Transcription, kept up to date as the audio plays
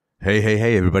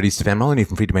Hey, everybody. Stefan Molyneux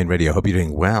from Free Domain Radio. Hope you're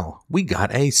doing well. We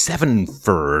got a 7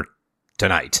 for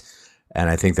tonight, and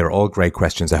I think they're all great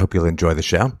questions. I hope you'll enjoy the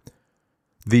show.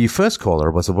 The first caller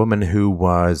was a woman who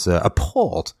was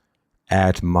appalled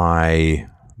at my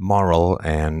moral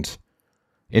and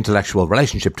intellectual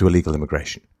relationship to illegal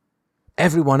immigration.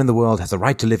 Everyone in the world has a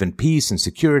right to live in peace and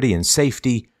security and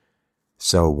safety.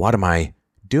 So what am I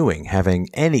doing having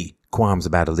any qualms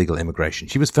about illegal immigration?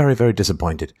 She was very, very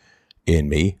disappointed in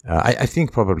me. I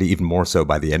think probably even more so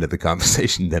by the end of the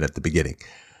conversation than at the beginning.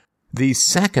 The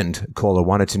second caller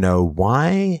wanted to know,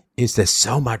 why is there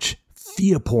so much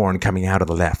fear porn coming out of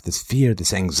the left? This fear,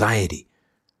 this anxiety.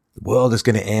 The world is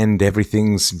going to end.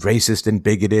 Everything's racist and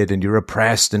bigoted and you're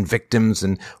oppressed and victims.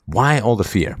 And why all the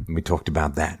fear? And we talked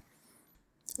about that.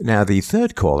 Now, the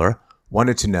third caller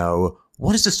wanted to know,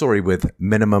 what is the story with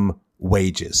minimum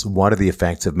wages? What are the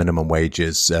effects of minimum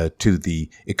wages to the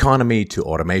economy, to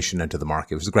automation, and to the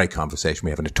market? It was a great conversation.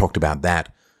 We haven't talked about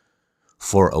that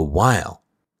for a while.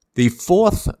 The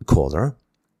fourth caller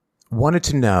wanted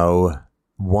to know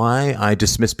why I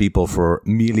dismiss people for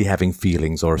merely having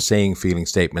feelings or saying feeling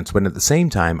statements when at the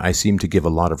same time I seem to give a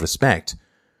lot of respect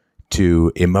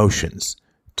to emotions,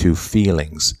 to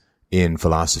feelings in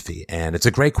philosophy. And it's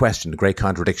a great question, a great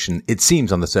contradiction, it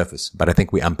seems on the surface, but I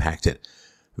think we unpacked it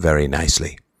very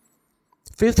nicely.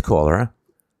 Fifth caller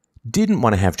didn't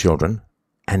want to have children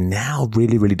and now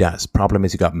really, really does. Problem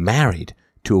is he got married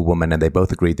to a woman and they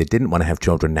both agreed they didn't want to have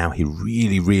children. Now he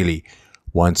really, really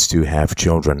wants to have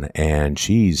children and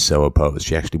she's so opposed.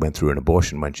 She actually went through an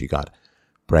abortion when she got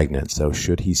pregnant. So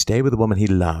should he stay with the woman he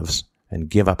loves and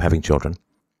give up having children?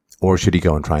 Or should he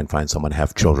go and try and find someone to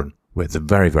have children with? A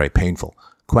very, very painful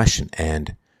question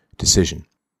and decision.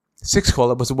 Sixth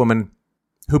caller was a woman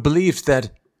who believed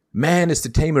that man is the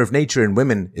tamer of nature and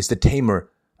women is the tamer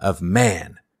of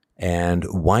man. And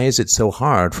why is it so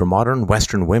hard for modern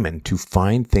Western women to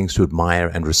find things to admire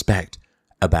and respect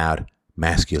about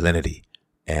masculinity?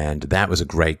 And that was a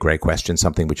great, great question,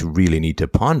 something which we really need to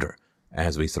ponder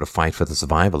as we sort of fight for the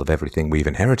survival of everything we've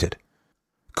inherited.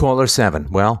 Caller 7.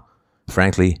 Well,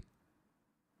 frankly,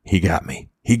 he got me.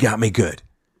 He got me good.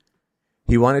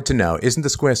 He wanted to know, isn't the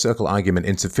square circle argument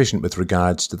insufficient with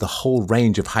regards to the whole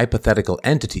range of hypothetical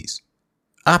entities,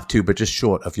 up to but just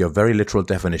short of your very literal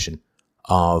definition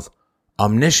of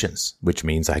omniscience, which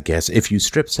means, I guess, if you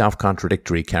strip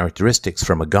self-contradictory characteristics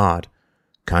from a god,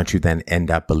 can't you then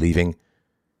end up believing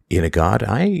in a god?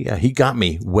 He got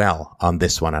me well on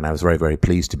this one, and I was very, very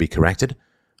pleased to be corrected.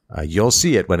 You'll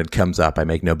see it when it comes up. I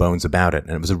make no bones about it.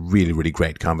 And it was a really, really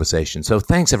great conversation. So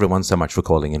thanks everyone so much for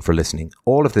calling and for listening.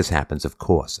 All of this happens, of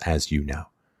course, as you know,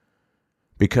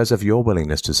 because of your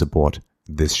willingness to support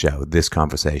this show, this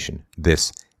conversation,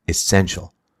 this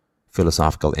essential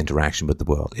philosophical interaction with the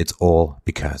world. It's all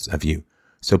because of you.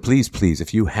 So please, please,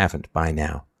 if you haven't by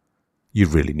now, you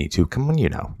really need to. Come on, you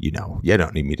know. You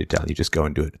don't need me to tell you. Just go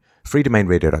and do it.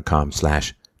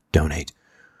 freedomainradio.com/donate.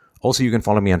 Also, you can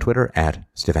follow me on Twitter at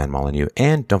Stefan Molyneux,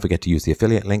 and don't forget to use the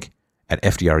affiliate link at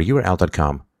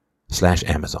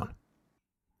fdrurl.com/Amazon.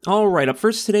 All right, up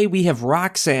first today we have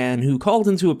Roxanne, who called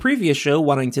into a previous show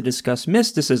wanting to discuss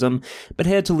mysticism, but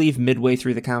had to leave midway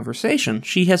through the conversation.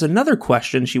 She has another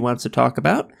question she wants to talk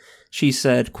about. She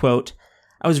said, quote,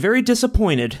 I was very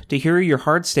disappointed to hear your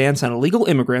hard stance on illegal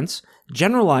immigrants,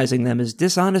 generalizing them as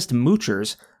dishonest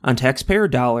moochers on taxpayer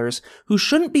dollars who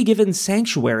shouldn't be given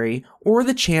sanctuary or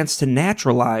the chance to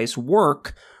naturalize,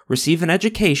 work, receive an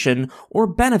education, or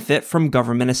benefit from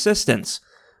government assistance.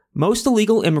 Most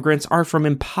illegal immigrants are from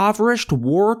impoverished,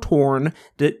 war-torn,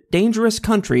 dangerous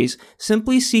countries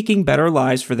simply seeking better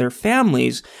lives for their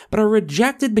families, but are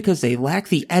rejected because they lack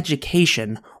the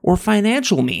education or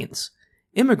financial means.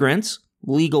 Immigrants,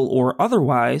 legal or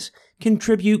otherwise,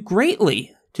 contribute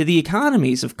greatly to the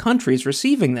economies of countries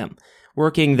receiving them,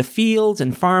 working the fields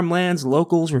and farmlands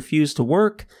locals refuse to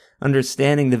work,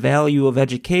 understanding the value of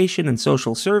education and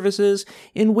social services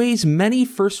in ways many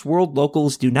first world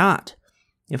locals do not.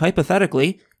 If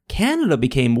hypothetically, Canada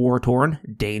became war-torn,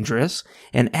 dangerous,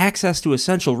 and access to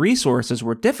essential resources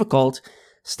were difficult,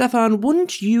 Stefan,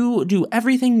 wouldn't you do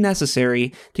everything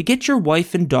necessary to get your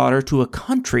wife and daughter to a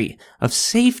country of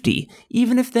safety,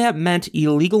 even if that meant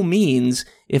illegal means,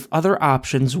 if other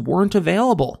options weren't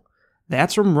available?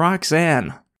 That's from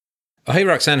Roxanne. Oh, hey,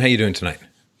 Roxanne, how you doing tonight?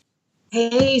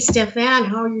 Hey, Stefan,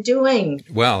 how are you doing?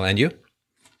 Well, and you?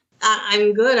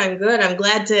 I'm good. I'm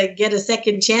glad to get a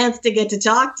second chance to get to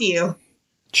talk to you.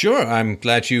 Sure, I'm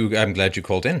glad you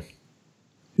called in.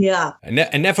 Yeah. I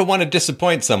never want to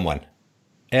disappoint someone.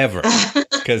 Ever.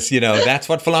 Because, that's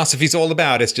what philosophy's all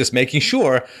about. It's just making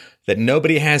sure that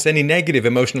nobody has any negative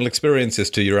emotional experiences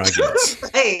to your arguments.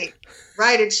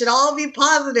 Right. It should all be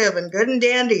positive and good and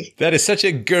dandy. That is such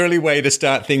a girly way to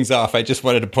start things off. I just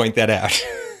wanted to point that out.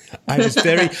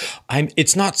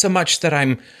 It's not so much that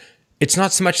I'm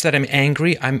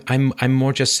angry. I'm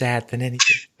more just sad than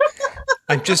anything.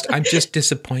 I'm just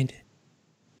disappointed.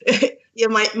 Yeah,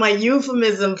 my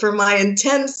euphemism for my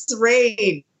intense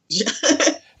rage.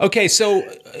 Okay, so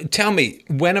tell me,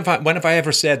 when have I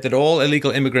ever said that all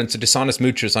illegal immigrants are dishonest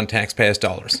moochers on taxpayers'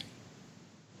 dollars?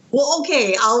 Well,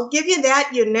 okay, I'll give you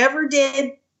that. You never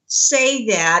did say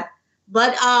that.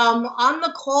 But on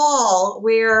the call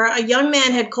where a young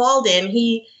man had called in,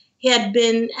 he had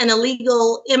been an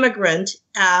illegal immigrant,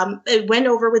 went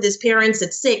over with his parents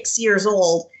at 6 years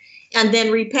old, and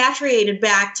then repatriated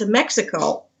back to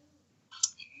Mexico.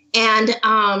 And,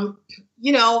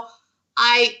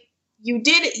 you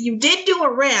did do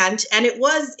a rant, and it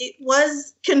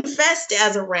was confessed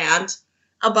as a rant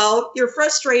about your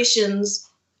frustrations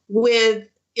with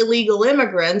illegal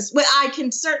immigrants. Well, I can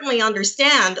certainly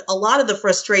understand a lot of the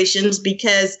frustrations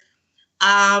because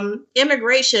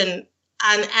immigration,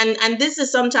 and this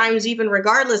is sometimes even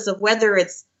regardless of whether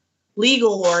it's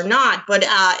legal or not, but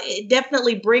it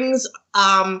definitely brings,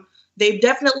 they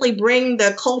definitely bring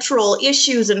the cultural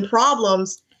issues and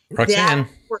problems. Roxanne.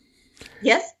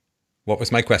 Yes? What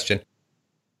was my question?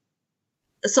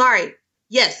 Sorry.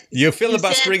 Yes. You're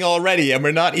filibustering already, and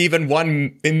we're not even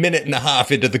 1 minute and a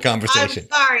half into the conversation.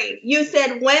 I'm sorry. You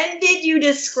said, when did you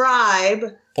describe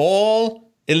all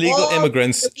illegal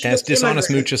immigrants as dishonest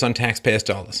moochers on taxpayers'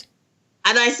 dollars?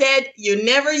 And I said, you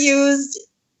never used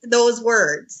those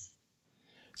words.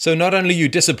 So not only are you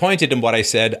disappointed in what I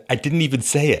said, I didn't even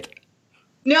say it.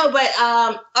 No, but,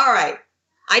 all right.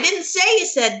 I didn't say you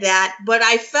said that, but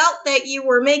I felt that you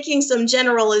were making some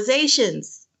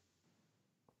generalizations.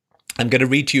 I'm going to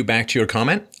read to you back to your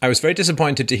comment. I was very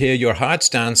disappointed to hear your hard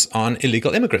stance on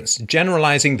illegal immigrants,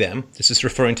 generalizing them, this is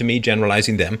referring to me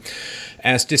generalizing them,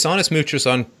 as dishonest moochers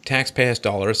on taxpayers'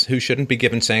 dollars who shouldn't be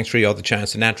given sanctuary or the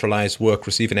chance to naturalize, work,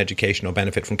 receive an education, or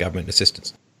benefit from government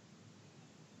assistance.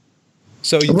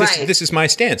 So this is my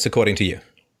stance, according to you.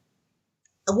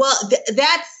 Well,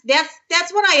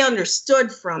 that's what I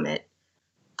understood from it.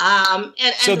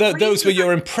 So those were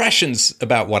your impressions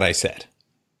about what I said.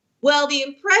 Well, the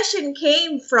impression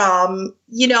came from,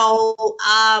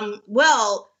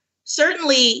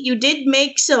 certainly you did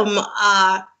make some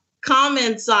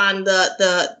comments on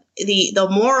the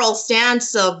moral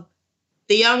stance of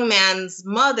the young man's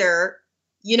mother.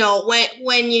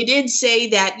 When you did say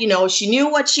that, she knew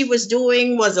what she was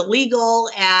doing was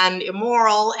illegal and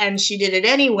immoral, and she did it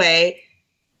anyway.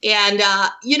 And,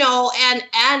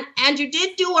 and you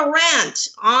did do a rant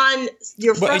on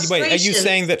your frustrations. Wait, are you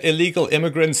saying that illegal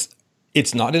immigrants,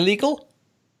 it's not illegal?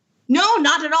 No,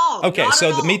 not at all. Okay,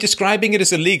 so me describing it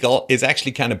as illegal is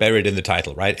actually kind of buried in the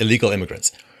title, right? Illegal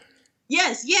immigrants.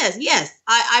 Yes.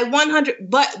 I 100,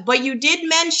 but you did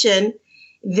mention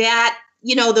that,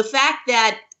 the fact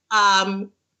that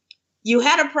you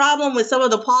had a problem with some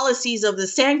of the policies of the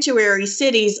sanctuary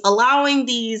cities allowing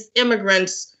these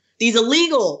immigrants, these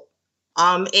illegal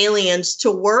aliens,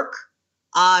 to work,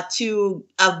 to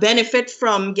benefit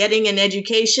from getting an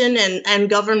education and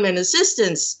government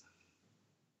assistance.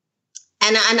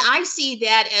 And I see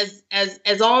that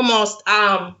as almost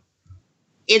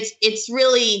it's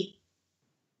really,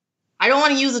 I don't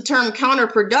want to use the term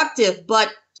counterproductive, but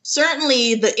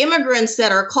certainly the immigrants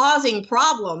that are causing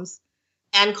problems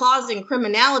and causing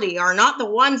criminality are not the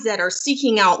ones that are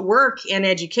seeking out work and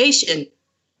education.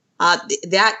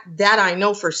 That I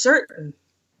know for certain.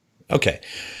 Okay.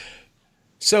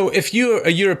 So if you're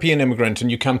a European immigrant and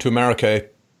you come to America,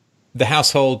 the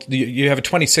household, you have a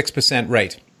 26%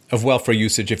 rate of welfare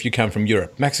usage if you come from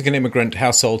Europe. Mexican immigrant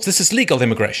households, this is legal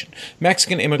immigration.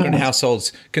 Mexican immigrant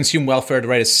households consume welfare at a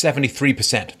rate of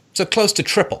 73%. So close to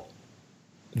triple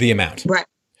the amount. Right.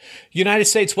 United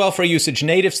States welfare usage,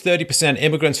 natives 30%,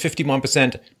 immigrants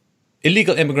 51%,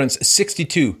 illegal immigrants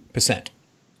 62%.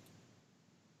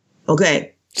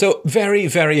 Okay. So very,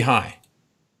 very high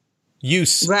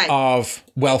use of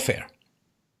welfare.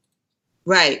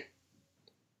 Right.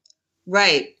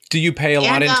 Do you pay a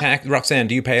lot in tax? Roxanne,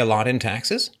 do you pay a lot in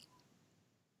taxes?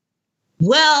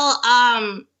 Well,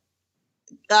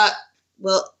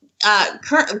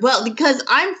 because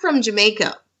I'm from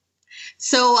Jamaica,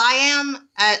 so I am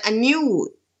a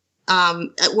new.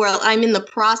 I'm in the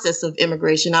process of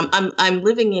immigration. I'm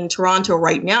living in Toronto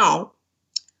right now.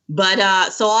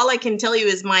 But so all I can tell you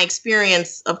is my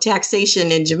experience of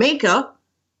taxation in Jamaica,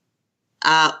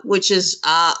 which is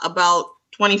about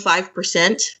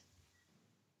 25%.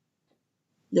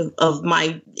 of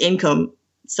my income.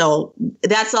 So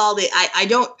that's all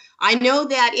I know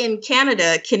that in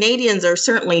Canada, Canadians are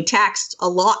certainly taxed a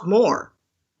lot more.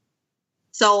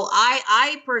 So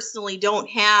I personally don't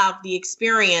have the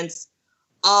experience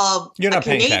of You're not a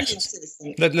Canadian paying taxes.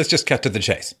 citizen. Let's just cut to the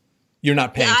chase. You're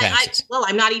not paying taxes.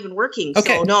 I'm not even working,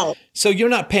 Okay. so no. So you're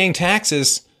not paying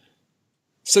taxes.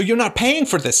 So you're not paying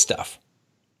for this stuff.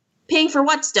 Paying for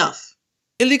what stuff?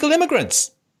 Illegal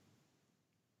immigrants.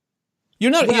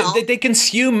 You're not. Well- they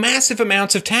consume massive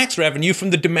amounts of tax revenue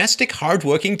from the domestic,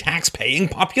 hardworking, tax-paying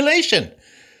population.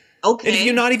 Okay. And if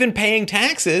you're not even paying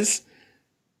taxes,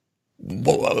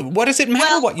 what does it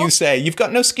matter what you say? You've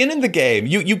got no skin in the game.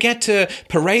 You get to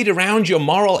parade around your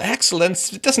moral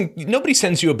excellence. Nobody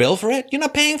sends you a bill for it. You're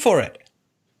not paying for it.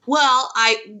 Well,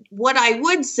 what I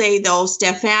would say though,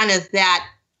 Stefan, is that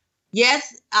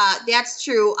yes, that's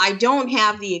true. I don't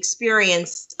have the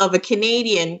experience of a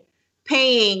Canadian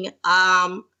paying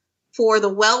for the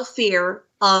welfare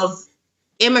of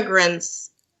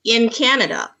immigrants in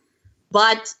Canada.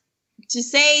 But to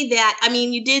say that, I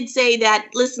mean, you did say that,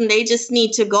 listen, they just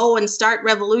need to go and start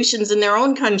revolutions in their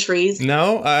own countries.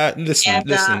 No,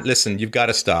 listen, you've got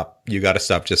to stop. You got to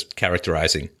stop just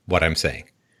characterizing what I'm saying.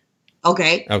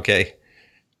 Okay. Okay.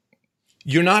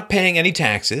 You're not paying any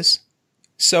taxes,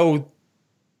 so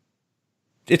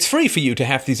it's free for you to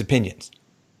have these opinions.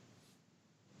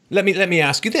 Let me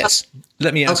ask you this.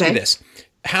 Let me ask you this.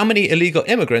 How many illegal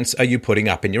immigrants are you putting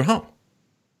up in your home?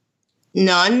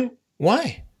 None.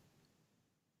 Why?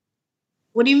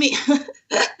 What do you mean?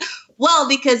 Well,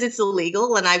 because it's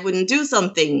illegal and I wouldn't do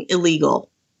something illegal.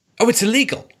 Oh, it's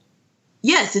illegal.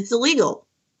 Yes, it's illegal.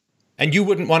 And you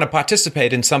wouldn't want to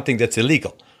participate in something that's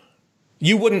illegal.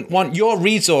 You wouldn't want your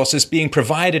resources being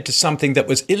provided to something that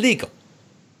was illegal.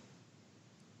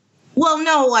 Well,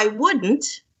 no, I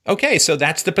wouldn't. Okay, so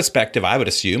that's the perspective, I would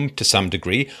assume, to some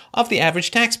degree, of the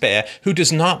average taxpayer who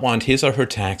does not want his or her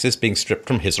taxes being stripped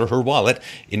from his or her wallet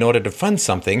in order to fund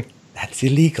something that's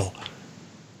illegal.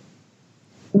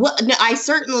 Well, no, I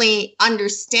certainly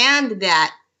understand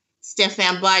that,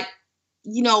 Stefan, but,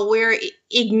 you know, we're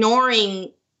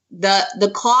ignoring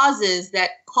the causes that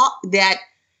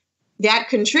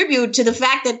contribute to the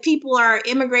fact that people are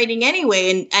immigrating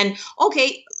anyway. And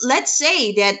okay, let's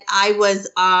say that I was,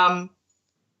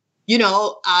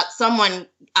 someone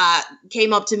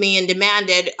came up to me and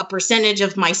demanded a percentage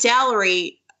of my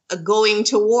salary going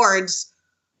towards,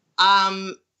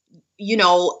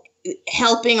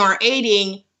 helping or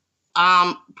aiding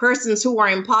persons who are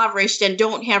impoverished and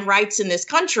don't have rights in this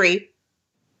country.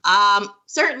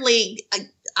 Certainly,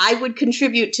 I would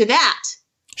contribute to that.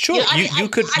 Sure, you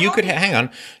could hang on.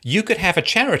 You could have a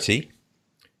charity,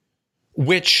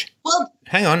 which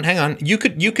hang on. You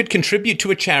could contribute to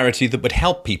a charity that would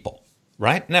help people.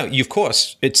 Right? Now, of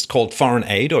course, it's called foreign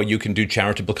aid, or you can do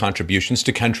charitable contributions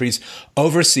to countries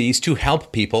overseas to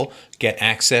help people get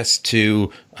access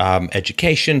to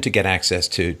education, to get access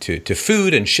to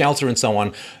food and shelter and so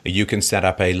on. You can set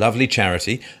up a lovely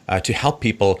charity to help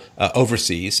people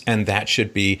overseas, and that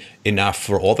should be enough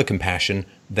for all the compassion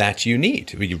that you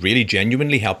need. You're really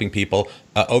genuinely helping people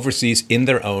overseas in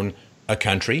their own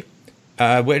country,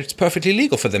 where it's perfectly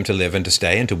legal for them to live and to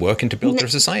stay and to work and to build their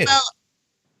society.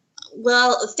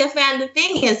 Well, Stefan, the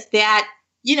thing is that,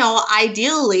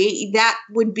 ideally that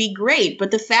would be great.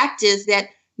 But the fact is that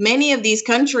many of these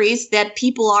countries that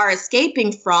people are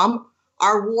escaping from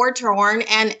are war-torn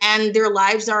and their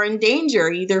lives are in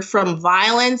danger, either from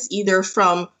violence, either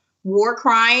from war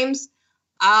crimes.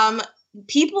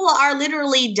 People are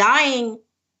literally dying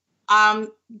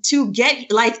to get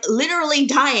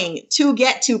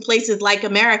to places like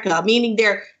America, meaning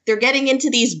they're getting into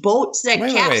these boats that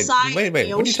capsize. Wait.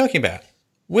 What are you talking about?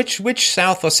 Which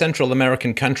South or Central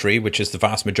American country, which is the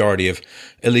vast majority of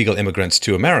illegal immigrants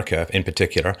to America in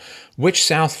particular, which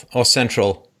South or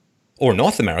Central or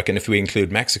North American, if we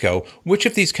include Mexico, which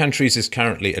of these countries is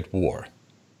currently at war?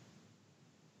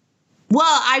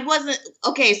 Well, I wasn't.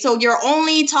 Okay, so you're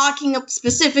only talking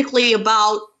specifically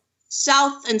about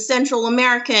South and Central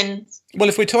American. Well,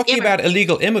 if we're talking about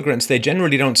illegal immigrants, they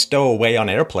generally don't stow away on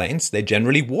airplanes. They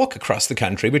generally walk across the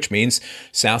country, which means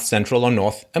South, Central, or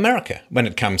North America when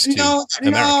it comes to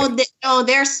America. No,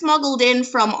 they're smuggled in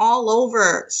from all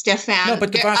over, Stefan. No,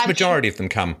 but the vast majority of them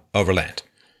come overland.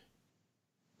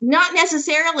 Not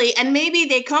necessarily. And maybe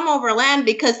they come overland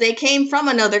because they came from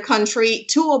another country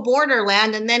to a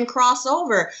borderland and then cross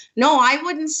over. No, I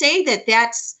wouldn't say that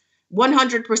that's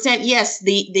 100%. Yes,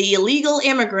 the illegal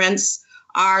immigrants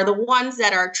are the ones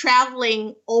that are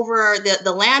traveling over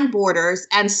the land borders,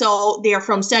 and so they're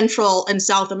from Central and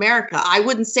South America. I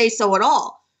wouldn't say so at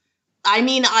all. I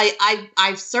mean,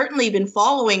 I've certainly been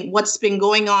following what's been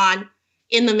going on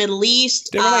in the Middle East.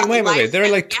 There are wait. There are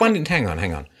like 20. Hang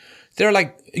on. There are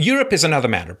like Europe is another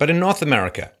matter, but in North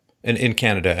America, in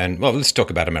Canada, and well, let's talk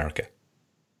about America.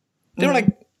 There are like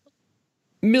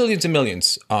millions and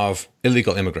millions of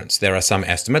illegal immigrants. There are some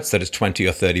estimates that it's 20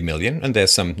 or 30 million, and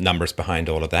there's some numbers behind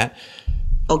all of that.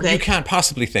 Okay. You can't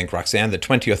possibly think, Roxanne, that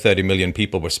 20 or 30 million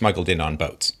people were smuggled in on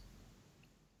boats.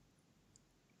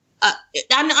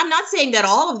 I'm not saying that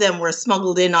all of them were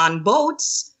smuggled in on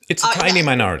boats. It's a tiny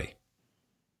minority.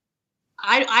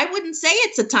 I wouldn't say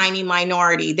it's a tiny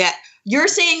minority. That you're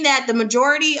saying that the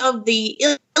majority of the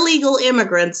illegal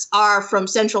immigrants are from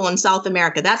Central and South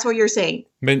America. That's what you're saying.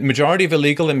 Majority of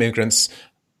illegal immigrants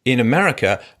in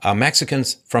America are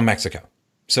Mexicans from Mexico.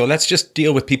 So let's just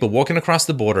deal with people walking across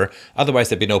the border. Otherwise,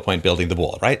 there'd be no point building the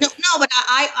wall, right? No, but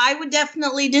I would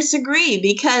definitely disagree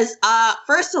because,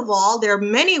 first of all, there are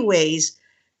many ways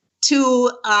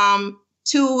to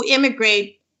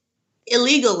immigrate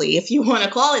illegally, if you want to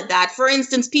call it that. For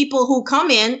instance, people who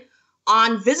come in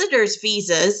on visitors'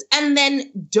 visas and then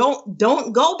don't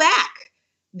go back.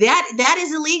 That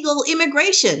is illegal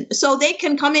immigration. So they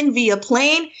can come in via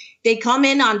plane. They come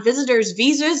in on visitors'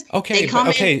 visas. Okay.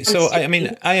 So, I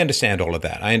mean, I understand all of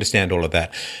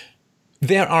that.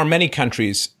 There are many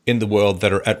countries in the world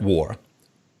that are at war.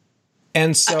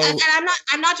 And so, and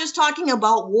I'm not just talking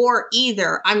about war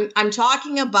either. I'm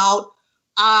talking about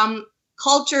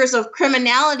cultures of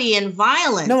criminality and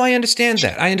violence. No, I understand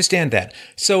that.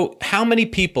 So how many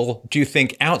people do you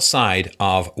think outside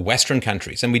of Western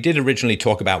countries, and we did originally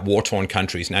talk about war-torn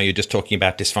countries, now you're just talking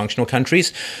about dysfunctional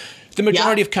countries. The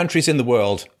majority of countries in the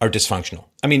world are dysfunctional.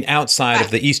 I mean, outside of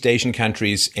the East Asian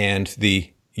countries and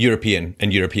the European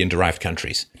and European-derived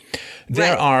countries.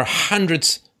 There are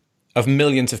hundreds of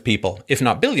millions of people, if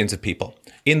not billions of people,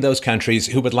 in those countries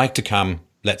who would like to come,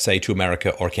 let's say, to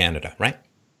America or Canada, right?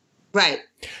 Right.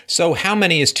 So how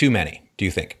many is too many, do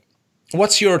you think?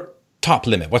 What's your top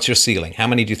limit? What's your ceiling? How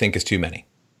many do you think is too many?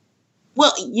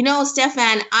 Well,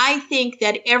 Stefan, I think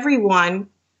that everyone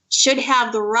should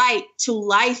have the right to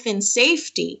life and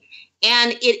safety.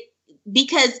 And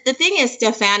because the thing is,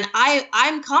 Stefan,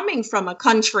 I'm coming from a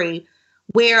country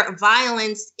where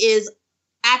violence is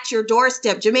at your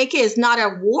doorstep. Jamaica is not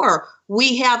at war.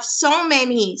 We have so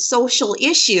many social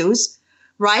issues,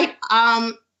 right?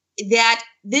 That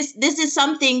this is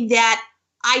something that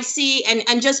I see,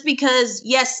 and just because,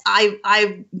 yes,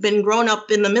 I've been grown up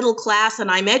in the middle class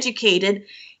and I'm educated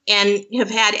and have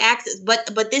had access,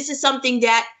 but this is something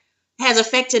that has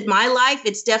affected my life.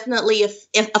 It's definitely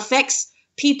it affects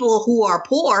people who are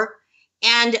poor,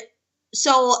 and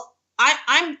so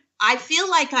I feel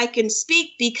like I can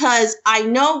speak because I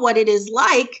know what it is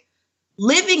like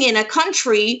living in a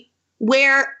country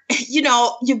where, you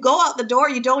go out the door,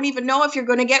 you don't even know if you're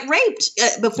going to get raped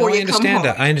before you come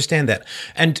home. I understand that.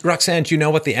 And Roxanne, do you know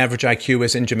what the average IQ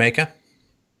is in Jamaica?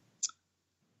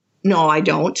 No, I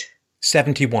don't.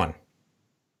 71.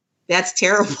 That's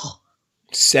terrible.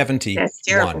 71. That's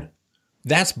terrible.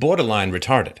 That's borderline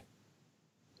retarded.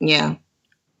 Yeah.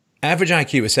 Average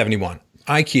IQ is 71.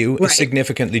 IQ is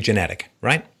significantly genetic,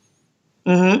 right?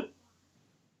 Mm-hmm.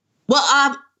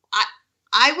 Well,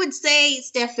 I would say,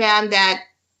 Stefan, that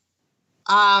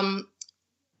IQ,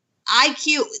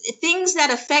 things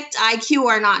that affect IQ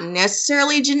are not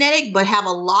necessarily genetic, but have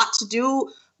a lot to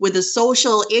do with the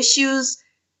social issues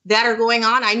that are going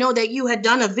on. I know that you had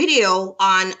done a video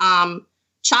on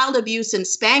child abuse and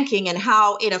spanking and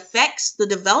how it affects the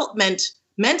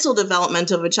mental development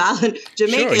of a child.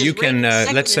 Jamaica, sure, you can,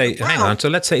 let's say, hang on. So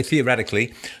let's say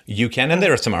theoretically you can, and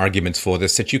there are some arguments for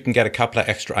this, that you can get a couple of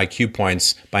extra IQ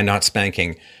points by not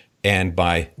spanking and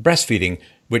by breastfeeding,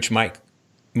 which might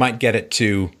get it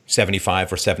to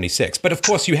 75 or 76. But of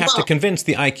course, you have to convince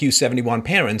the IQ 71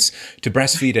 parents to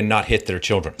breastfeed and not hit their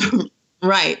children.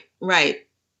 Right.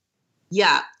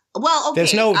 Yeah. Well, okay.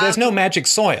 There's no magic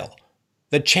soil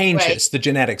that changes the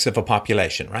genetics of a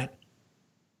population, right?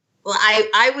 Well,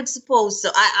 I would suppose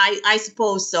so. I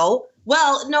suppose so.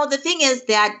 Well, no, the thing is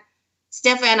that,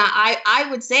 Stefan, I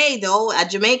would say, though, a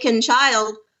Jamaican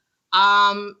child,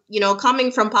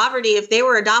 coming from poverty, if they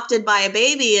were adopted by a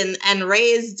baby and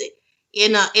raised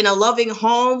in a loving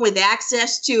home with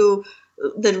access to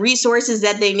the resources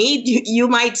that they need, you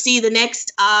might see the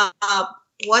next,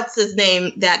 what's his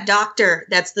name? That doctor,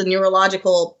 that's the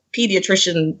neurological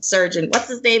pediatrician surgeon. What's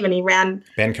his name? And he ran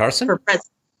Ben Carson for president.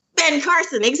 Ben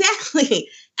Carson, exactly.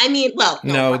 I mean, well,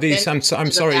 no, I'm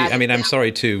sorry. I mean, I'm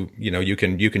sorry to, you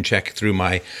can check through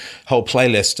my whole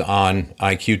playlist on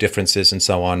IQ differences and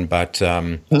so on, but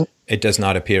it does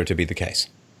not appear to be the case.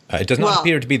 It does not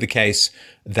appear to be the case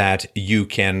that you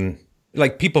can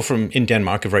like people in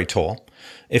Denmark are very tall.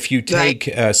 If you take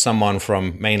someone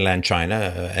from mainland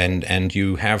China and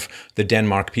you have the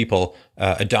Denmark people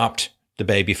adopt the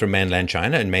baby from mainland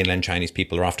China, and mainland Chinese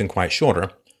people are often quite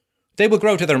shorter, they will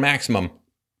grow to their maximum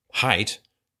height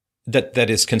that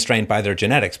is constrained by their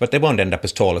genetics, but they won't end up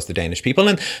as tall as the Danish people.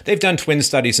 And they've done twin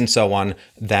studies and so on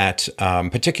that,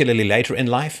 particularly later in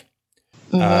life,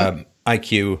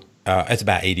 IQ is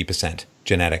about 80%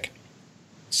 genetic.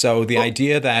 So the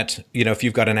idea that, if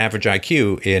you've got an average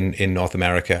IQ in North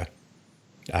America,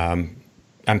 I'm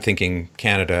thinking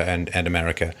Canada and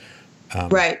America,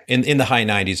 in the high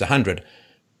 90s, 100,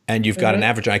 and you've got an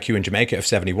average IQ in Jamaica of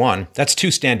 71, that's 2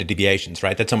 standard deviations,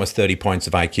 right? That's almost 30 points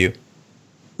of IQ.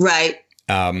 Right.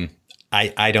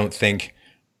 I don't think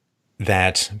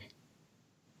that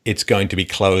it's going to be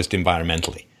closed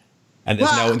environmentally. And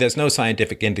there's no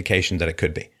scientific indication that it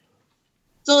could be.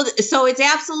 So it's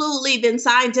absolutely been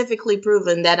scientifically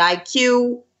proven that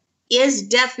IQ is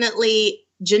definitely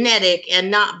genetic and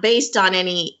not based on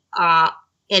any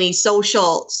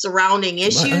social surrounding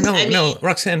issues. No,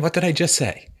 Roxanne, what did I just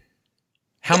say?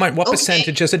 What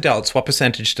percentage as adults, what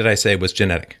percentage did I say was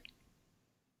genetic?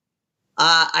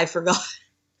 I forgot.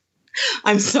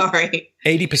 I'm sorry.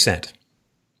 80%.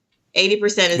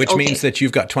 80% is which means that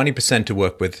you've got 20% to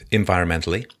work with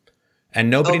environmentally,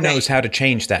 and nobody knows how to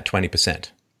change that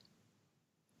 20%.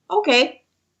 Okay.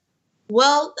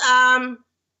 Well,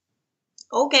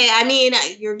 okay. I mean,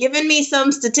 you're giving me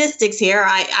some statistics here.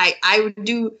 I'll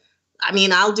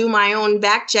do my own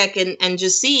back check and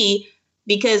just see,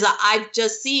 because I've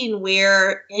just seen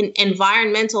where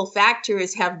environmental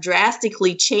factors have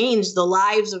drastically changed the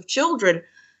lives of children,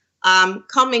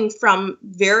 coming from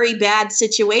very bad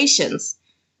situations,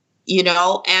 and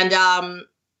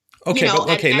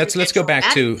let's go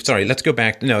back to,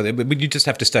 you just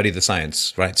have to study the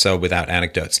science, right? So without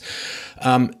anecdotes,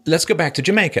 let's go back to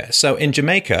Jamaica. So in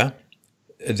Jamaica,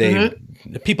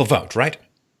 people vote, right?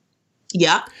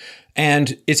 Yeah.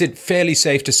 And is it fairly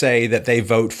safe to say that they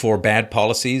vote for bad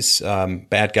policies,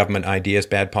 bad government ideas,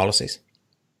 bad policies?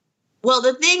 Well,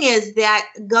 the thing is that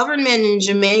government in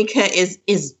Jamaica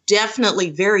is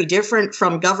definitely very different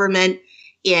from government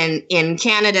in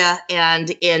Canada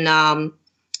and in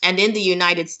the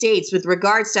United States with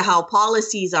regards to how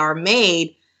policies are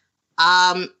made.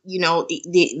 The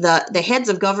heads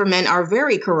of government are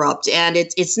very corrupt, and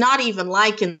it's not even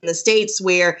like in the States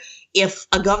where if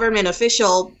a government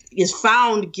official is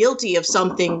found guilty of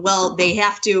something, well, they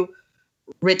have to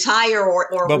retire or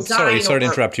resign. Sorry to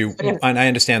interrupt you. And I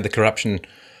understand the corruption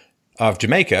of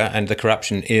Jamaica, and the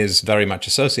corruption is very much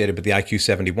associated with the IQ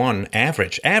 71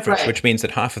 average, right, which means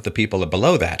that half of the people are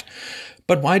below that.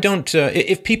 But why don't,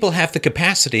 if people have the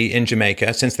capacity in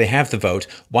Jamaica, since they have the vote,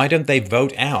 why don't they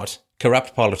vote out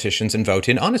corrupt politicians and vote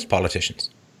in honest politicians?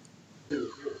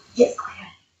 Yes.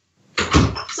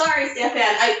 Sorry,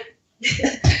 Stefan.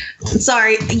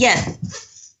 Sorry.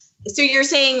 Yes. So you're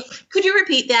saying, could you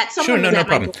repeat that? Sure, no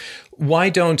problem. Why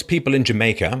don't people in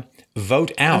Jamaica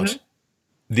vote out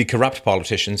the corrupt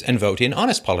politicians and vote in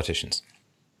honest politicians?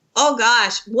 Oh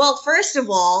gosh. Well, first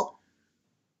of all,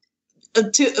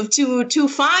 to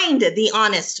find the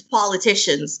honest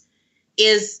politicians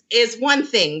is one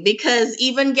thing, because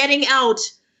even getting out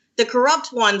the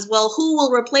corrupt ones, well, who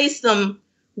will replace them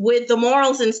with the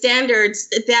morals and standards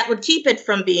that would keep it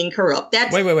from being corrupt?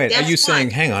 Wait. Are you saying,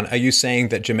 hang on, are you saying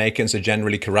that Jamaicans are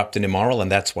generally corrupt and immoral, and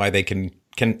that's why they can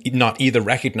not either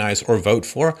recognize or vote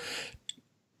for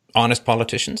honest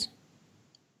politicians?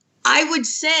 I would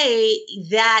say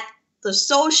that the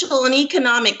social and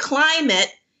economic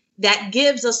climate that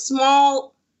gives a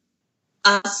small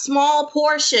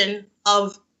portion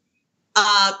of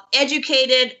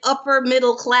educated upper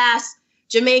middle class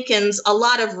Jamaicans a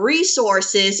lot of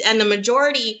resources, and the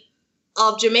majority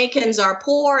of Jamaicans are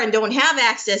poor and don't have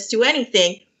access to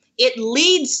anything, it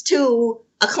leads to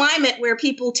a climate where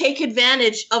people take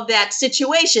advantage of that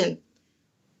situation.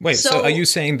 Wait, so are you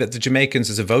saying that the Jamaicans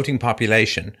as a voting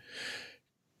population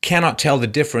cannot tell the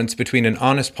difference between an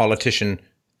honest politician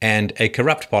and a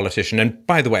corrupt politician? And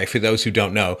by the way, for those who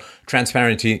don't know,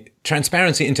 Transparency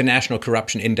International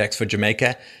Corruption Index for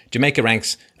Jamaica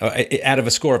ranks, out of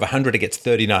a score of 100, it gets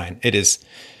 39. It is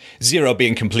 0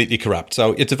 being completely corrupt.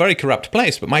 So it's a very corrupt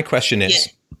place. But my question is,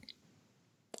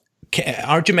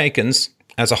 are Jamaicans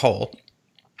as a whole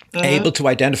able to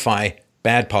identify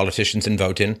bad politicians and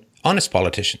vote in honest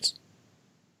politicians?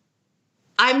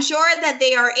 I'm sure that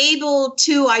they are able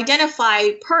to identify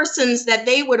persons that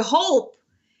they would hope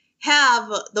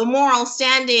have the moral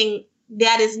standing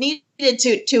that is needed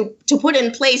to put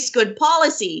in place good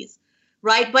policies,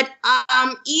 right? But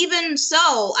even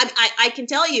so, I can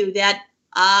tell you that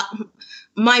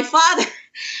My father,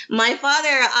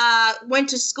 went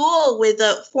to school with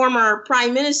a former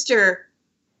Prime Minister,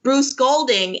 Bruce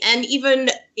Golding, and even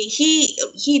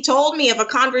he told me of a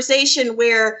conversation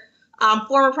where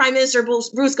former Prime Minister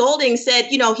Bruce Golding said,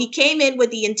 he came in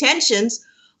with the intentions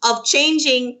of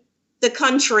changing the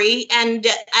country and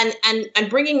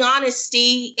bringing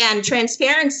honesty and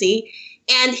transparency,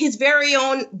 and his very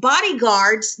own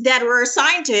bodyguards that were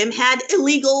assigned to him had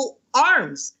illegal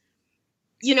arms.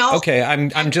 Okay,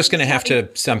 I'm just going to have to.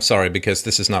 I'm sorry, because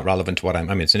this is not relevant to what I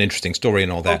mean, it's an interesting story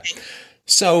and all that. Okay.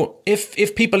 So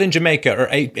if people in Jamaica are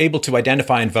able to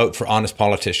identify and vote for honest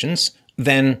politicians,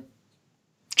 then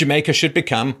Jamaica should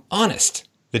become honest,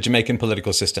 the Jamaican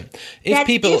political system. If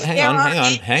people,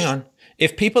 hang on.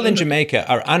 If people in Jamaica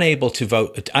are unable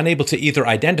to either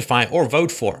identify or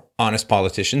vote for honest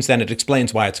politicians, then it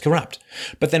explains why it's corrupt.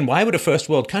 But then why would a first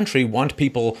world country want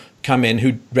people come in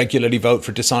who regularly vote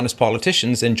for dishonest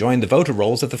politicians and join the voter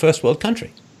rolls of the first world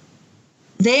country?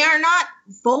 They are not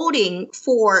voting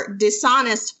for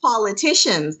dishonest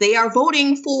politicians. They are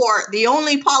voting for the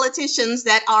only politicians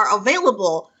that are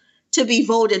available to be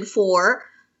voted for.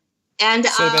 And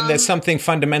so then there's something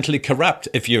fundamentally corrupt.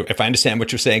 If I understand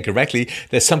what you're saying correctly,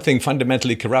 there's something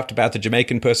fundamentally corrupt about the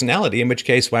Jamaican personality, in which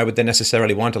case, why would they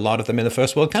necessarily want a lot of them in the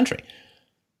first world country?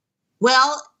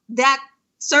 Well, that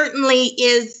certainly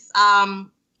is...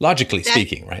 logically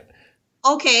speaking, right?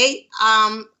 Okay.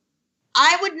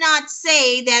 I would not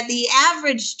say that the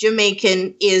average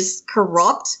Jamaican is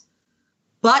corrupt,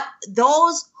 but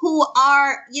those who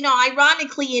are,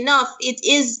 ironically enough, it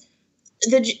is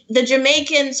the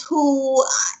Jamaicans who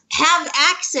have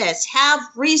access, have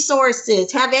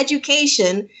resources, have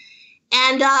education,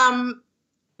 and,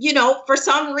 for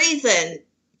some reason,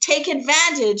 take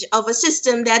advantage of a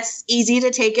system that's easy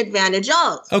to take advantage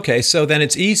of. Okay, so then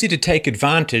it's easy to take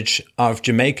advantage of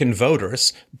Jamaican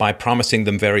voters by promising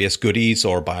them various goodies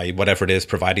or by whatever it is,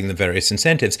 providing them various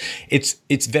incentives.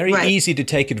 It's very easy to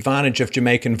take advantage of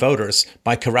Jamaican voters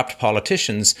by corrupt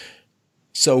politicians.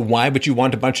 So why would you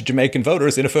want a bunch of Jamaican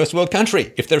voters in a first world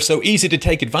country if they're so easy to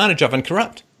take advantage of and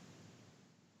corrupt?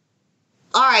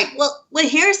 All right. Well,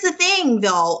 here's the thing,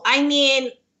 though. I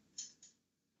mean,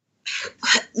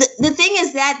 the thing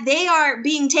is that they are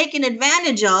being taken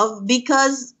advantage of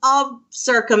because of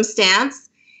circumstance.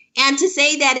 And to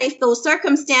say that if those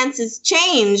circumstances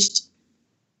changed,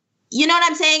 you know what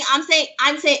I'm saying? I'm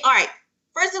saying, all right,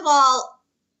 first of all,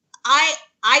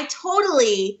 I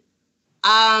totally...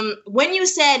 when you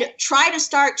said try to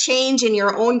start change in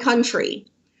your own country,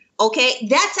 okay,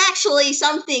 that's actually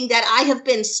something that I have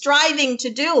been striving to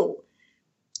do,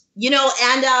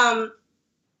 and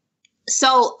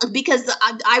so because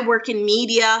I work in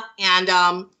media and,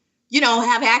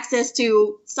 have access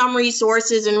to some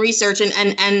resources and research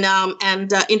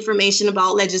and information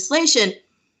about legislation.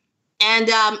 And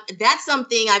that's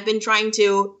something I've been trying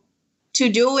to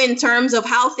do in terms of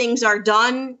how things are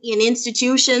done in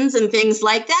institutions and things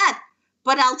like that.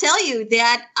 But I'll tell you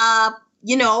that,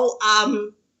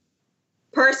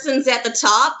 persons at the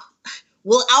top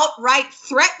will outright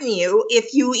threaten you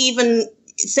if you even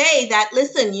say that,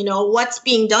 listen, what's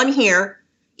being done here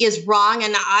is wrong,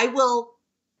 and I will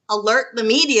alert the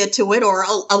media to it or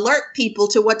alert people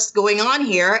to what's going on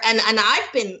here. And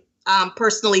I've been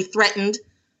personally threatened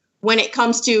when it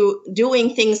comes to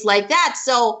doing things like that.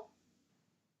 So,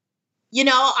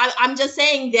 I'm just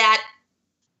saying that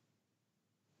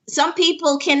some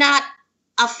people cannot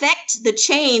affect the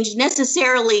change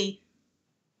necessarily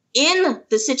in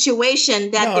the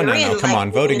situation that they're in. No, come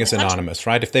on. Voting is anonymous,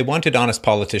 right? If they wanted honest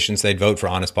politicians, they'd vote for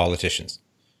honest politicians.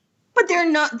 But they're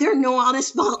no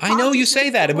honest politicians. I know you say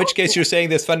that, in which case you're saying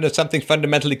there's something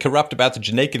fundamentally corrupt about the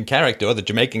Jamaican character or the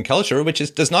Jamaican culture, which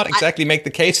does not exactly make the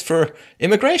case for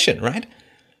immigration, right?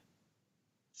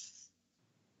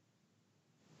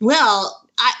 Well,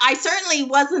 I certainly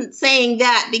wasn't saying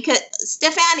that because,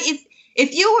 Stefan,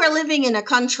 if you were living in a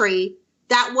country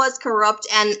that was corrupt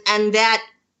and that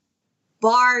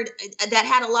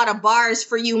had a lot of bars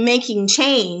for you making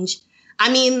change,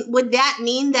 I mean, would that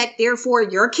mean that therefore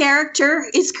your character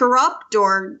is corrupt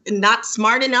or not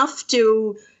smart enough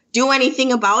to do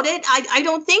anything about it? I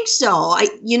don't think so.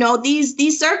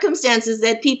 These circumstances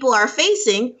that people are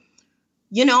facing,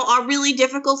 are really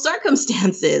difficult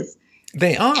circumstances.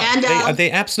 They are. And,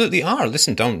 they absolutely are.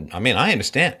 Listen, I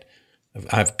understand.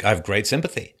 I have great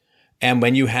sympathy. And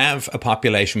when you have a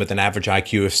population with an average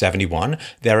IQ of 71,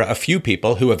 there are a few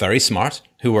people who are very smart,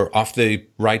 who are off the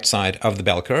right side of the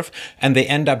bell curve, and they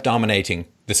end up dominating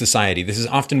the society. This is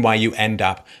often why you end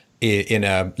up in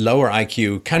a lower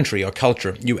IQ country or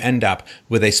culture. You end up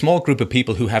with a small group of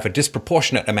people who have a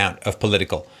disproportionate amount of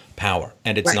political power.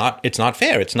 And it's not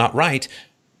fair. It's not right.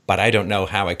 But I don't know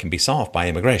how it can be solved by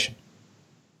immigration.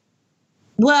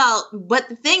 Well, but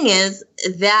the thing is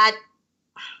that,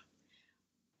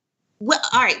 well,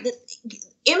 all right,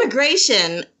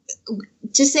 immigration,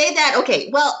 to say that, okay,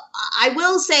 well, I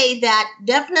will say that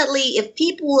definitely if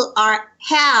people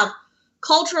have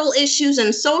cultural issues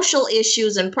and social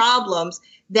issues and problems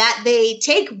that they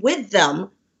take with them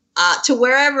to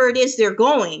wherever it is they're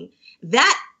going,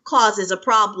 that causes a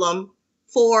problem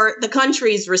for the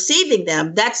countries receiving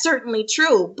them. That's certainly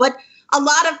true. But a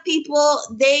lot of people,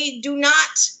 they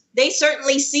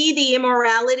certainly see the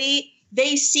immorality.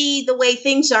 They see the way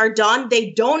things are done.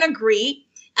 They don't agree.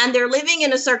 And they're living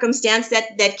in a circumstance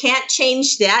that can't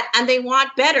change that. And they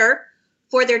want better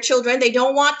for their children. They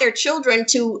don't want their children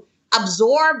to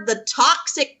absorb the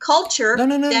toxic culture. No,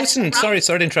 listen. Sorry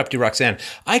to interrupt you, Roxanne.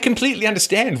 I completely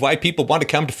understand why people want to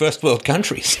come to first world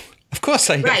countries. Of course,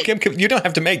 you don't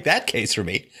have to make that case for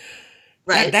me.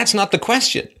 Right. That's not the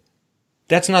question.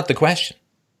 That's not the question.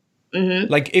 Mm-hmm.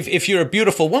 Like, if you're a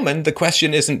beautiful woman, the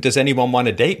question isn't, does anyone want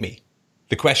to date me?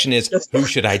 The question is, who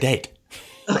should I date?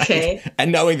 Okay. Right?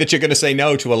 And knowing that you're going to say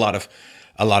no to a lot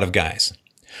of guys.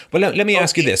 Well, let me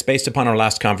ask you this, based upon our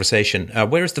last conversation.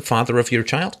 Where is the father of your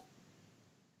child?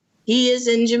 He is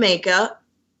in Jamaica.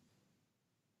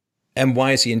 And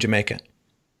why is he in Jamaica?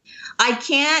 I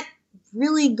can't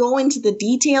really go into the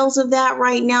details of that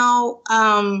right now,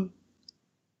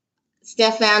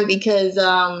 Stefan, because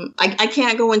I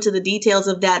can't go into the details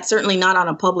of that, certainly not on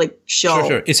a public show.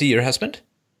 Sure. Is he your husband?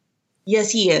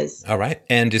 Yes, he is. All right.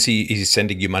 And is he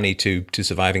sending you money to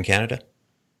survive in Canada?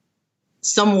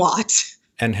 Somewhat.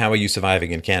 And how are you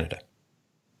surviving in Canada?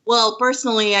 Well,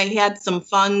 personally, I had some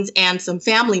funds and some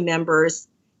family members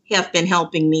have been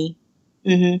helping me.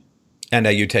 Mm-hmm. And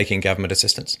are you taking government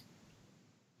assistance?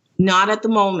 Not at the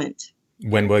moment.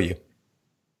 When were you?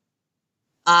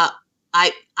 I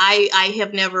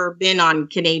have never been on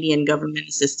Canadian government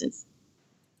assistance.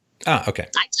 Ah, okay.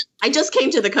 I just came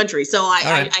to the country, so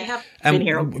I have been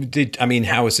here.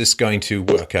 How is this going to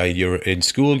work? You're in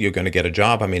school, you're going to get a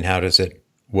job. How does it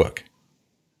work?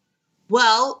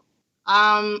 Well,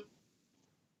 I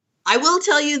will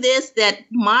tell you this, that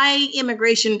my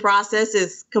immigration process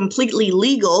is completely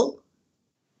legal.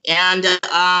 And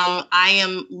I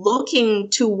am looking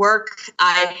to work.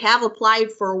 I have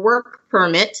applied for a work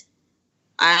permit.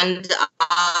 And,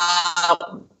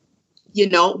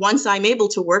 once I'm able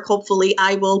to work, hopefully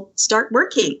I will start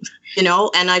working,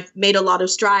 and I've made a lot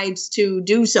of strides to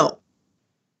do so.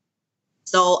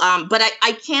 So, but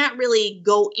I can't really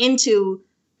go into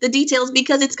the details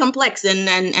because it's complex and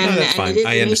that's fine.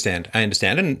 I understand. And,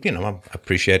 I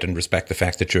appreciate and respect the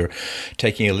fact that you're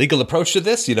taking a legal approach to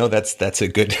this. That's a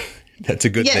good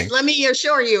thing. Yes, let me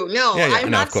assure you. No,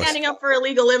 I'm not standing up for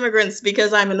illegal immigrants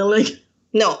because I'm an illegal.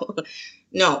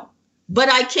 No. But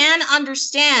I can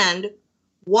understand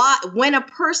why, when a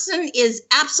person is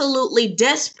absolutely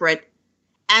desperate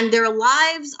and their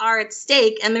lives are at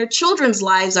stake and their children's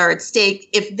lives are at stake,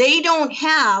 if they don't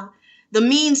have the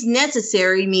means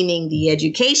necessary, meaning the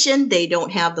education, they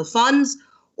don't have the funds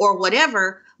or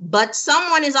whatever, but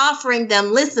someone is offering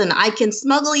them, listen, I can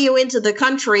smuggle you into the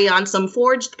country on some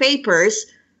forged papers,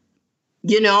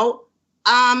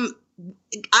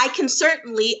 I can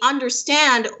certainly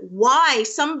understand why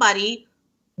somebody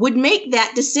would make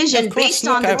that decision based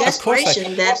on the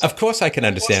desperation. Of course I can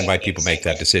understand why people make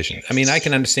that decision. I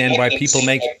can understand why people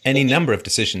make any number of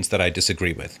decisions that I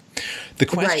disagree with. The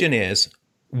question is,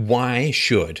 why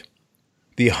should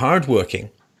the hardworking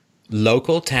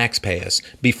local taxpayers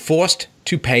be forced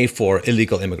to pay for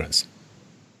illegal immigrants?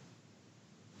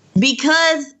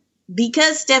 Because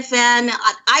Stefan,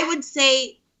 I would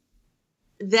say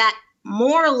that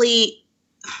morally,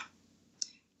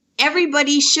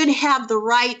 everybody should have the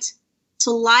right to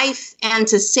life and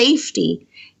to safety.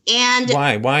 And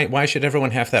why should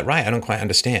everyone have that right? I don't quite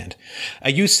understand. Are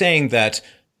you saying that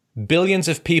billions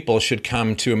of people should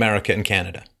come to America and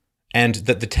Canada, and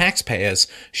that the taxpayers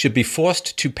should be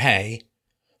forced to pay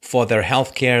for their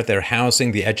health care, their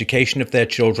housing, the education of their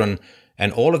children,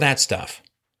 and all of that stuff?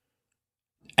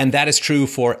 And that is true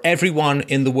for everyone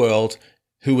in the world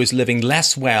who is living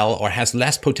less well or has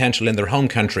less potential in their home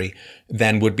country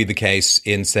than would be the case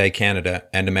in, say, Canada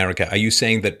and America. Are you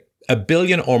saying that 1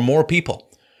 billion or more people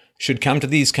should come to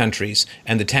these countries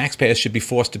and the taxpayers should be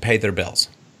forced to pay their bills?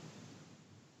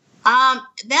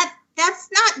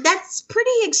 That's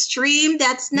pretty extreme.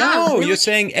 That's not. No, really, you're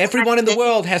saying everyone in the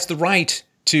world has the right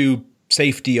to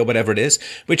safety or whatever it is,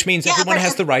 which means everyone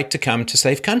has the right to come to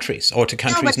safe countries or to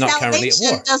countries not currently at war.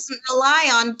 Salvation doesn't rely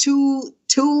on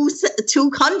two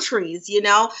countries, you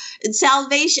know.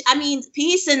 Salvation, I mean,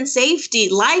 peace and safety,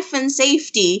 life and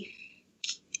safety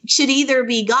should either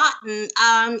be gotten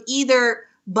either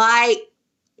by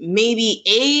maybe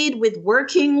aid with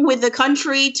working with the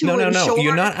country to ensure. No.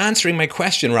 You're not answering my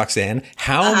question, Roxanne.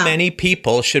 How many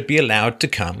people should be allowed to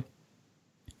come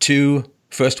to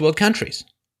first world countries?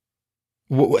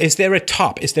 Is there a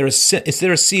top? Is there a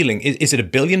ceiling? Is it 1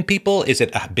 billion people? Is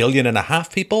it 1.5 billion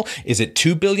people? Is it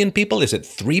 2 billion people? Is it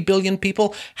 3 billion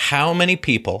people? How many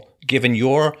people, given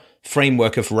your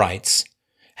framework of rights,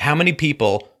 how many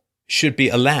people should be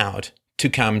allowed to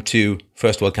come to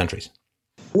first world countries?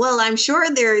 Well, I'm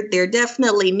sure there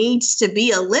definitely needs to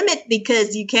be a limit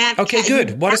because you can't. Okay,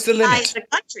 good. What is the limit? The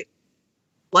country.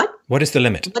 What? What is the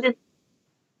limit?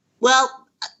 Well.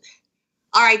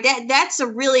 All right, that's a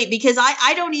really, because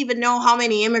I don't even know how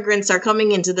many immigrants are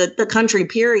coming into the country,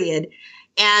 period.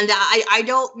 And I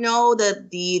don't know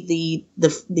the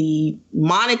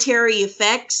monetary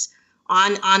effects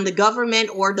on the government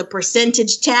or the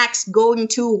percentage tax going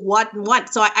to what and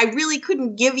what. So I really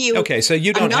couldn't give you. Okay, so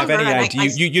you don't have any idea.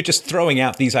 You're just throwing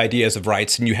out these ideas of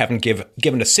rights and you haven't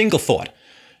given a single thought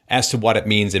as to what it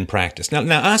means in practice. Now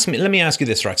let me ask you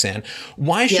this, Roxanne.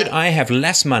 Why should I have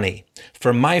less money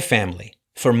for my family?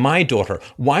 For my daughter,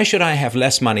 why should I have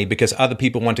less money because other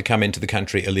people want to come into the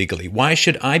country illegally? Why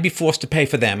should I be forced to pay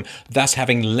for them, thus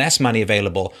having less money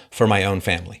available for my own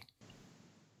family?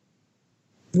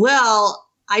 Well,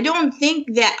 I don't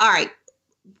think that. All right,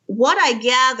 what I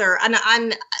gather, and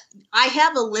I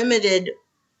have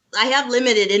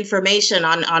limited information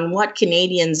on what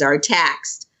Canadians are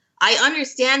taxed. I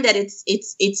understand that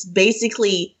it's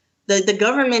basically the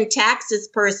government taxes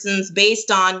persons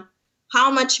based on how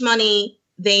much money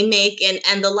they make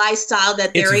and the lifestyle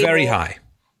that they're able. It's very high.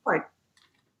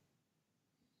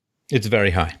 It's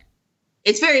very high.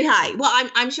 It's very high. Well,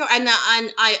 I'm sure, and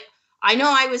I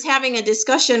know I was having a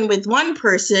discussion with one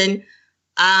person,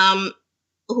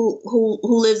 who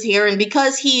lives here, and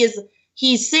because he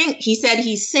said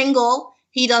he's single,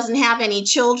 he doesn't have any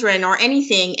children or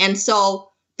anything, and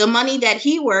so the money that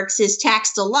he works is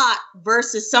taxed a lot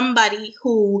versus somebody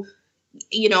who,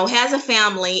 you know, has a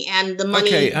family and the money.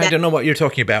 Okay, I don't know what you're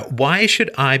talking about. Why should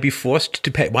I be forced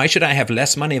to pay? Why should I have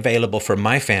less money available for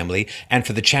my family and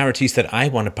for the charities that I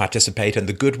want to participate in,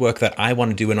 the good work that I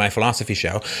want to do in my philosophy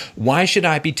show? Why should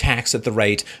I be taxed at the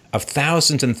rate of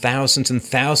thousands and thousands and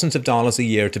thousands of dollars a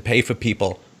year to pay for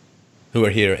people who are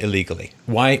here illegally?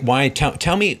 Why?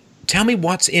 Tell me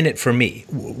what's in it for me.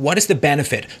 What is the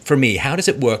benefit for me? How does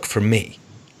it work for me?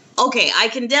 Okay, I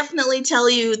can definitely tell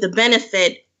you the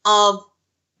benefit of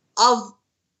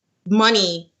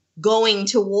money going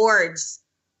towards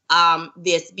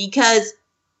this, because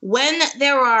when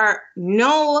there are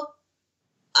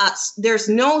there's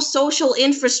no social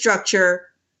infrastructure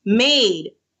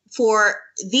made for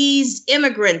these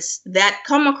immigrants that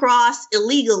come across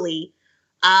illegally,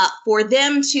 for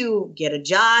them to get a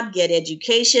job, get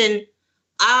education.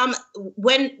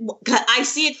 When I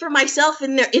see it for myself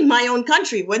in my own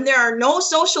country, when there are no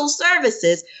social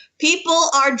services, people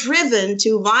are driven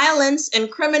to violence and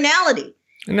criminality.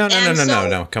 No.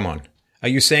 Come on. Are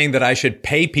you saying that I should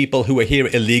pay people who are here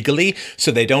illegally so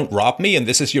they don't rob me and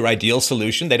this is your ideal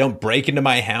solution? They don't break into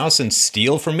my house and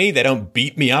steal from me? They don't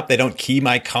beat me up? They don't key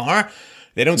my car?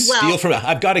 They don't steal from me?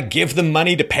 I've got to give them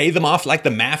money to pay them off like the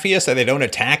mafia so they don't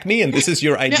attack me, and this is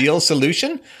your ideal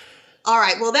solution? All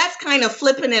right. Well, that's kind of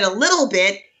flipping it a little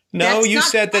bit. No, you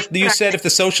said if the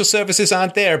social services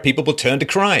aren't there, people will turn to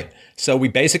crime. So we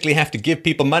basically have to give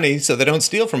people money so they don't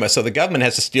steal from us. So the government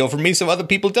has to steal from me so other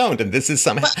people don't. And this is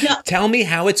somehow. Tell me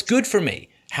how it's good for me.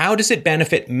 How does it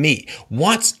benefit me?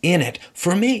 What's in it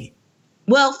for me?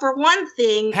 Well, for one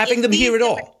thing, having them here at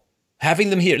all.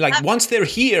 Having them here, like once they're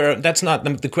here, that's not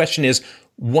the question. Is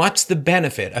what's the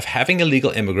benefit of having illegal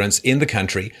immigrants in the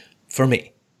country for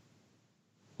me?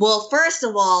 Well, first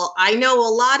of all, I know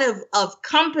a lot of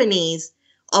companies,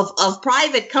 of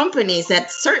private companies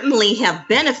that certainly have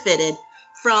benefited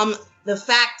from the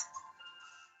fact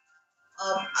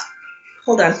of,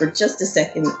 hold on for just a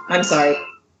second. I'm sorry.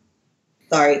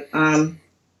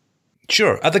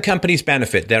 Sure, other companies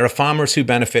benefit. There are farmers who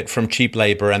benefit from cheap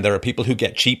labor, and there are people who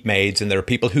get cheap maids, and there are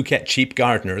people who get cheap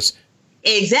gardeners.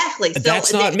 Exactly.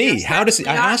 That's not me. How does it?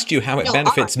 I asked you how it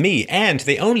benefits me, and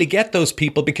they only get those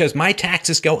people because my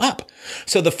taxes go up.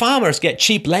 So the farmers get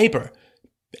cheap labor,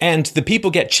 and the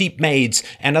people get cheap maids,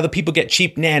 and other people get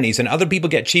cheap nannies, and other people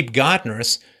get cheap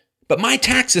gardeners. But my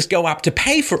taxes go up to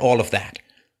pay for all of that.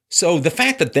 So the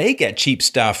fact that they get cheap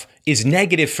stuff is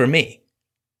negative for me.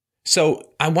 So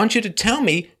I want you to tell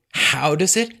me, how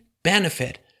does it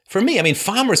benefit? For me, I mean,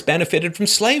 farmers benefited from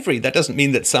slavery. That doesn't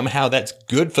mean that somehow that's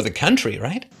good for the country,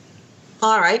 right?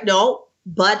 All right, no.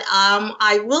 But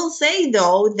I will say,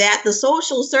 though, that the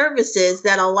social services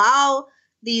that allow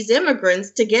these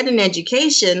immigrants to get an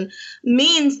education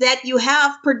means that you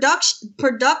have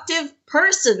productive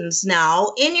persons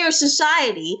now in your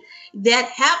society that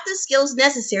have the skills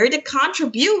necessary to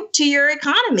contribute to your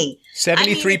economy.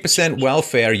 73%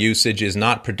 welfare usage is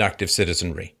not productive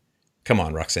citizenry. Come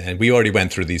on, Roxanne. We already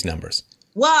went through these numbers.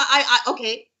 Well,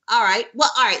 okay. All right. Well,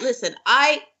 all right. Listen,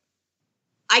 I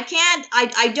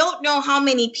don't know how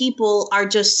many people are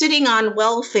just sitting on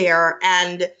welfare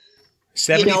and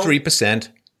 73%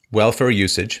 welfare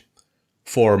usage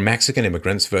for Mexican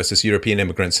immigrants versus European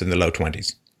immigrants in the low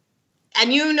 20s.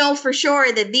 And you know for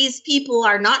sure that these people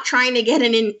are not trying to get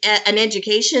an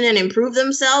education and improve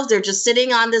themselves. They're just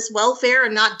sitting on this welfare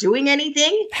and not doing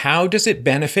anything. How does it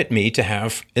benefit me to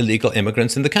have illegal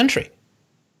immigrants in the country?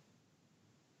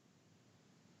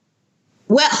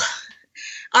 Well,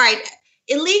 all right.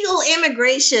 Illegal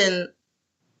immigration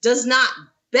does not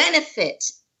benefit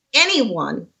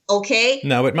anyone, okay?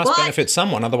 No, it must benefit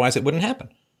someone. Otherwise, it wouldn't happen.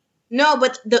 No,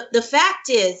 but the fact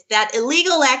is that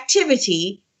illegal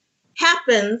activity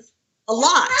happens a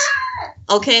lot,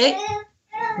 okay?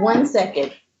 1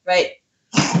 second, right?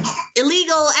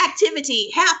 Illegal activity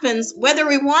happens whether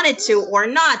we want it to or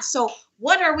not. So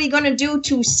what are we going to do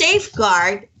to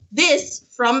safeguard this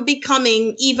from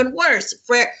becoming even worse?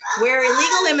 Where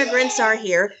illegal immigrants are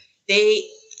here,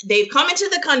 they've come into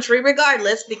the country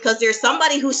regardless because there's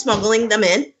somebody who's smuggling them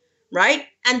in, right?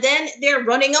 And then they're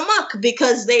running amok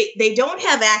because they don't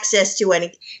have access to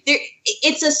anything.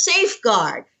 It's a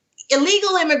safeguard.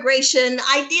 Illegal immigration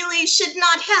ideally should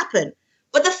not happen.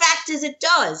 But the fact is it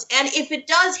does. And if it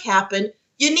does happen,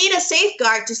 you need a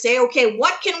safeguard to say, okay,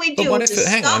 what can we do to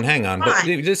stop hang on. But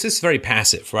this is very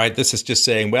passive, right? This is just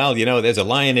saying, well, there's a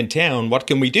lion in town. What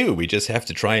can we do? We just have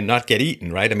to try and not get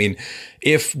eaten, right? I mean,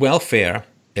 if welfare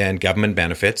and government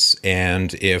benefits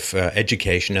and if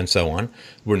education and so on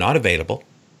were not available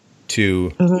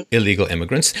to illegal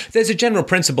immigrants, there's a general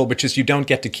principle, which is you don't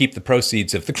get to keep the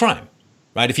proceeds of the crime.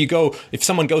 Right? If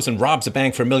someone goes and robs a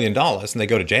bank for $1 million and they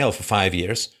go to jail for 5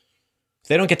 years,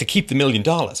 they don't get to keep the $1 million,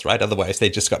 right? Otherwise, they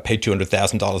just got paid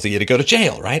 $200,000 a year to go to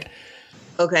jail, right?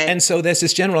 Okay. And so there's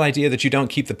this general idea that you don't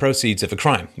keep the proceeds of a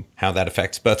crime. How that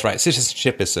affects birthright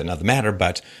citizenship is another matter,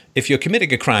 but if you're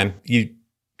committing a crime, you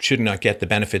should not get the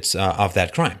benefits of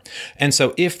that crime. And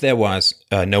so if there was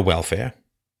no welfare,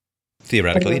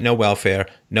 theoretically, no welfare,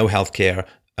 no health care,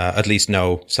 at least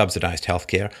no subsidized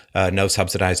healthcare, no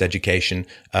subsidized education,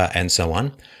 and so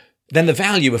on, then the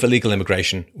value of illegal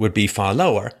immigration would be far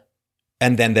lower,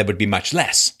 and then there would be much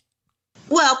less.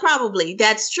 Well, probably.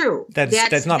 That's true.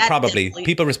 That's not probably.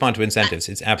 People respond to incentives.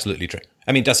 It's absolutely true.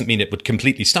 I mean, it doesn't mean it would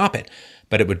completely stop it,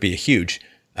 but it would be a huge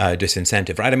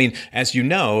disincentive, right? I mean, as you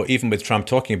know, even with Trump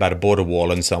talking about a border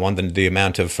wall and so on, the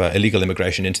amount of illegal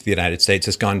immigration into the United States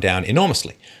has gone down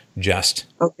enormously just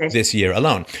this year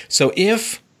alone. So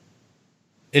if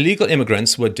illegal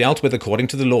immigrants were dealt with according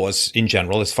to the laws in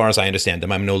general, as far as I understand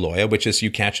them, I'm no lawyer, which is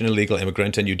you catch an illegal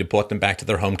immigrant and you deport them back to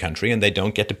their home country and they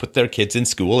don't get to put their kids in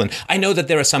school. And I know that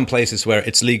there are some places where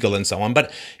it's legal and so on,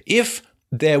 but if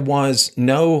there was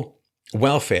no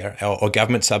welfare or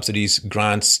government subsidies,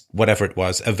 grants, whatever it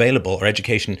was, available, or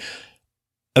education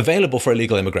available for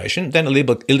illegal immigration, then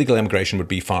illegal immigration would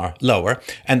be far lower,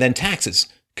 and then taxes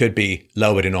could be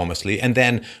lowered enormously. And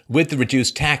then with the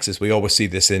reduced taxes, we always see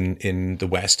this in the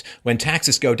West, when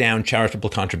taxes go down, charitable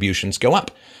contributions go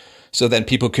up. So then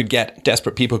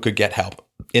desperate people could get help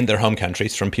in their home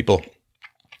countries from people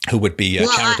who would be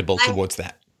charitable towards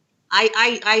that.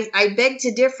 I beg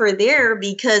to differ there,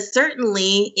 because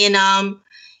certainly in the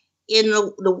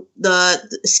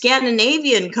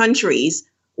Scandinavian countries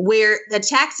where the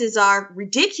taxes are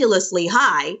ridiculously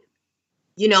high,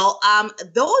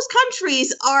 those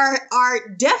countries are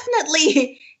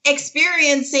definitely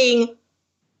experiencing,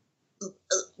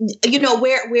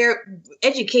 where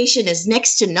education is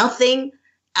next to nothing,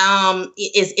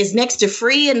 is next to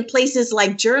free in places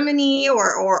like Germany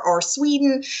or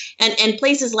Sweden and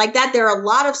places like that. There are a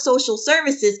lot of social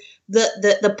services.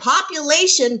 The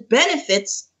population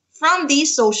benefits from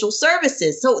these social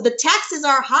services. So the taxes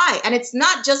are high, and it's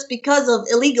not just because of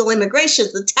illegal immigration.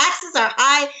 The taxes are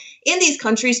high in these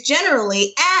countries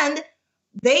generally, and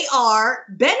they are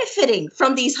benefiting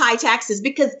from these high taxes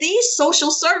because these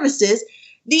social services,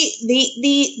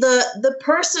 the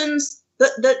persons,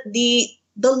 the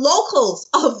locals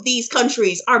of these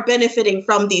countries are benefiting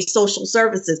from these social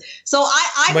services. So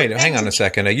wait, hang on a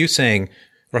second. Are you saying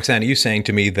Roxanne, are you saying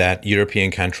to me that European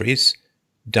countries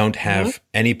don't have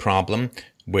any problem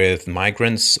with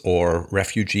migrants or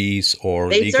refugees or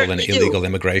legal and illegal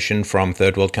immigration from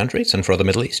third world countries and from the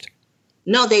Middle East?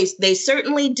 No, they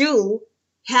certainly do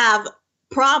have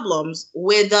problems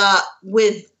with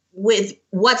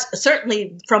what's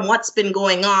certainly from what's been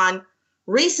going on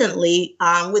recently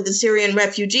with the Syrian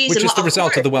refugees. Which is the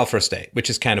result of the welfare state, which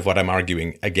is kind of what I'm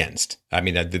arguing against. I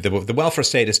mean, the welfare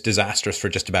state is disastrous for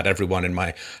just about everyone, in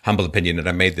my humble opinion, and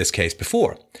I made this case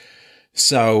before.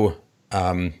 So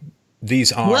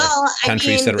these are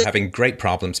countries that are having great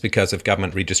problems because of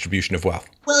government redistribution of wealth.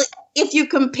 Well, if you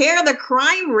compare the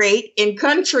crime rate in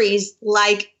countries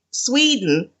like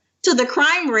Sweden to the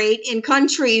crime rate in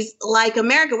countries like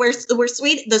America, where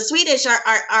the Swedish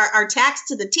are taxed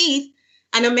to the teeth,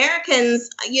 and Americans,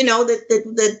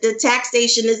 the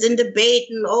taxation is in debate,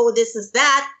 and this is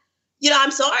that.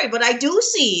 I'm sorry, but I do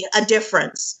see a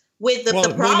difference with the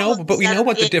problems. We know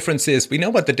what the difference is. We know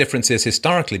what the difference is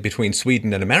historically between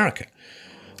Sweden and America.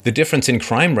 The difference in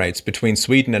crime rates between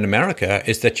Sweden and America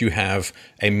is that you have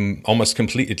almost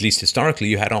complete, at least historically,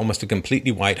 you had almost a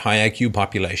completely white high IQ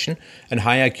population. And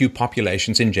high IQ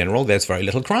populations in general, there's very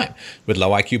little crime. With low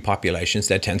IQ populations,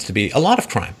 there tends to be a lot of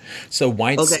crime. So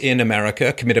whites in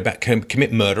America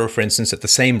commit murder, for instance, at the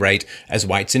same rate as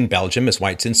whites in Belgium, as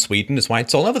whites in Sweden, as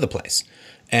whites all over the place.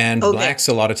 And blacks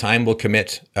a lot of time will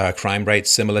commit crime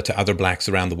rates similar to other blacks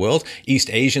around the world. East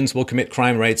Asians will commit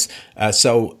crime rates.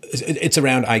 So it's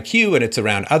around IQ and it's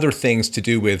around other things to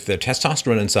do with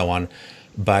testosterone and so on.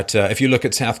 But if you look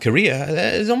at South Korea,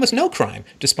 there's almost no crime,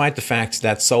 despite the fact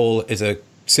that Seoul is a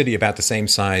city about the same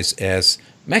size as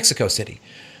Mexico City.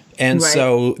 And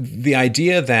so the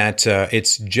idea that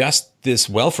it's just this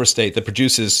welfare state that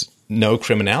produces no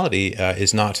criminality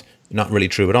is not really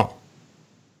true at all.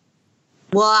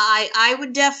 Well, I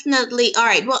would definitely. All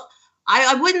right. Well,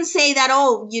 I wouldn't say that,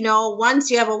 once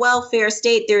you have a welfare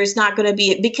state, there's not going to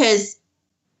be, because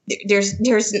there's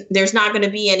not going to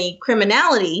be any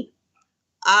criminality.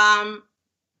 And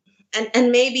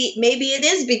maybe it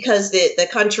is because the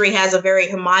country has a very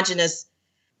homogenous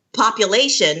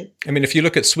population. I mean, if you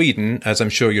look at Sweden, as I'm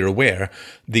sure you're aware,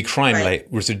 the crime rate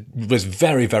was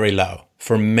very, very low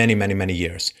for many, many, many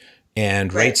years.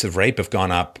 And rates of rape have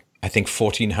gone up, I think,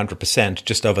 1,400%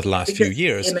 just over the last few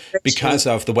years because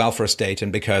of the welfare state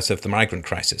and because of the migrant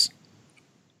crisis.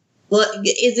 Well,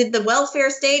 is it the welfare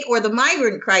state or the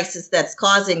migrant crisis that's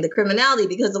causing the criminality?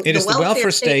 Because it is the welfare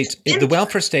state. The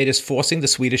welfare state is forcing the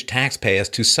Swedish taxpayers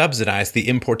to subsidize the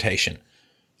importation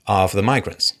of the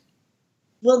migrants.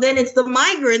 Well, then it's the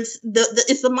migrants.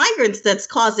 It's the migrants that's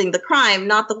causing the crime,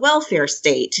 not the welfare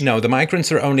state. No, the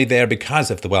migrants are only there because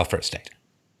of the welfare state.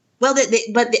 Well,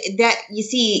 you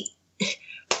see,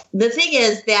 the thing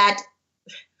is that,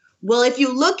 well, if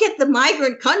you look at the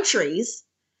migrant countries,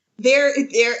 they're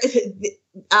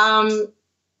all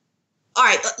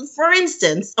right. For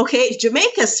instance,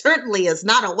 Jamaica certainly is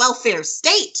not a welfare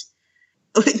state.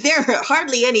 There are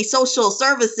hardly any social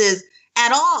services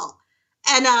at all,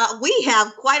 and we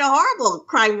have quite a horrible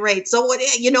crime rate. So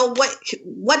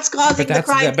what's causing the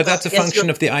crime? But that's a function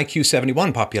of the IQ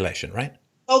 71 population, right?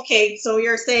 Okay, so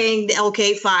you're saying,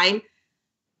 fine.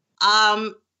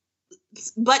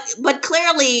 But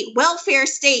clearly, welfare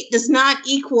state does not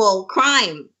equal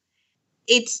crime.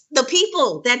 It's the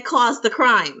people that cause the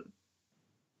crime.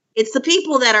 It's the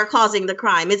people that are causing the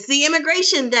crime. It's the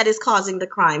immigration that is causing the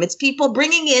crime. It's people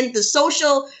bringing in the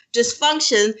social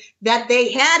dysfunction that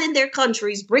they had in their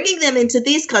countries, bringing them into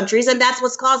these countries, and that's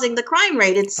what's causing the crime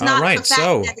rate. It's not the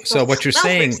fact so what you're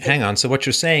saying, hang on. So what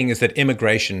you're saying is that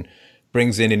immigration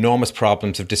brings in enormous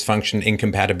problems of dysfunction,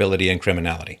 incompatibility, and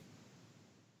criminality.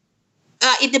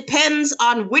 It depends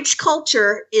on which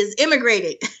culture is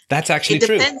immigrating. That's actually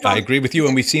true. I agree with you,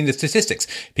 and we've seen the statistics.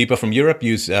 People from Europe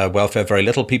use welfare very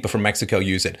little. People from Mexico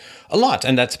use it a lot,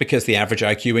 and that's because the average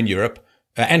IQ in Europe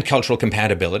and cultural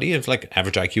compatibility of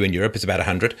average IQ in Europe is about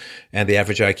 100, and the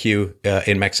average IQ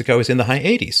in Mexico is in the high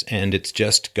 80s, and it's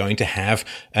just going to have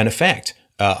an effect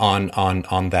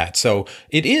on that. So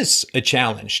it is a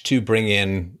challenge to bring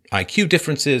in IQ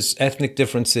differences, ethnic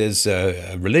differences,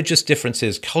 religious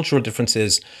differences, cultural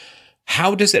differences.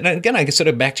 How does it, and again, I guess sort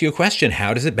of back to your question,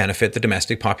 how does it benefit the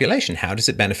domestic population? How does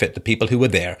it benefit the people who are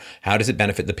there? How does it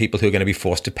benefit the people who are going to be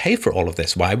forced to pay for all of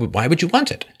this? Why would you want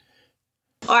it?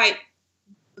 All right.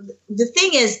 The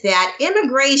thing is that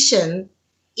immigration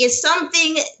is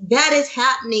something that is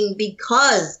happening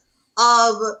because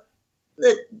of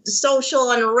the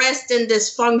social unrest and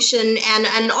dysfunction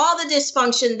and all the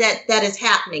dysfunction that is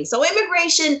happening. So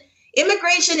immigration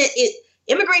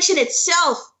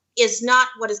itself is not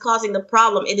what is causing the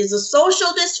problem. It is a social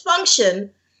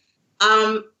dysfunction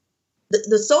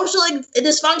the social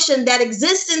dysfunction that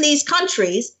exists in these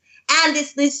countries, and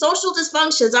these social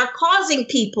dysfunctions are causing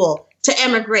people to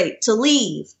emigrate, to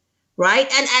leave, right?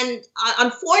 And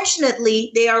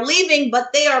unfortunately, they are leaving,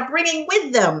 but they are bringing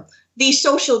with them these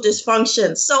social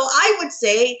dysfunctions. So I would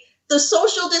say the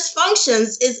social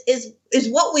dysfunctions is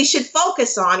what we should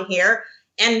focus on here,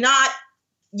 and not,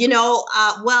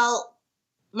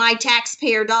 my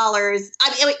taxpayer dollars.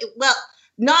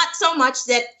 Not so much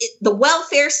that the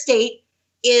welfare state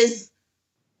is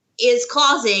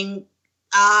causing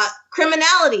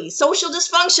criminality. Social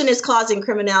dysfunction is causing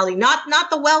criminality, not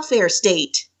the welfare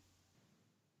state.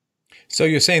 So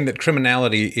you're saying that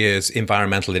criminality is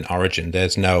environmental in origin.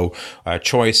 There's no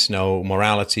choice, no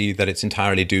morality, that it's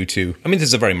entirely due to, this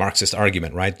is a very Marxist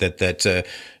argument, right? That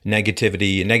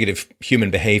negativity, negative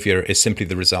human behavior is simply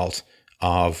the result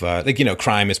of,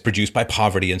 crime is produced by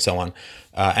poverty and so on.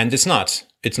 And it's not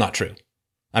true.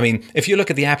 If you look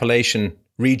at the Appalachian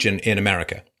region in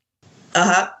America,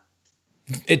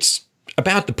 it's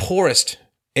about the poorest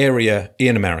area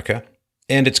in America,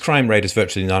 and its crime rate is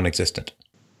virtually non-existent.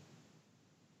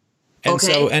 And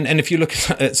so, and if you look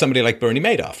at somebody like Bernie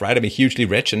Madoff, right? Hugely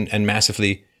rich and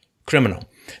massively criminal.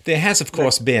 There has, of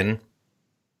course, been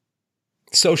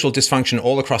social dysfunction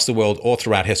all across the world, all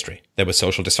throughout history. There was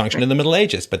social dysfunction in the Middle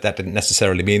Ages, but that didn't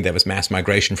necessarily mean there was mass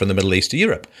migration from the Middle East to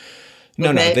Europe.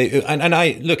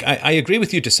 I agree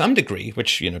with you to some degree,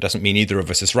 which, doesn't mean either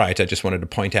of us is right. I just wanted to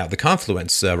point out the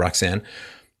confluence, Roxanne,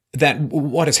 that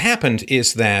what has happened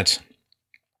is that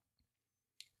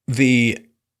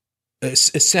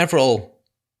several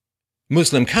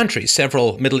Muslim countries,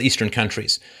 several Middle Eastern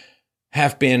countries,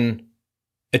 have been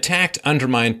attacked,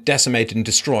 undermined, decimated, and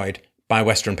destroyed by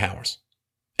Western powers.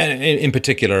 And in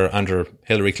particular, under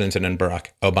Hillary Clinton and Barack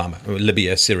Obama,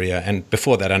 Libya, Syria, and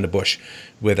before that under Bush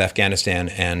with Afghanistan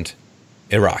and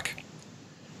Iraq.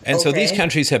 And so these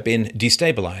countries have been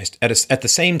destabilized at the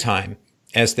same time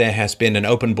as there has been an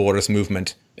open borders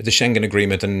movement, the Schengen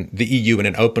Agreement and the EU, and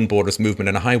an open borders movement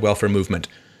and a high welfare movement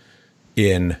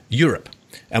in Europe.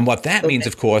 And what that means,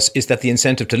 of course, is that the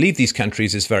incentive to leave these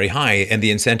countries is very high, and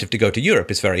the incentive to go to Europe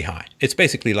is very high. It's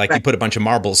basically like you put a bunch of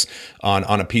marbles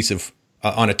on a piece of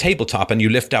on a tabletop and you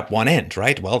lift up one end,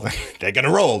 right? Well, they're going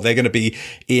to roll. They're going to be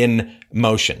in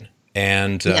motion,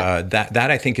 and that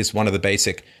I think is one of the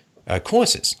basic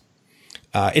causes.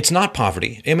 It's not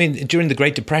poverty. During the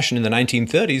Great Depression in the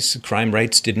 1930s, crime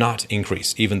rates did not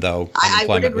increase, even though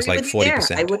unemployment was like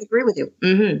 40%. I would agree with you.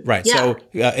 Mm-hmm. Right. Yeah. So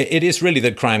it is really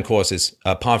that crime causes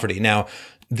poverty. Now,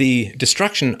 the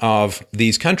destruction of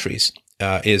these countries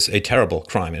is a terrible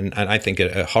crime, and I think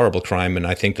a horrible crime, and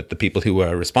I think that the people who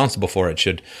are responsible for it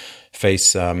should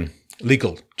face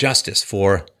legal justice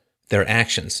for their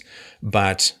actions.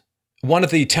 But one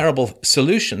of the terrible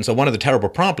solutions, or one of the terrible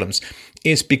problems,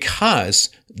 is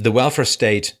because the welfare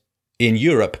state in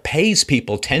Europe pays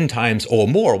people 10 times or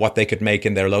more what they could make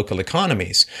in their local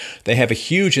economies. They have a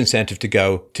huge incentive to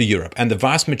go to Europe. And the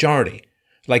vast majority,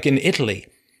 like in Italy,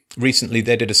 recently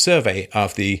they did a survey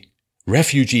of the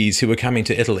refugees who were coming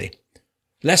to Italy.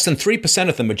 Less than 3%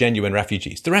 of them were genuine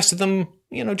refugees. The rest of them,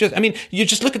 you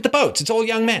just look at the boats. It's all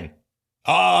young men.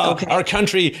 Our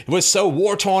country was so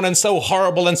war-torn and so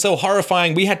horrible and so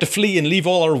horrifying. We had to flee and leave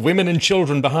all our women and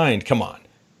children behind. Come on.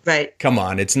 Right. Come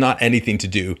on. It's not anything to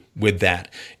do with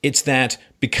that. It's that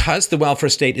because the welfare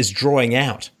state is drawing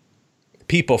out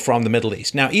people from the Middle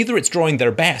East. Now, either it's drawing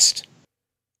their best,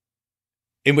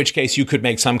 in which case you could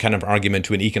make some kind of argument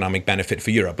to an economic benefit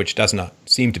for Europe, which does not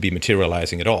seem to be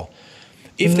materializing at all.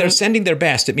 If they're sending their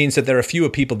best, it means that there are fewer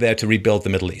people there to rebuild the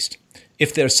Middle East.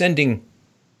 If they're sending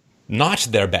not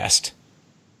their best,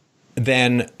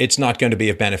 then it's not going to be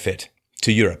of benefit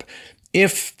to Europe.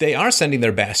 If they are sending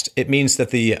their best, it means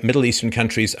that the Middle Eastern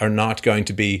countries are not going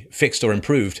to be fixed or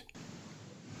improved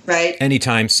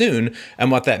anytime soon.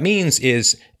 And what that means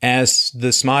is, as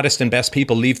the smartest and best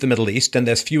people leave the Middle East, and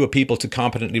there's fewer people to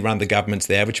competently run the governments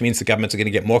there, which means the governments are going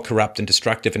to get more corrupt and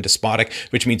destructive and despotic,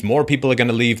 which means more people are going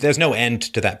to leave. There's no end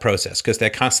to that process because they're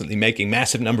constantly making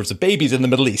massive numbers of babies in the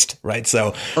Middle East, right?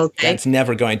 So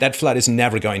that flood is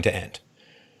never going to end.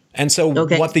 And so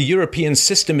what the European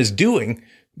system is doing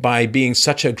by being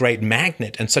such a great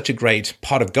magnet and such a great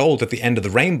pot of gold at the end of the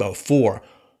rainbow for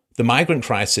the migrant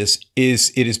crisis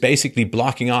is it is basically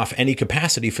blocking off any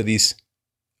capacity for these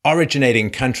originating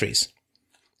countries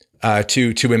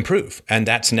to improve. And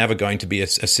that's never going to be a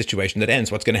situation that ends.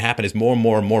 What's going to happen is more and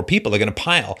more and more people are going to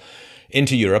pile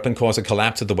into Europe and cause a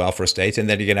collapse of the welfare state. And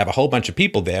then you're going to have a whole bunch of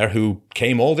people there who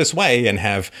came all this way and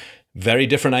have very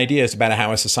different ideas about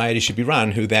how a society should be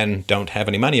run, who then don't have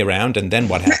any money around. And then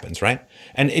what happens, right?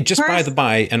 And it just by the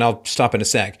by, and I'll stop in a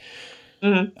sec,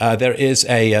 there is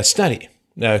a study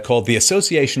called The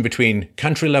Association Between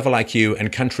Country-Level IQ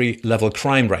and Country-Level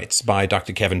Crime Rates by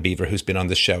Dr. Kevin Beaver, who's been on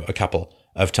this show a couple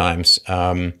of times.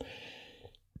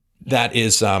 That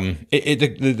is,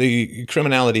 the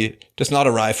criminality does not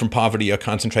arrive from poverty or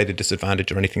concentrated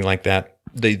disadvantage or anything like that.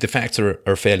 The facts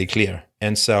are fairly clear.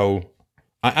 And so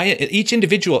each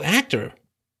individual actor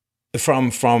from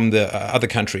the other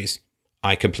countries,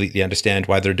 I completely understand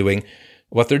why they're doing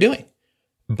what they're doing.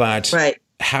 But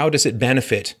how does it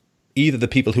benefit either the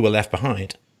people who are left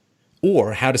behind,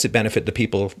 or how does it benefit the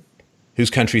people whose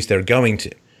countries they're going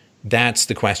to? That's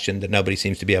the question that nobody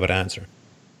seems to be able to answer.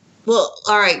 Well,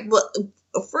 all right. Well,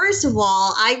 first of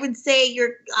all, I would say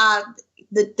you're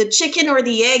the chicken or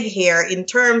the egg here in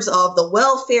terms of the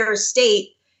welfare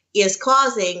state is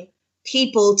causing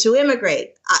people to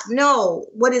immigrate. No,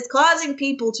 what is causing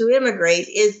people to immigrate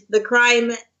is the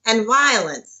crime and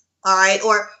violence. All right,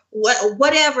 or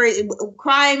whatever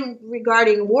crime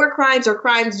regarding war crimes or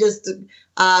crimes just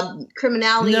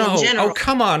criminality in general. Oh,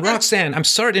 come on, Roxanne. I'm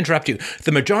sorry to interrupt you.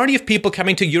 The majority of people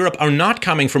coming to Europe are not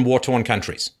coming from war-torn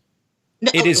countries.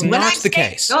 No, it is not the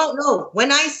case. No.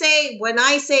 When I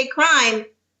say crime,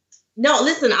 no.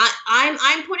 Listen,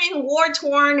 I'm putting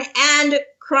war-torn and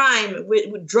crime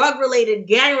with drug-related,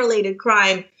 gang-related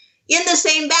crime in the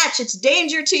same batch. It's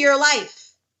danger to your life.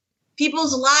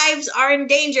 People's lives are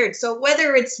endangered. So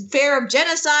whether it's fear of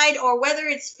genocide or whether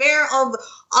it's fear of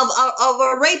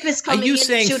a rapist coming in. Are you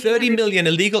saying 30 million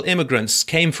illegal immigrants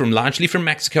came largely from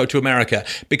Mexico to America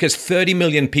because 30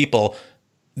 million people,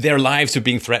 their lives are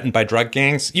being threatened by drug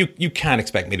gangs? You can't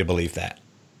expect me to believe that.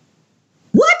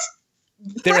 What?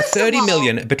 There are 30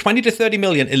 million, but 20 to 30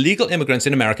 million illegal immigrants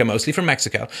in America, mostly from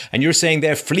Mexico. And you're saying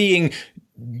they're fleeing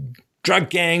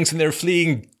drug gangs and they're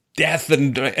fleeing death.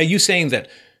 And are you saying that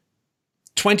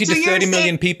 20 to 30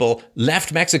 million people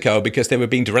left Mexico because they were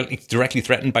being directly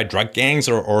threatened by drug gangs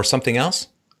or something else?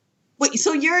 Wait,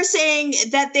 so you're saying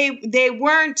that they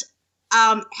weren't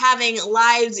having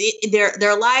lives,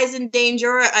 their lives in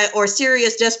danger or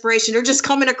serious desperation, or just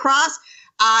coming across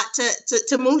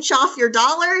to mooch off your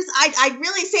dollars? I'd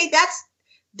really say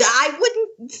I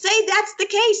wouldn't say that's the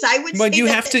case. I would. But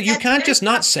say you can't just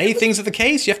not say things are the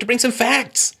case. You have to bring some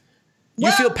facts.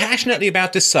 You feel passionately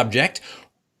about this subject.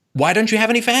 Why don't you have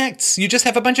any facts? You just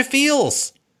have a bunch of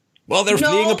feels. Well, they're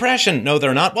fleeing oppression. No,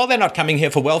 they're not. Well, they're not coming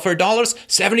here for welfare dollars.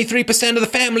 73% of the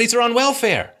families are on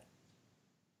welfare.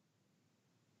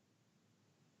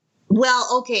 Well,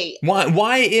 okay.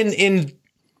 Why in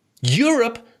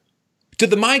Europe do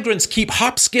the migrants keep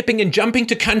hop, skipping, and jumping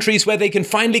to countries where they can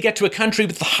finally get to a country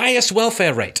with the highest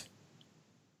welfare rate?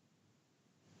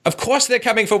 Of course they're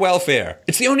coming for welfare.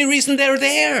 It's the only reason they're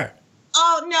there.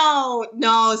 Oh,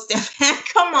 no, Stefan,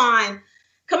 come on.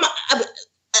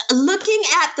 Looking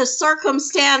at the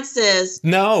circumstances.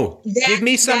 No, give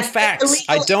me some facts.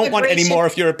 I don't want any more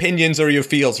of your opinions or your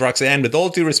feels, Roxanne. With all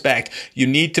due respect, you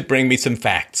need to bring me some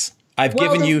facts. I've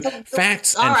given you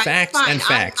facts and facts and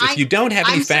facts. If you don't have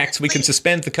any facts, we can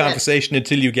suspend the conversation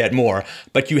until you get more.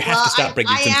 But you have to stop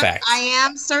bringing some facts. I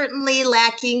am certainly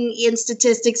lacking in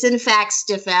statistics and facts,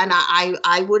 Stefan.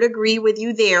 I would agree with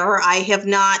you there. I have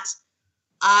not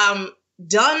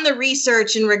done the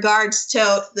research in regards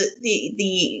to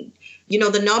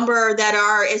the number that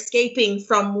are escaping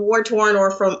from war-torn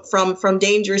or from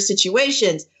dangerous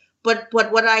situations. But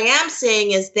what I am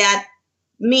saying is that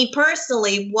me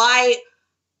personally, why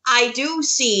I do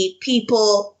see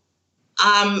people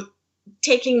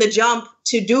taking the jump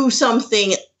to do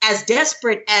something as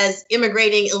desperate as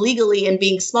immigrating illegally and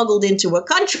being smuggled into a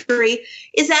country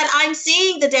is that I'm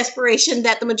seeing the desperation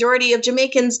that the majority of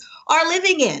Jamaicans are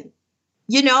living in,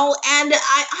 and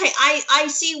I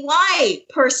see why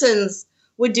persons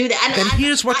would do that. Then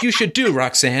here's what you should do,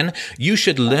 Roxanne. You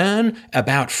should learn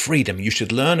about freedom. You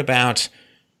should learn about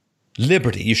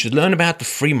liberty. You should learn about the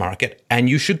free market, and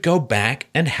you should go back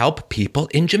and help people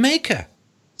in Jamaica.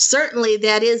 Certainly,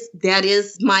 that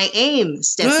is my aim,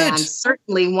 Stefan. Good.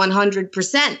 Certainly,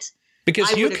 100%.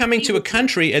 Because you're coming to a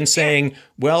country and saying,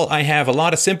 well, I have a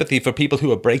lot of sympathy for people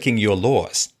who are breaking your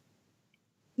laws.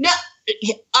 No,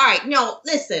 all right, no,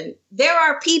 listen. There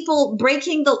are people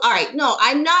breaking the... All right, no,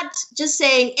 I'm not just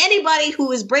saying anybody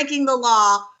who is breaking the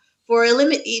law for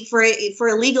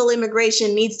illegal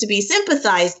immigration needs to be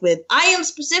sympathized with. I am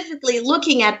specifically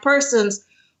looking at persons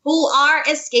who are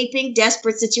escaping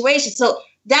desperate situations. So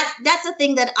that's the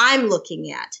thing that I'm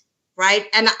looking at, right?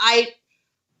 And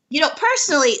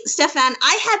personally, Stefan,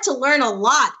 I had to learn a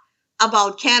lot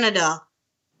about Canada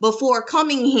before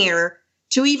coming here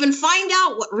to even find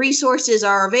out what resources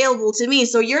are available to me.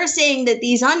 So you're saying that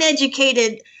these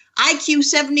uneducated IQ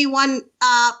 71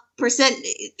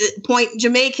 point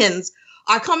Jamaicans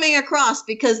are coming across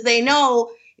because they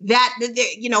know that,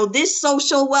 this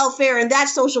social welfare and that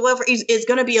social welfare is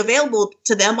going to be available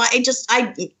to them.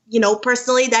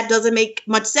 Personally, that doesn't make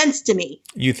much sense to me.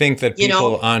 You think that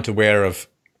people aren't aware of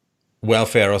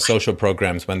welfare or social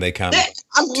programs when they come?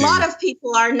 A lot of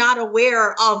people are not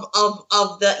aware of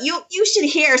the. You should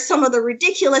hear some of the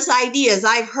ridiculous ideas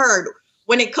I've heard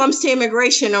when it comes to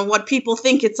immigration and what people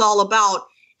think it's all about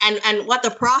and what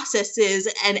the process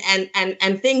is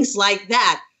and things like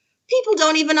that. People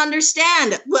don't even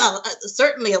understand. Well,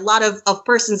 certainly a lot of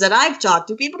persons that I've talked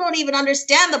to, people don't even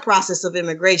understand the process of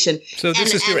immigration. So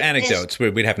this is your anecdotes.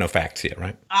 We'd have no facts here,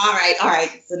 right? All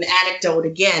right. It's an anecdote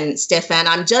again, Stefan.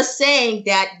 I'm just saying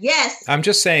that, yes. I'm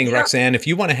just saying, Roxanne, if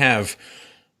you want to have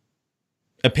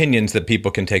opinions that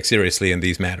people can take seriously in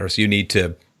these matters, you need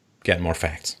to get more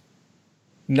facts.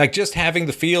 Like just having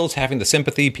the feels, having the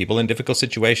sympathy, people in difficult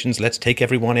situations. Let's take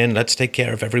everyone in. Let's take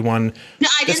care of everyone. No,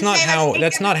 that's not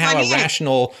how a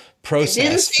rational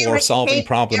process for solving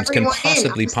problems can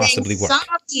possibly work.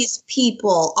 Some of these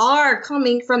people are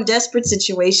coming from desperate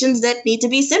situations that need to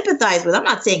be sympathized with. I'm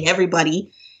not saying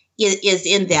everybody is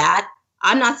in that.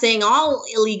 I'm not saying all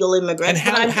illegal immigrants.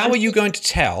 And how are you going to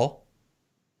tell?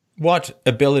 What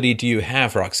ability do you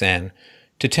have, Roxanne,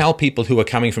 to tell people who are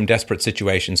coming from desperate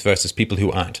situations versus people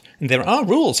who aren't? And there are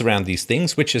rules around these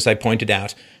things, which, as I pointed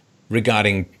out,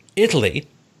 regarding Italy,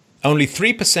 only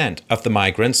 3% of the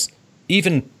migrants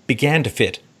even began to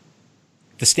fit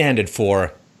the standard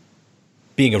for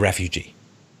being a refugee.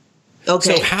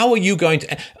 Okay. So how are you going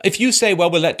to... If you say, well,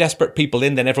 we'll let desperate people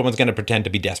in, then everyone's going to pretend to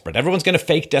be desperate. Everyone's going to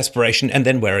fake desperation, and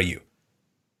then where are you?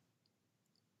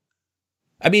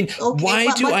 I mean, okay,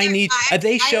 why do I need... Are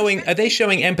they showing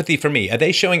empathy for me? Are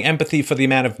they showing empathy for the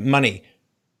amount of money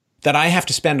that I have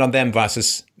to spend on them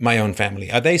versus my own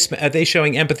family? Are they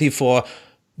showing empathy for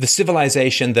the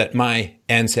civilization that my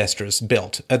ancestors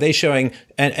built? Are they showing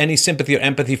any sympathy or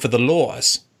empathy for the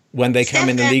laws when they come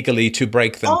in illegally to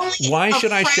break them? Why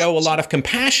should I show a lot of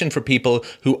compassion for people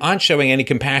who aren't showing any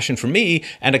compassion for me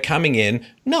and are coming in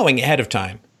knowing ahead of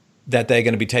time that they're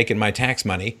going to be taking my tax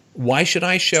money? Why should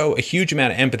I show a huge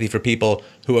amount of empathy for people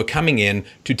who are coming in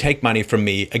to take money from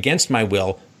me against my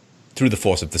will through the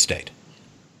force of the state?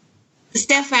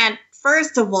 Stefan,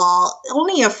 first of all,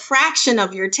 only a fraction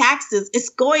of your taxes is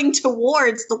going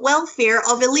towards the welfare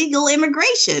of illegal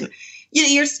immigration.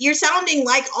 You're sounding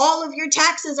like all of your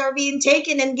taxes are being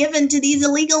taken and given to these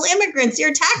illegal immigrants.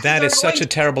 Your taxes That is such a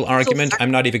terrible argument.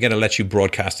 I'm not even going to let you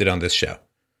broadcast it on this show.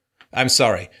 I'm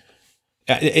sorry.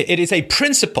 It is a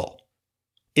principle.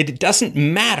 It doesn't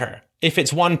matter if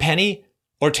it's 1 penny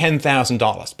or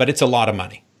 $10,000, but it's a lot of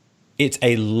money. It's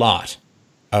a lot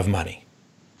of money.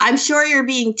 I'm sure you're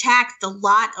being taxed a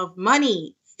lot of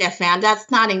money, Stefan. That's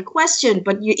not in question,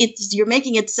 but you're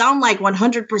making it sound like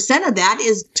 100% of that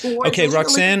is towards... Okay,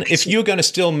 Roxanne, if you're going to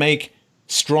still make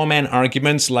straw man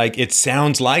arguments like it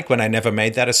sounds like when I never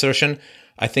made that assertion,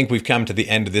 I think we've come to the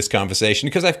end of this conversation,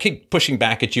 because I keep pushing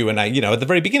back at you. And at the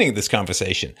very beginning of this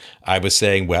conversation, I was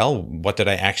saying, well, what did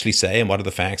I actually say and what are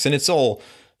the facts? And it's all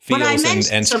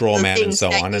feels and straw man and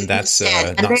so on. And that's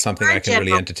not something I can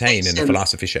really entertain in a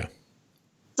philosophy show.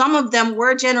 Some of them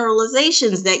were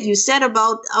generalizations that you said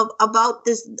about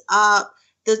this,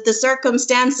 the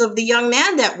circumstance of the young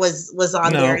man that was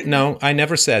on there. No, I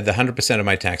never said the 100% of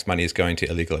my tax money is going to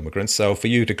illegal immigrants. So for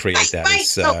you to create that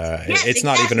is, it's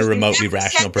not even a remotely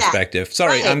rational perspective.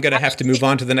 Sorry, I'm going to have to move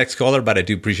on to the next caller, but I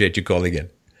do appreciate you calling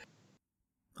in.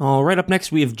 All right, up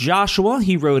next we have Joshua.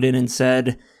 He wrote in and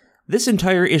said, "This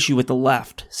entire issue with the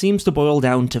left seems to boil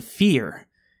down to fear.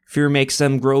 Fear makes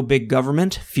them grow big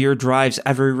government. Fear drives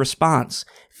every response.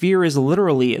 Fear is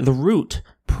literally the root,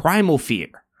 primal fear.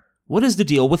 What is the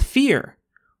deal with fear?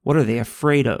 What are they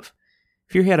afraid of?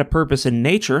 Fear had a purpose in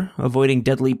nature, avoiding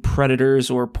deadly predators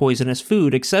or poisonous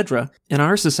food, etc. In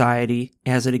our society,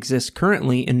 as it exists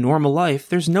currently in normal life,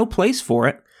 there's no place for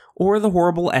it, or the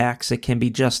horrible acts that can be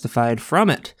justified from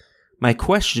it. My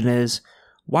question is,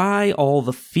 why all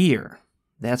the fear?"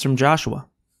 That's from Joshua.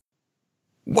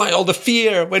 Why all the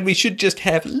fear when we should just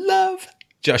have love?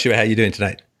 Joshua, how are you doing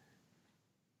tonight?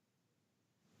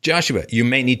 Joshua, you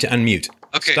may need to unmute.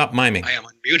 Okay. Stop miming. I am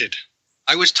unmuted.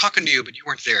 I was talking to you, but you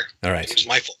weren't there. All right. It was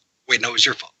my fault. Wait, no, it was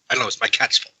your fault. I don't know, it's my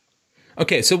cat's fault.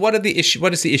 Okay, so what is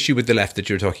the issue with the left that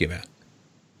you're talking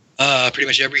about? Pretty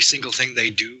much every single thing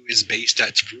they do is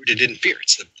it's rooted in fear.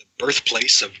 It's the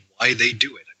birthplace of why they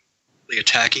do it. They're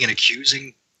attacking and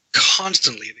accusing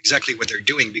constantly of exactly what they're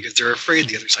doing because they're afraid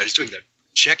the other side is doing that.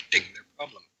 Projecting their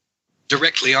problem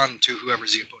directly onto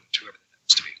whoever's the opponent, whoever that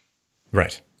happens to be.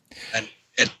 Right.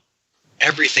 And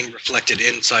everything reflected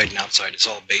inside and outside is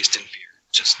all based in fear.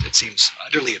 It seems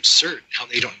utterly absurd how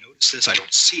they don't notice this. I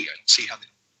don't see how they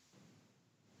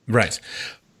don't. Right.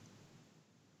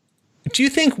 Do you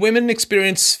think women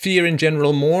experience fear in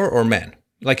general more or men?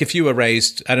 Like if you were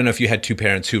raised, I don't know if you had two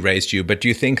parents who raised you, but do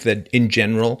you think that in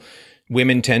general,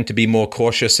 women tend to be more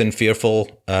cautious and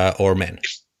fearful or men?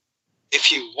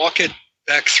 If you walk it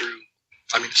back through,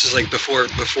 I mean, this is like before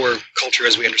culture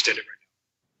as we understand it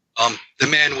right now. The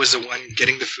man was the one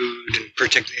getting the food and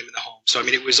protecting him in the home. So, I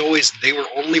mean, it was always, they were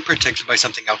only protected by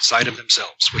something outside of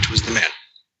themselves, which was the man.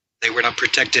 They were not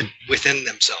protected within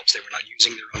themselves. They were not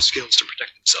using their own skills to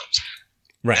protect themselves.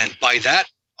 Right. And by that,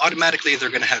 automatically, they're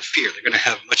going to have fear. They're going to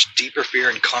have much deeper fear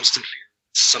and constant fear.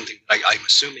 It's something that I'm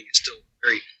assuming is still a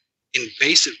very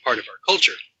invasive part of our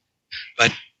culture.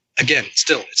 But again,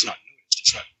 still, it's not noticed.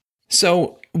 It's not.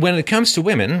 So when it comes to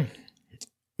women,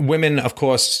 of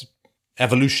course,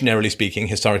 evolutionarily speaking,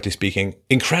 historically speaking,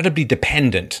 incredibly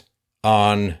dependent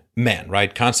on men,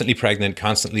 right? Constantly pregnant,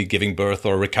 constantly giving birth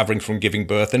or recovering from giving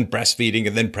birth and breastfeeding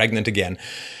and then pregnant again.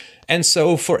 And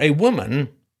so for a woman,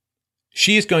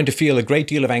 she is going to feel a great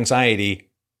deal of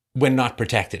anxiety when not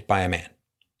protected by a man.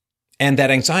 And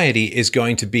that anxiety is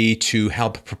going to be to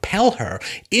help propel her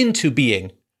into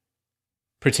being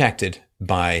protected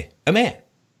by a man.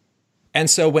 And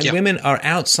so when women are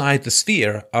outside the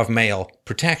sphere of male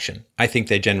protection, I think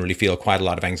they generally feel quite a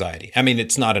lot of anxiety. I mean,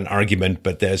 it's not an argument,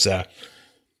 but there's a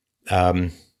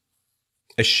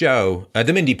show,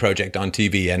 The Mindy Project on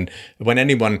TV, and when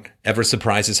anyone ever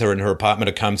surprises her in her apartment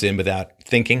or comes in without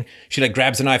thinking, she like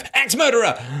grabs a knife, axe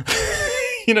murderer!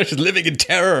 She's living in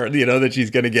terror, that she's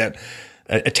going to get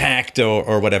attacked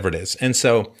or whatever it is. And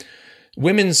so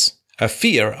women's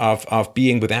fear of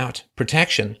being without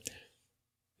protection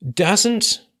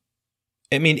it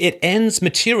ends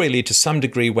materially to some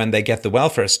degree when they get the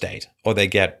welfare state or they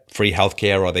get free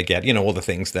healthcare or they get, all the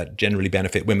things that generally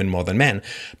benefit women more than men.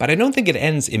 But I don't think it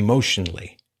ends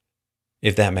emotionally,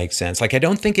 if that makes sense. Like, I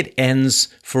don't think it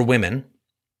ends for women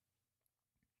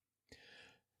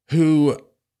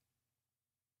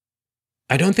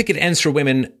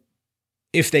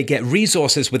if they get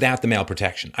resources without the male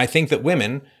protection. I think that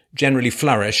women generally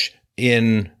flourish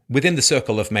within the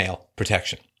circle of male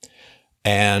protection.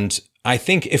 And I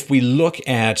think if we look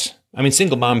at,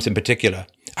 single moms in particular,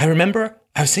 I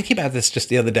was thinking about this just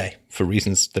the other day for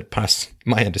reasons that pass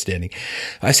my understanding.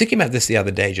 I was thinking about this the other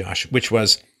day, Josh, which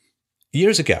was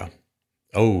years ago.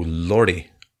 Oh, Lordy.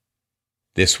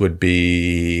 This would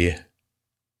be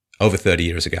over 30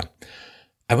 years ago.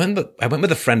 I went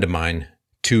with a friend of mine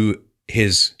to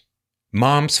his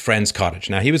mom's friend's cottage.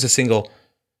 Now, he was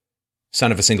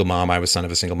son of a single mom. I was son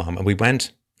of a single mom. And we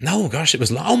went, no, gosh, it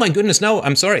was, oh my goodness, no,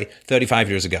 I'm sorry,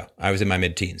 35 years ago. I was in my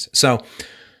mid-teens. So,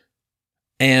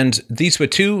 and these were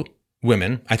two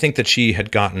women. I think that she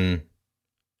had gotten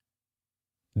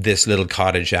this little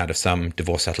cottage out of some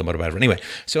divorce settlement or whatever. Anyway,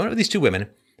 so I went with these two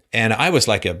women, and I was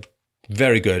like a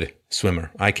very good swimmer.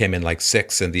 I came in like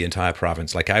 6th in the entire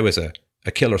province. Like I was a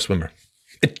killer swimmer.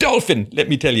 A dolphin, let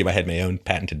me tell you, I had my own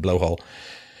patented blowhole.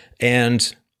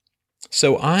 And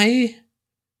so I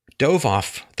dove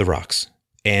off the rocks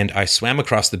and I swam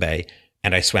across the bay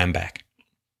and I swam back.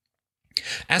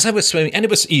 As I was swimming, and it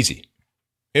was easy.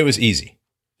 It was easy.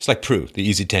 It's like Prue, the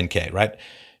easy 10K, right?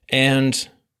 And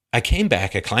I came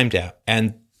back, I climbed out,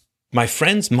 and my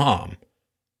friend's mom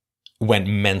went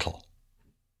mental.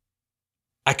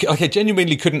 I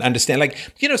genuinely couldn't understand. Like,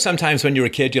 sometimes when you're a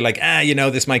kid, you're like,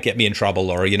 this might get me in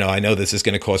trouble, or, I know this is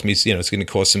going to cause me, it's going to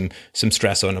cause some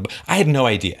stress. I had no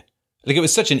idea. Like, it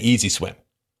was such an easy swim.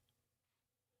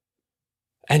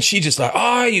 And she just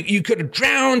like, you could have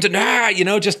drowned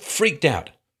and, just freaked out.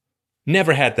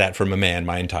 Never had that from a man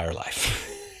my entire life.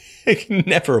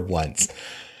 Never once.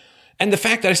 And the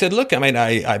fact that I said, look,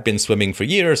 I've been swimming for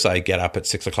years. I get up at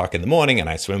 6 o'clock in the morning and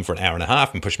I swim for an hour and a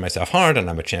half and push myself hard and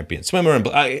I'm a champion swimmer. And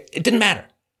it didn't matter.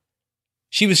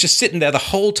 She was just sitting there the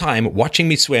whole time watching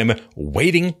me swim,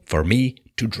 waiting for me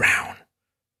to drown.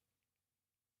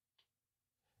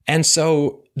 And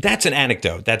so that's an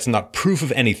anecdote. That's not proof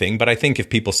of anything, but I think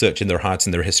if people search in their hearts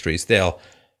and their histories, they'll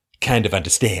kind of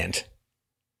understand.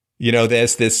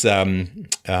 There's this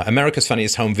America's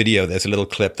Funniest Home Video. There's a little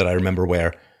clip that I remember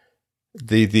where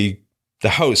the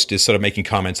host is sort of making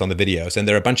comments on the videos, and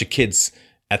there are a bunch of kids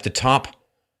at the top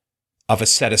of a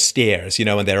set of stairs,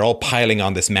 and they're all piling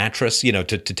on this mattress,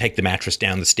 to take the mattress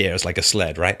down the stairs like a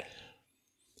sled, right?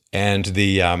 And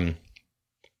the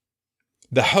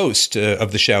host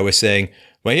of the show is saying,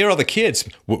 well, here are the kids.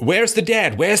 Where's the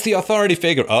dad? Where's the authority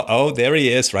figure? Oh, there he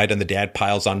is, right? And the dad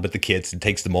piles on with the kids and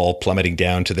takes them all plummeting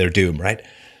down to their doom, right?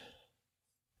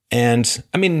 And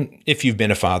I mean, if you've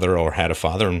been a father or had a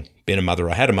father and been a mother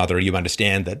or had a mother, you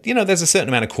understand that, there's a certain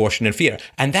amount of caution and fear.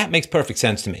 And that makes perfect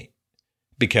sense to me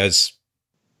because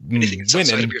anything that's women,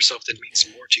 outside of yourself that means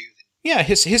more to you. Yeah,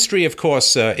 history, of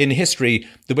course, in history,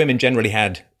 the women generally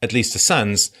had at least the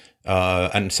sons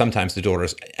and sometimes the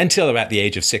daughters until about the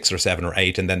age of 6 or 7 or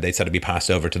 8, and then they sort of be passed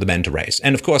over to the men to raise.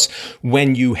 And of course,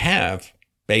 when you have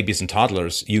babies and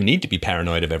toddlers, you need to be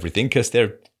paranoid of everything because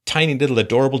they're tiny little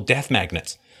adorable death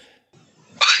magnets.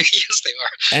 Yes, they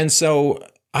are. And so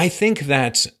I think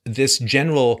that this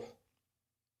general,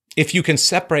 if you can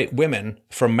separate women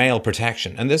from male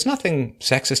protection, and there's nothing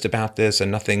sexist about this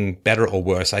and nothing better or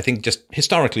worse. I think just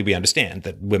historically we understand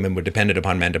that women were dependent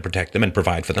upon men to protect them and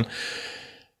provide for them.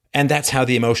 And that's how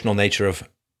the emotional nature of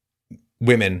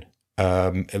women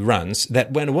runs,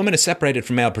 that when a woman is separated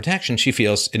from male protection, she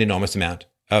feels an enormous amount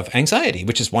of anxiety,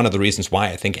 which is one of the reasons why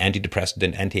I think antidepressant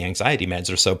and anti-anxiety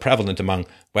meds are so prevalent among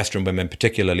Western women,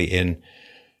 particularly in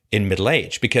middle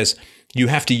age, because you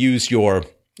have to use your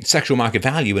sexual market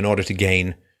value in order to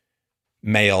gain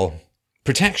male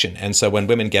protection. And so when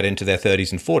women get into their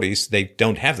 30s and 40s, they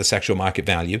don't have the sexual market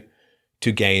value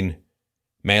to gain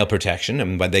male protection.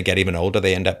 And when they get even older,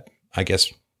 they end up, I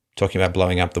guess, talking about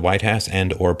blowing up the White House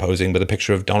and or posing with a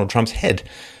picture of Donald Trump's head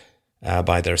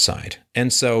by their side.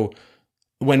 And so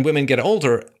when women get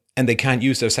older and they can't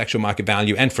use their sexual market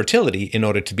value and fertility in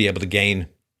order to be able to gain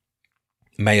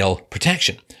male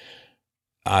protection,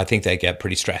 I think they get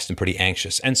pretty stressed and pretty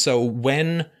anxious. And so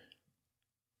when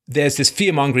there's this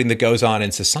fear-mongering that goes on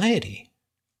in society,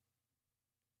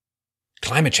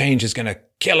 climate change is going to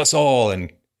kill us all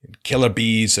and killer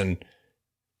bees and,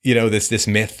 this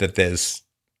myth that there's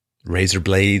razor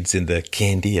blades in the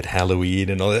candy at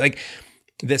Halloween and all that. Like,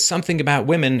 there's something about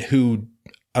women who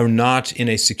are not in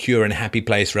a secure and happy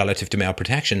place relative to male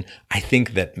protection. I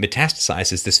think that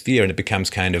metastasizes this fear and it becomes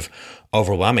kind of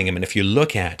overwhelming. I mean, if you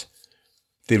look at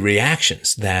the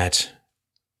reactions that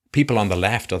people on the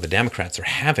left or the Democrats are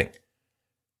having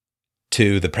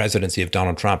to the presidency of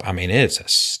Donald Trump, I mean, it's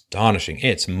astonishing.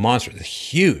 It's monstrous.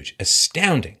 It's huge,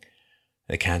 astounding.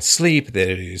 They can't sleep.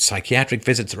 Their psychiatric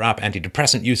visits are up.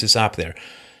 Antidepressant use is up. They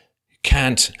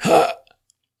can't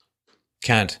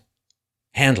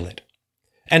handle it.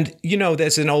 And,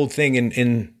 there's an old thing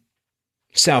in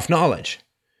self-knowledge,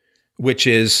 which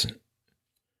is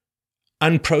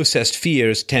unprocessed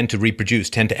fears tend to reproduce,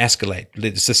 tend to escalate.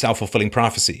 It's a self-fulfilling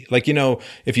prophecy. Like,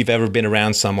 if you've ever been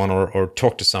around someone or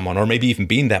talked to someone or maybe even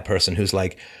been that person who's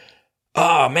like,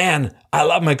 oh man, I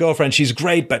love my girlfriend. She's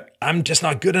great, but I'm just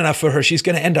not good enough for her. She's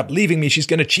going to end up leaving me. She's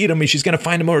going to cheat on me. She's going to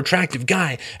find a more attractive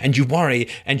guy. And you worry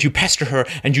and you pester her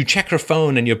and you check her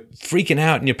phone and you're freaking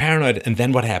out and you're paranoid. And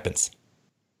then what happens?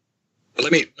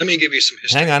 Let me give you some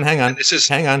history. Hang on. Hang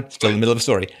on. Still in the middle of the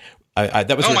story. I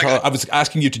was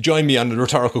asking you to join me on the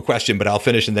rhetorical question, but I'll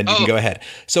finish and then you can go ahead.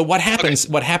 So what happens?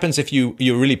 Okay. What happens if you're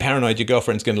really paranoid your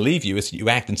girlfriend's going to leave you? Is you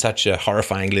act in such a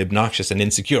horrifyingly obnoxious and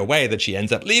insecure way that she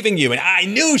ends up leaving you. And I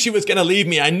knew she was going to leave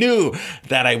me. I knew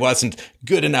that I wasn't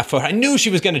good enough for her. I knew she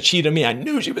was going to cheat on me. I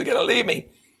knew she was going to leave me.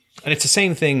 And it's the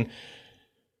same thing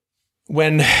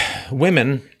when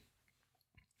women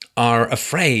are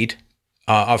afraid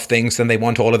of things, then they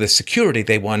want all of this security.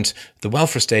 They want the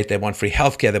welfare state. They want free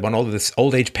healthcare. They want all of this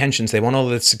old age pensions. They want all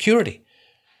of this security.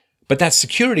 But that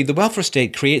security, the welfare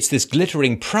state, creates this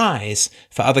glittering prize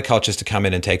for other cultures to come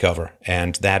in and take over.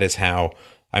 And that is how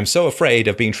I'm so afraid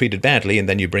of being treated badly. And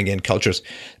then you bring in cultures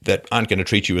that aren't going to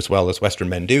treat you as well as Western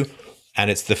men do. And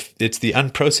it's the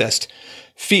unprocessed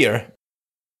fear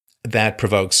that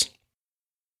provokes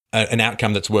an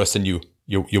outcome that's worse than your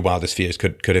wildest fears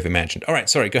could have imagined. All right,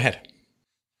 sorry, go ahead.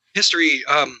 History,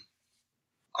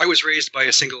 I was raised by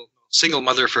a single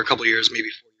mother for a couple of years, maybe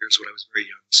 4 years when I was very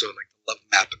young. So like the love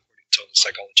map, according to all the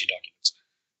psychology documents.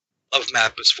 Love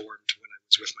map was formed when I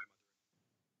was with my mother.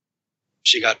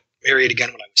 She got married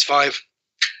again when I was 5.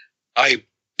 I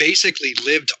basically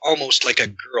lived almost like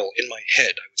a girl in my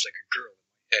head. I was like a girl in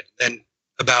my head. Then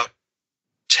about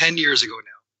 10 years ago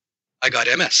now, I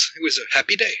got MS. It was a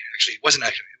happy day. Actually, it wasn't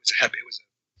actually.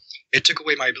 It took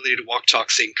away my ability to walk, talk,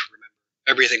 think, remember.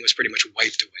 Everything was pretty much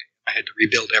wiped away. I had to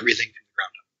rebuild everything from the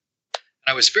ground up.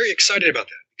 And I was very excited about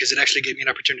that because it actually gave me an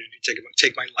opportunity to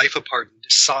take my life apart and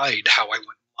decide how I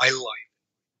want my life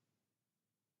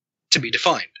to be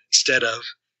defined instead of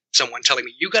someone telling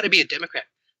me, you got to be a Democrat.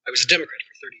 I was a Democrat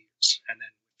for 30 years. And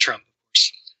then Trump, of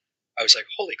course, I was like,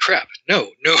 holy crap.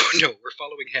 No, we're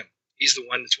following him. He's the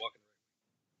one that's walking the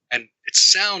right way. And it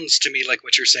sounds to me like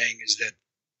what you're saying is that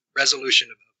resolution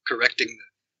of correcting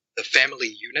the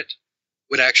family unit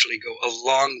would actually go a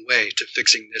long way to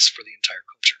fixing this for the entire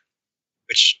culture,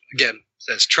 which, again,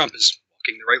 says Trump is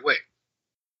walking the right way.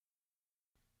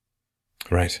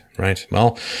 Right.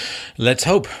 Well, let's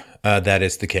hope that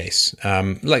is the case.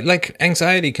 Like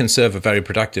anxiety can serve a very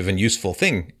productive and useful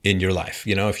thing in your life.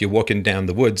 You know, if you're walking down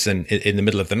the woods and in the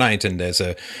middle of the night and there's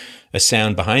a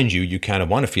sound behind you, you kind of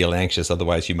want to feel anxious.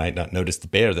 Otherwise, you might not notice the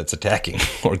bear that's attacking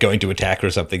or going to attack or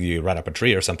something. You run up a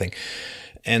tree or something.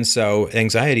 And so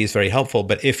anxiety is very helpful.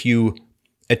 But if you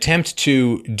attempt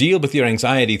to deal with your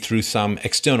anxiety through some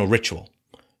external ritual,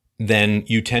 then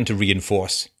you tend to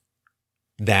reinforce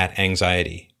that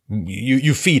anxiety.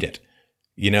 You feed it,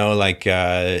 you know, like,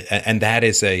 and that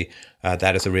is a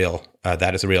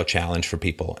real challenge for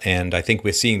people. And I think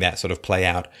we're seeing that sort of play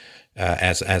out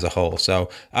as a whole. So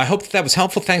I hope that was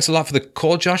helpful. Thanks a lot for the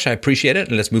call, Josh. I appreciate it.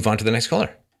 And let's move on to the next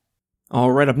caller.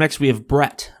 All right, up next we have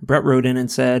Brett. Brett wrote in and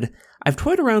said, I've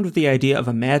toyed around with the idea of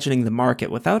imagining the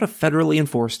market without a federally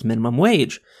enforced minimum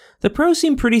wage. The pros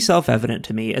seem pretty self-evident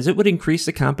to me, as it would increase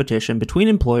the competition between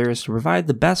employers to provide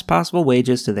the best possible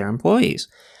wages to their employees.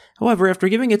 However, after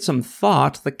giving it some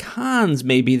thought, the cons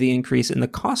may be the increase in the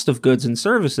cost of goods and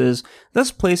services, thus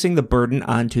placing the burden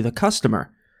onto the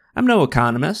customer. I'm no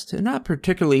economist, and not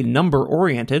particularly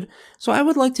number-oriented, so I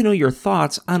would like to know your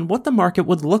thoughts on what the market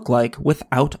would look like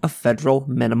without a federal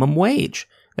minimum wage.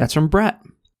 That's from Brett.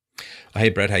 Hey,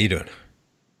 Brett, how you doing?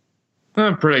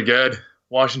 I'm pretty good.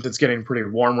 Washington's getting pretty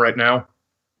warm right now.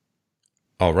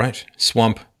 All right.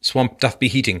 Swamp doth be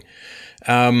heating.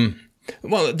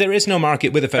 Well, there is no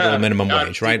market with a federal minimum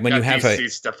wage, right? When you have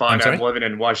DC, Stefan, I'm living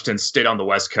in Washington State on the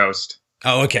West Coast.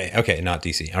 Oh, okay, not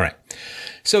DC. All right.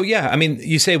 So, yeah, I mean,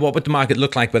 you say, what would the market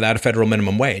look like without a federal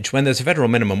minimum wage? When there's a federal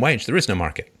minimum wage, there is no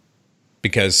market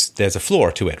because there's a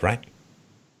floor to it, right?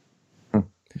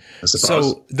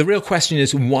 So the real question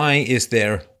is, why is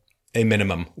there a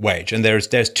minimum wage? And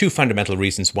there's two fundamental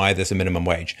reasons why there's a minimum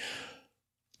wage.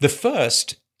 The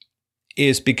first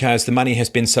is because the money has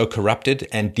been so corrupted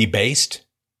and debased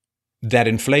that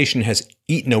inflation has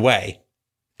eaten away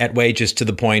at wages to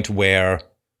the point where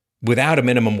without a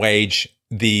minimum wage,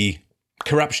 the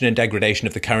corruption and degradation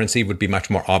of the currency would be much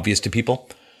more obvious to people.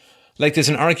 Like there's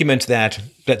an argument that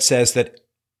says that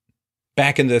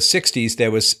back in the 60s,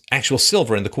 there was actual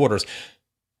silver in the quarters.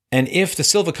 And if the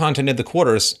silver content in the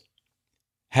quarters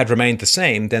had remained the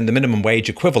same, then the minimum wage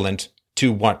equivalent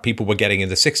to what people were getting in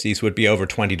the 60s would be over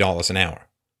 $20 an hour.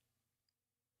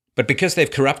 But because they've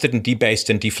corrupted and debased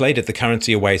and deflated the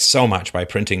currency away so much by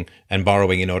printing and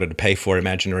borrowing in order to pay for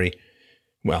imaginary,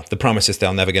 well, the promises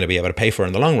they're never going to be able to pay for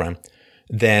in the long run,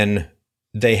 then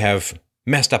they have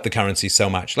messed up the currency so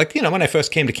much. Like, you know, when I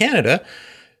first came to Canada,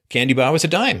 candy bar was a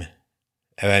dime.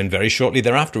 And very shortly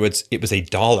thereafterwards, it was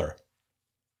 $1.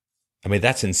 I mean,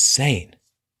 that's insane.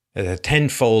 A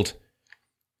tenfold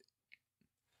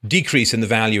decrease in the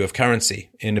value of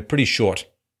currency in a pretty short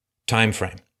time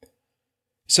frame.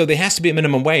 So there has to be a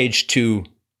minimum wage to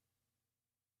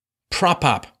prop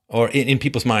up, or in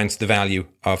people's minds, the value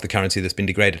of the currency that's been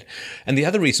degraded. And the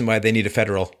other reason why they need a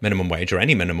federal minimum wage, or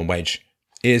any minimum wage,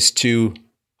 is to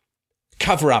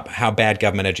cover up how bad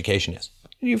government education is.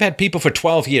 You've had people for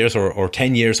 12 years or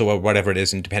 10 years or whatever it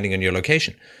is, and depending on your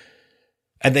location.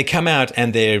 And they come out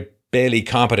and they're barely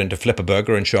competent to flip a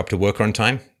burger and show up to work on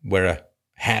time, wear a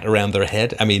hat around their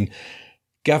head. I mean,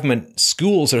 government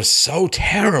schools are so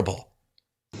terrible.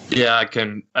 Yeah, I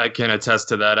can attest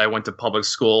to that. I went to public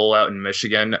school out in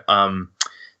Michigan. Do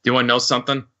you want to know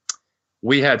something?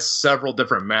 We had several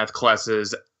different math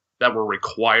classes that were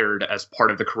required as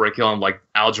part of the curriculum, like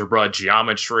algebra,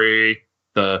 geometry,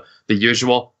 the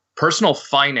usual. Personal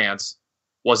finance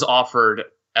was offered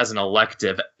as an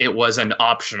elective. It was an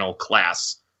optional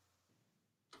class.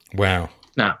 Wow.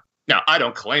 Now I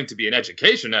don't claim to be an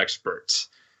education expert,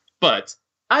 but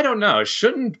I don't know.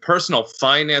 Shouldn't personal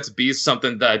finance be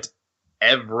something that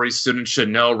every student should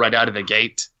know right out of the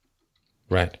gate?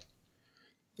 Right.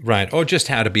 Or just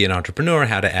how to be an entrepreneur,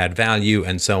 how to add value,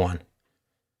 and so on.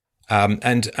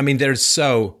 And I mean, they're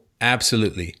so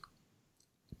absolutely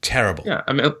terrible. Yeah,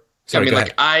 I mean,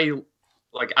 I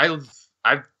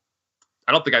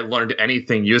don't think I learned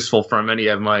anything useful from any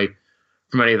of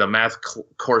the math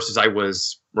courses I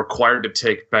was required to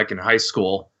take back in high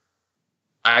school.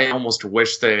 I almost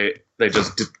wish they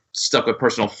just stuck with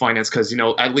personal finance because, you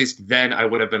know, at least then I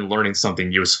would have been learning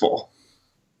something useful.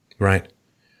 Right.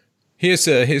 Here's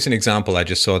an example. I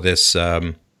just saw this.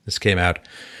 This came out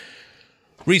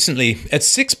recently. At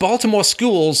 6 Baltimore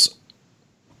schools,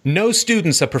 no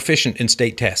students are proficient in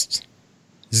state tests.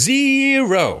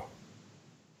 0.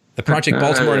 The Project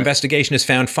Baltimore investigation has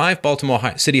found 5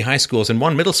 Baltimore City high schools and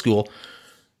 1 middle school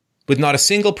with not a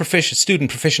single student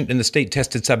proficient in the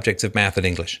state-tested subjects of math and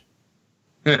English.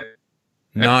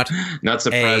 Not Not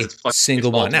surprised. a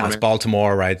single one. Now, it's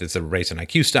Baltimore, right? There's a race and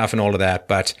IQ stuff and all of that,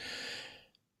 but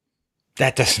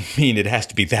that doesn't mean it has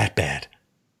to be that bad.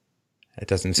 It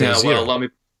doesn't say zero. Well,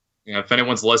 if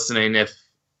anyone's listening,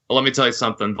 let me tell you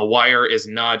something. The Wire is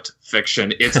not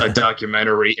fiction. It's a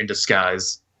documentary in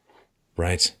disguise.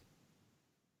 Right.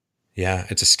 Yeah,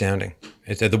 it's astounding.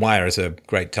 The Wire is a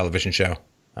great television show.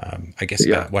 I guess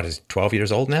about, what is it, 12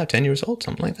 years old now? 10 years old?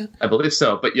 Something like that? I believe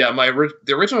so. But yeah,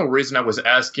 the original reason I was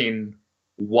asking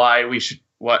why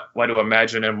to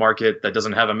imagine a market that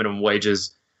doesn't have a minimum wage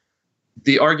is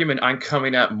the argument I'm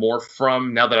coming at more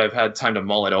from, now that I've had time to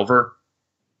mull it over,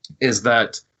 is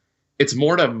that it's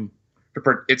more to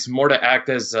act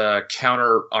as a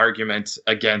counter argument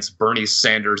against Bernie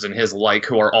Sanders and his like,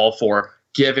 who are all for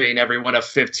giving everyone a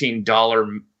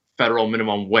 $15 federal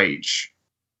minimum wage.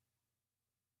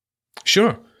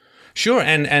 Sure.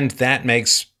 And that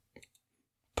makes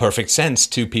perfect sense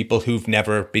to people who've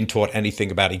never been taught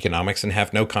anything about economics and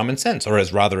have no common sense, or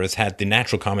has had the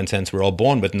natural common sense we're all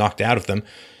born with knocked out of them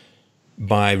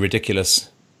by ridiculous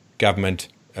government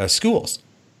schools.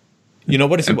 You know,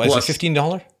 what is it? Is it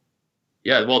 $15?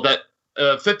 Yeah, well, that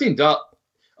 $15.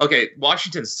 Okay,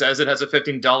 Washington says it has a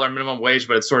 $15 minimum wage,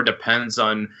 but it sort of depends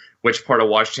on which part of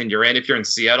Washington you're in. If you're in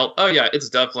Seattle, oh yeah, it's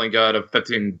definitely got a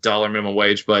 $15 minimum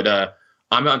wage. But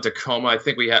I'm out in Tacoma. I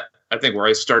think where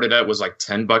I started at was like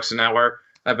 $10 an hour.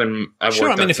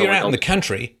 Sure, I mean, if you're out in the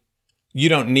country, you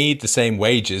don't need the same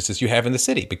wages as you have in the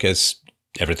city because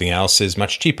everything else is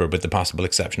much cheaper, with the possible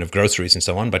exception of groceries and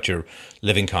so on. But your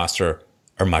living costs are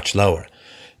much lower.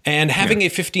 And having a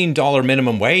 $15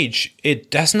 minimum wage,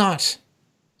 it does not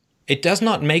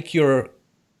make the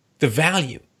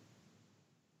value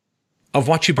of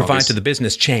what you provide to the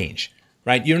business change,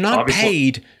 right? You're not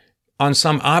paid on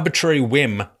some arbitrary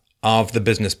whim of the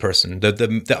business person.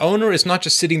 The owner is not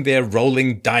just sitting there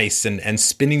rolling dice and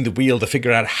spinning the wheel to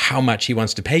figure out how much he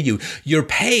wants to pay you. You're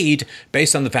paid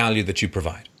based on the value that you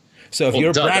provide. So if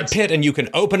you're Brad Pitt and you can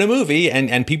open a movie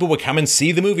and people will come and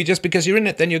see the movie just because you're in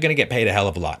it, then you're going to get paid a hell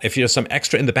of a lot. If you're some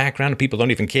extra in the background and people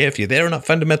don't even care if you're there or not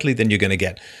fundamentally, then you're going to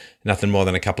get nothing more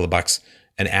than a couple of bucks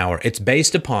an hour. It's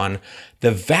based upon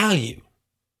the value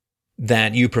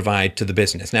that you provide to the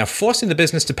business. Now, forcing the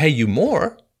business to pay you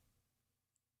more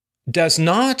does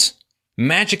not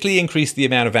magically increase the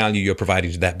amount of value you're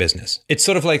providing to that business. It's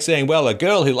sort of like saying, well, a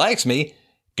girl who likes me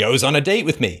goes on a date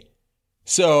with me.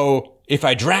 So if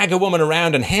I drag a woman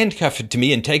around and handcuff her to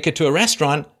me and take her to a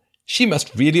restaurant, she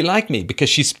must really like me because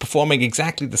she's performing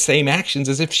exactly the same actions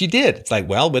as if she did. It's like,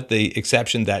 well, with the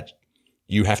exception that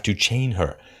you have to chain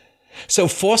her. So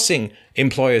forcing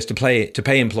employers to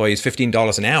pay employees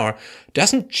 $15 an hour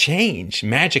doesn't change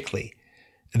magically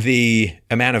the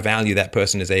amount of value that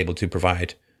person is able to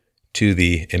provide to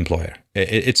the employer.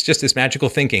 It's just this magical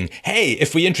thinking, hey,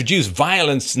 if we introduce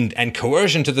violence and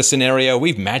coercion to the scenario,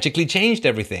 we've magically changed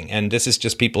everything. And this is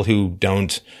just people who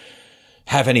don't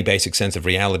have any basic sense of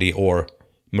reality or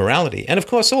morality. And of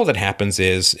course, all that happens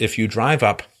is if you drive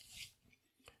up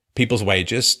people's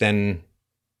wages, then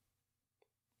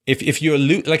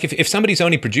if somebody's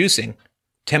only producing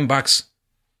 $10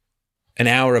 an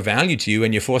hour of value to you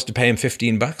and you're forced to pay him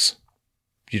 $15,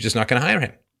 you're just not going to hire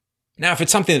him. Now, if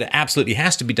it's something that absolutely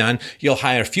has to be done, you'll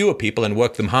hire fewer people and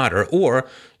work them harder, or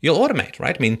you'll automate,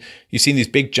 right? I mean, you've seen these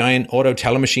big giant auto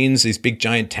teller machines, these big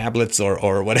giant tablets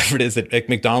or whatever it is at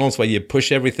McDonald's where you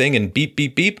push everything and beep,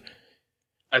 beep, beep.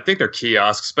 I think they're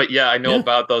kiosks, but yeah, I know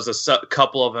about those. A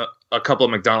couple of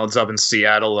McDonald's up in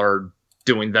Seattle are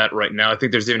doing that right now. I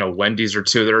think there's even a Wendy's or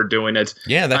two that are doing it.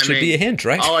 Yeah, that should be a hint,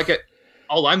 right?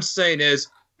 All I'm saying is,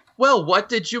 well, what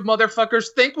did you motherfuckers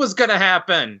think was going to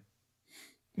happen?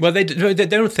 Well, they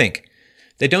don't think.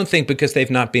 They don't think because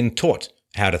they've not been taught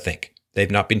how to think.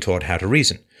 They've not been taught how to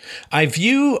reason. I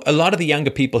view a lot of the younger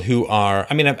people who are,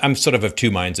 I'm sort of two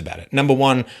minds about it. Number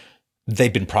one,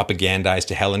 they've been propagandized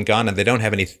to hell and gone, and they don't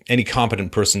have any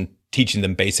competent person teaching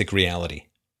them basic reality.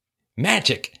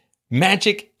 Magic,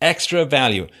 extra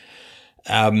value.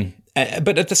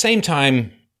 But at the same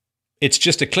time, it's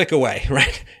just a click away,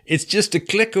 right? It's just a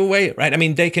click away, right? I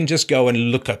mean, they can just go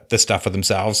and look up the stuff for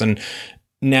themselves. And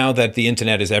now that the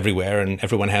internet is everywhere and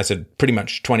everyone has it pretty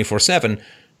much 24/7,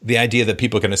 the idea that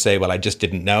people are going to say, well, I just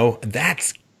didn't know,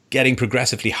 that's getting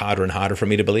progressively harder and harder for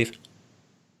me to believe.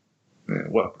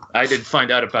 Well, I didn't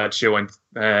find out about you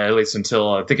at least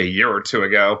until I think a year or two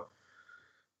ago.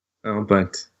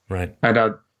 Right. I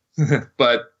know,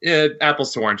 but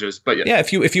apples to oranges. But yeah,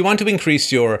 if you want to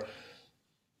increase your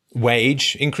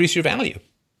wage, increase your value.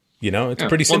 You know, it's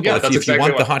pretty simple. If you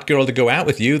want the hot girl to go out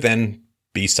with you, then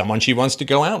be someone she wants to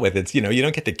go out with. It's, you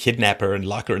don't get to kidnap her and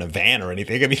lock her in a van or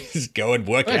anything. I mean, just go and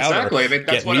work out or that's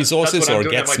get resources or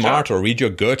get smart or read your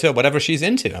Goethe, whatever she's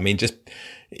into. I mean, just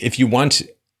if you want,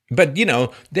 but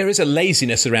there is a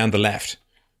laziness around the left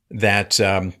that,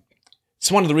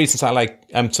 it's one of the reasons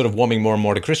I'm sort of warming more and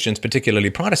more to Christians,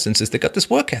 particularly Protestants, is they got this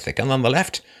work ethic. And on the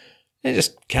left, they're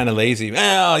just kind of lazy.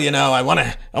 Well, I want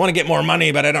to get more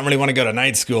money, but I don't really want to go to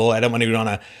night school. I don't want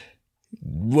to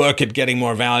work at getting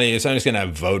more value, so I'm just going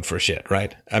to vote for shit,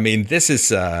 right? I mean, this is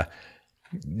the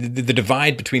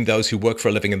divide between those who work for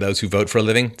a living and those who vote for a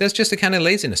living. There's just a kind of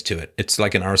laziness to it. It's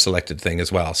like an R-selected thing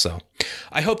as well. So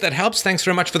I hope that helps. Thanks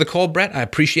very much for the call, Brett. I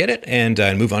appreciate it. And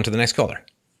move on to the next caller.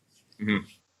 Mm-hmm.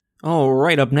 All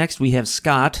right, up next we have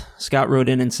Scott. Scott wrote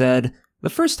in and said,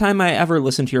 "The first time I ever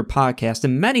listened to your podcast,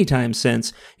 and many times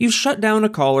since, you've shut down a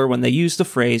caller when they use the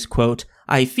phrase, quote,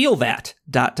 'I feel that, ...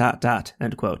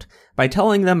 end quote, by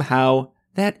telling them how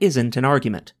that isn't an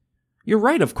argument. You're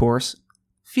right, of course.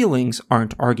 Feelings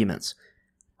aren't arguments.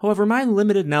 However, my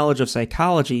limited knowledge of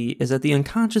psychology is that the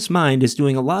unconscious mind is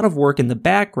doing a lot of work in the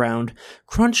background,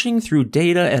 crunching through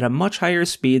data at a much higher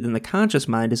speed than the conscious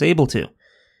mind is able to.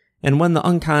 And when the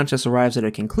unconscious arrives at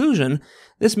a conclusion,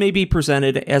 this may be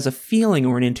presented as a feeling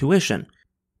or an intuition.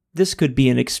 This could be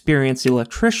an experienced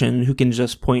electrician who can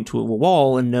just point to a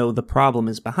wall and know the problem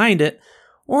is behind it,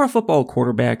 or a football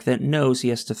quarterback that knows he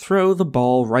has to throw the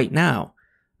ball right now.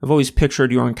 I've always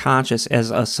pictured your unconscious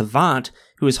as a savant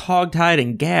who is hogtied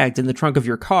and gagged in the trunk of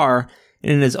your car,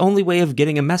 and his only way of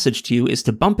getting a message to you is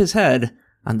to bump his head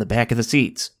on the back of the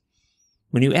seats.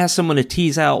 When you ask someone to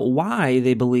tease out why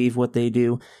they believe what they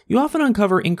do, you often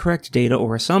uncover incorrect data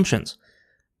or assumptions.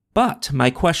 But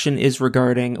my question is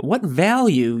regarding what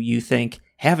value you think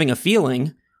having a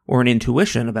feeling or an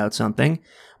intuition about something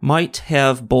might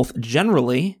have both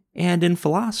generally and in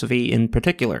philosophy in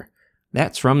particular.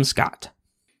 That's from Scott.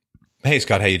 Hey,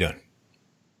 Scott, how you doing?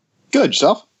 Good,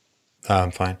 yourself?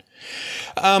 I'm fine.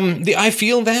 I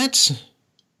feel that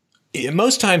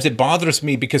most times it bothers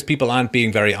me because people aren't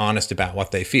being very honest about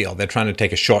what they feel. They're trying to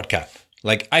take a shortcut.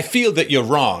 Like, I feel that you're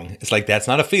wrong. It's like, that's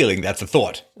not a feeling, that's a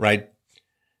thought, right?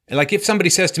 And like, if somebody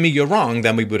says to me, you're wrong,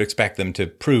 then we would expect them to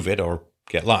prove it or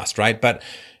get lost, right? But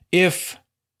if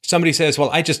somebody says, well,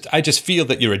 I just feel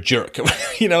that you're a jerk,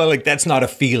 like, that's not a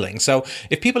feeling. So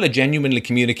if people are genuinely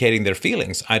communicating their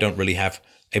feelings, I don't really have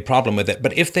a problem with it.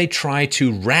 But if they try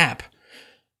to wrap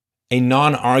a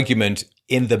non-argument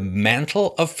in the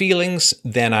mantle of feelings,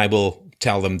 then I will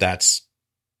tell them that's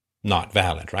not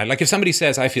valid, right? Like, if somebody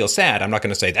says, I feel sad, I'm not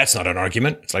going to say, that's not an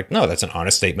argument. It's like, no, that's an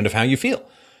honest statement of how you feel.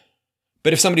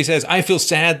 But if somebody says, I feel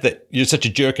sad that you're such a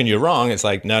jerk and you're wrong, it's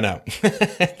like, no,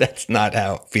 that's not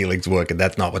how feelings work, and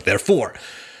that's not what they're for.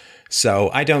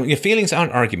 So your feelings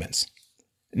aren't arguments.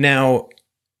 Now,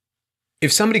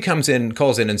 if somebody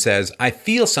calls in and says, I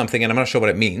feel something and I'm not sure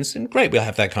what it means, then great, we'll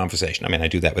have that conversation. I mean, I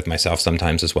do that with myself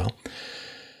sometimes as well.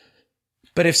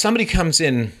 But if somebody comes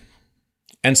in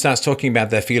and starts talking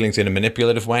about their feelings in a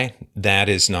manipulative way, that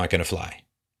is not going to fly.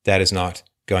 That is not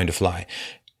going to fly.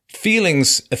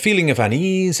 Feelings, a feeling of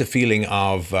unease, a feeling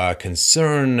of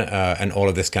concern, and all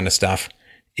of this kind of stuff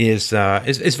is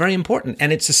very important.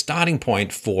 And it's a starting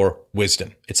point for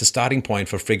wisdom. It's a starting point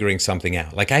for figuring something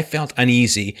out. Like, I felt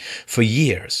uneasy for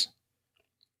years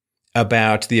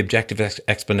about the objective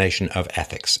explanation of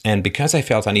ethics. And because I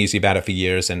felt uneasy about it for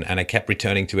years, and I kept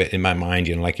returning to it in my mind,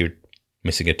 like you're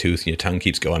missing a tooth and your tongue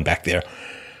keeps going back there.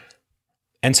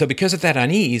 And so because of that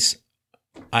unease,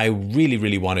 I really,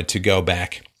 really wanted to go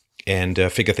back and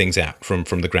figure things out from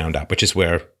the ground up, which is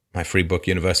where my free book,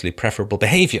 Universally Preferable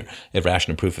Behavior, A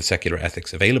Rational Proof of Secular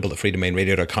Ethics, available at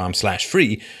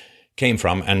freedomainradio.com/free, came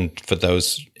from. And for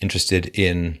those interested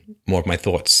in more of my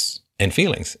thoughts and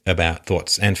feelings about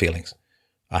thoughts and feelings,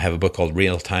 I have a book called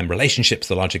Real-Time Relationships,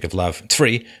 The Logic of Love. It's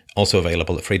free, also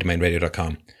available at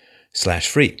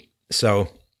freedomainradio.com/free. So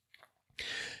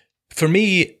for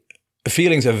me,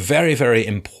 feelings are very, very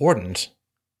important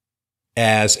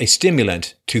as a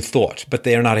stimulant to thought, but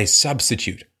they are not a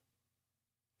substitute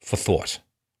for thought.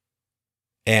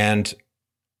 And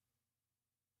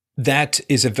that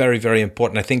is a very, very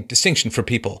important, I think, distinction for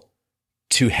people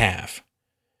to have.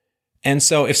 And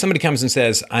so if somebody comes and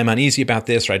says, I'm uneasy about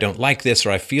this, or I don't like this,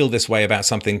 or I feel this way about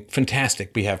something,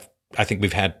 fantastic. I think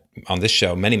we've had on this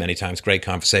show many, many times great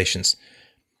conversations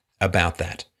about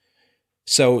that.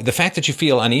 So the fact that you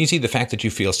feel uneasy, the fact that you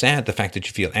feel sad, the fact that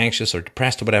you feel anxious or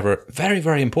depressed or whatever, very,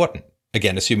 very important.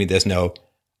 Again, assuming there's no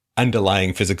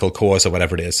underlying physical cause or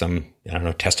whatever it is, some,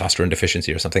 testosterone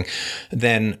deficiency or something,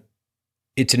 then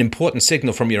it's an important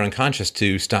signal from your unconscious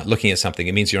to start looking at something.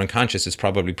 It means your unconscious is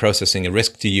probably processing a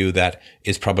risk to you that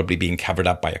is probably being covered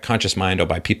up by your conscious mind or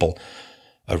by people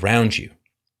around you.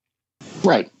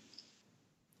 Right.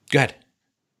 Go ahead.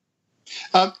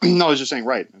 No, I was just saying,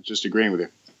 right. I'm just agreeing with you.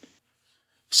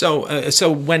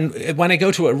 So when I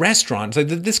go to a restaurant, so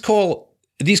these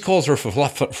calls are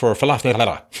for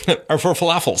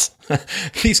falafels.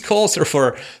 These calls are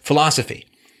for philosophy.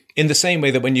 In the same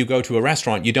way that when you go to a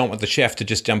restaurant, you don't want the chef to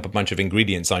just dump a bunch of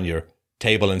ingredients on your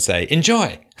table and say,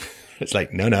 enjoy. It's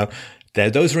like, no.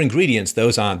 Those are ingredients.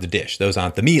 Those aren't the dish. Those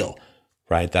aren't the meal,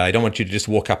 right? I don't want you to just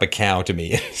walk up a cow to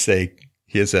me and say,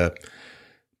 here's some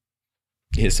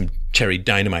cherry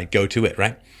dynamite, go to it,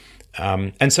 right?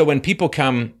 And so when people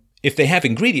come, if they have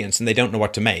ingredients and they don't know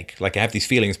what to make, like I have these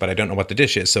feelings, but I don't know what the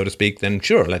dish is, so to speak, then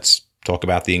sure, let's talk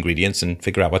about the ingredients and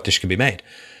figure out what dish can be made.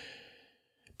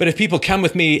 But if people come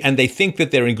with me and they think that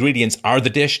their ingredients are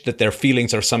the dish, that their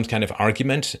feelings are some kind of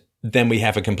argument, then we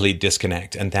have a complete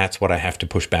disconnect. And that's what I have to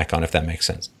push back on, if that makes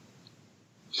sense.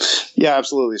 Yeah,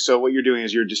 absolutely. So what you're doing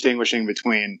is you're distinguishing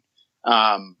between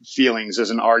feelings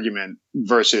as an argument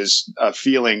versus a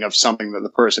feeling of something that the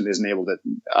person isn't able to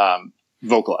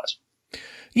vocalize.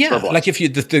 Yeah, verbalize. like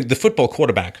if the football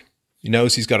quarterback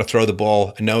knows he's got to throw the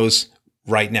ball, knows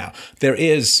right now. There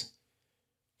is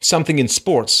something in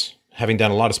sports, having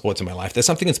done a lot of sports in my life, there's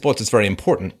something in sports that's very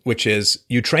important, which is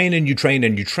you train and you train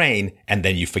and you train, and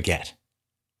then you forget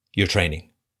you're training.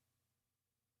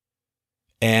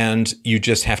 And you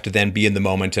just have to then be in the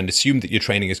moment and assume that your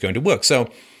training is going to work. So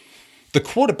the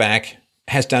quarterback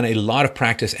has done a lot of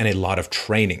practice and a lot of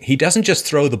training. He doesn't just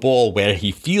throw the ball where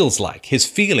he feels like. His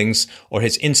feelings or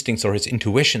his instincts or his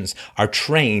intuitions are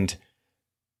trained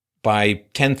by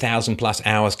 10,000 plus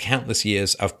hours, countless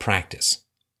years of practice.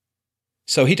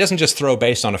 So he doesn't just throw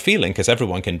based on a feeling, because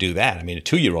everyone can do that. I mean, a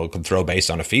 2-year-old can throw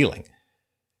based on a feeling.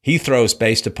 He throws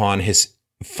based upon his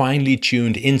finely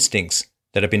tuned instincts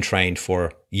that have been trained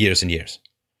for years and years.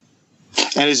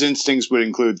 And his instincts would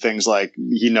include things like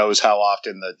he knows how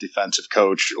often the defensive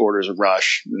coach orders a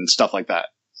rush and stuff like that.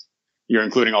 You're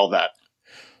including all that.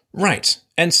 Right.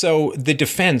 And so the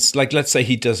defense, like let's say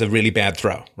he does a really bad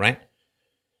throw, right?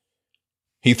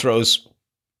 He throws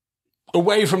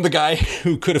away from the guy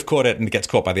who could have caught it and gets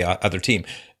caught by the other team.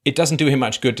 It doesn't do him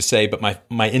much good to say, but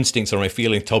my instincts or my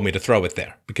feelings told me to throw it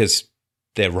there because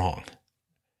they're wrong.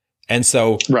 And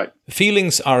so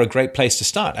feelings are a great place to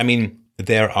start. I mean,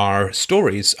 there are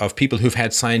stories of people who've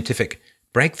had scientific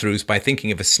breakthroughs by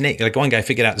thinking of a snake. Like one guy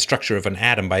figured out the structure of an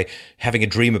atom by having a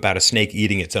dream about a snake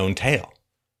eating its own tail.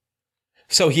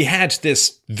 So he had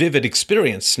this vivid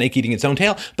experience, snake eating its own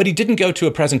tail, but he didn't go to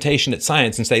a presentation at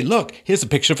Science and say, look, here's a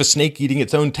picture of a snake eating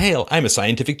its own tail. I'm a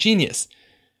scientific genius.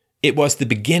 It was the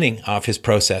beginning of his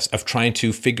process of trying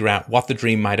to figure out what the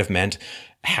dream might have meant,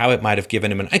 how it might have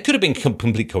given him. And it could have been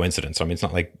complete coincidence. I mean, it's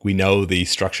not like we know the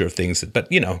structure of things, but,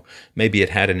 maybe it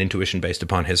had an intuition based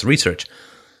upon his research.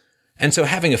 And so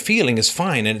having a feeling is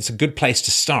fine, and it's a good place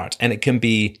to start. And it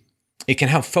can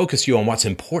help focus you on what's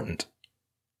important.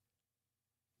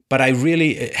 But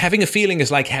having a feeling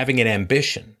is like having an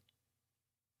ambition.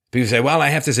 People say, well, I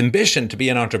have this ambition to be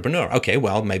an entrepreneur. Okay,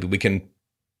 well, maybe we can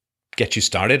get you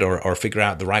started or figure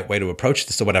out the right way to approach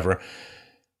this or whatever.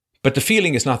 But the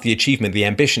feeling is not the achievement. The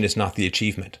ambition is not the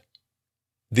achievement.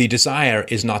 The desire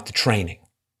is not the training.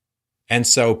 And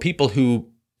so people who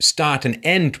start and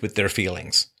end with their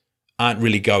feelings aren't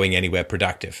really going anywhere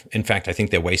productive. In fact, I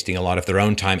think they're wasting a lot of their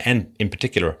own time and, in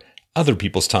particular, other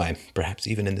people's time, perhaps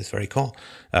even in this very call,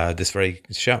 this very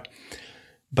show.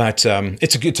 But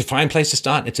it's a fine place to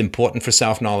start. It's important for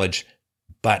self-knowledge,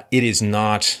 but it is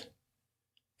not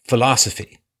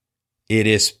philosophy. It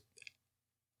is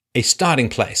a starting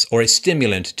place or a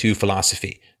stimulant to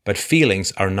philosophy, but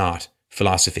feelings are not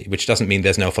philosophy, which doesn't mean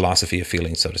there's no philosophy of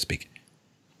feelings, so to speak.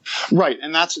 Right.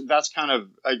 And that's kind of,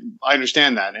 I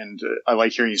understand that. And I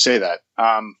like hearing you say that.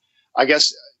 I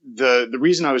guess the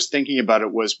reason I was thinking about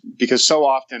it was because so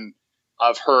often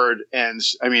I've heard, and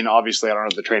I mean, obviously I don't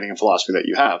have the training in philosophy that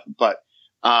you have, but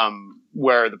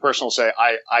where the person will say,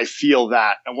 I feel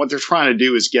that. And what they're trying to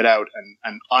do is get out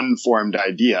an unformed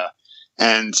idea,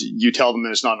 and you tell them that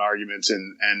it's not an argument,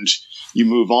 and you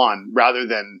move on rather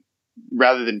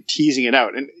than teasing it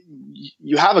out. And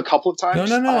you have a couple of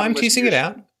times. No, I'm teasing it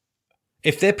out.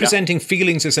 If they're presenting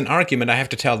feelings as an argument, I have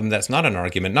to tell them that's not an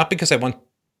argument, not because I want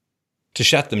to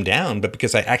shut them down, but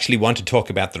because I actually want to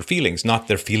talk about their feelings, not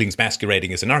their feelings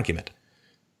masquerading as an argument.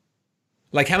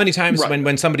 Like how many times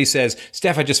when somebody says,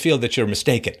 Steph, I just feel that you're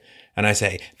mistaken. And I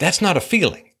say, that's not a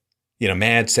feeling.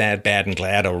 mad, sad, bad, and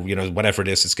glad, or, whatever it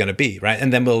is it's going to be, right?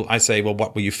 And then I say, well,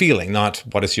 what were you feeling? Not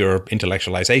what is your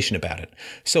intellectualization about it?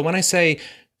 So when I say,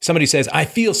 somebody says, I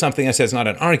feel something, I say it's not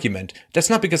an argument, that's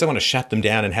not because I want to shut them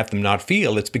down and have them not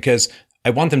feel. It's because I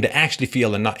want them to actually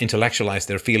feel and not intellectualize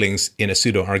their feelings in a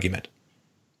pseudo-argument.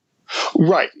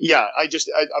 Right. Yeah.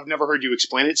 I've never heard you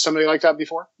explain it to somebody like that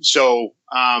before. So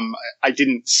I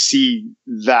didn't see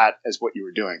that as what you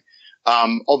were doing.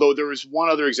 Although there was one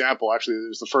other example, actually, it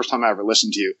was the first time I ever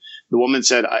listened to you. The woman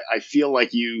said, I feel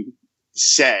like you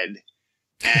said,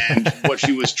 and what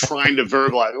she was trying to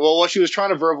verbalize. Well, what she was trying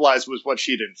to verbalize was what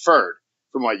she'd inferred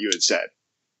from what you had said.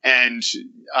 And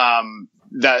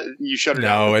that you shut her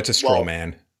down. No, it's a straw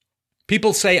man.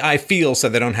 People say I feel so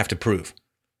they don't have to prove.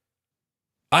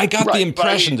 I got the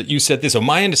impression that you said this, or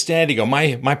my understanding, or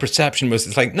my perception was,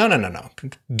 it's like, no.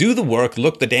 Do the work,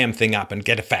 look the damn thing up, and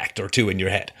get a fact or two in your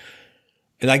head.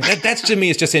 Like that's to me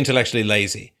is just intellectually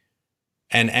lazy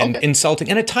and insulting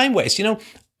and a time waste.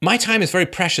 My time is very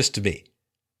precious to me.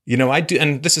 I do,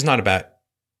 and this is not about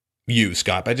you,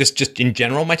 Scott, but just in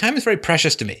general, my time is very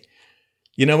precious to me.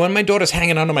 When my daughter's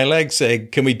hanging onto my leg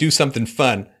saying, can we do something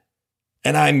fun?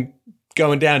 And I'm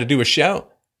going down to do a show.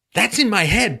 That's in my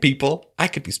head, people. I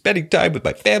could be spending time with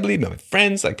my family, my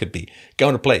friends. I could be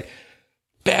going to play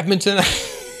badminton.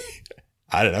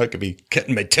 I don't know. It could be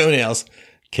cutting my toenails.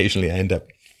 Occasionally I end up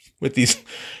with these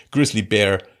grizzly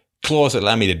bear claws that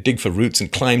allow me to dig for roots and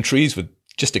climb trees with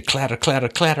just a clatter, clatter,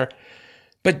 clatter.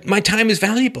 But my time is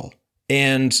valuable.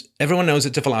 And everyone knows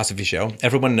it's a philosophy show.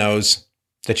 Everyone knows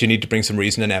that you need to bring some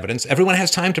reason and evidence. Everyone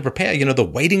has time to prepare. The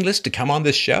waiting list to come on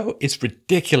this show, it's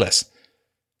ridiculous.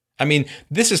 I mean,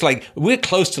 this is like, we're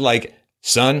close to like,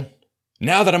 son,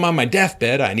 now that I'm on my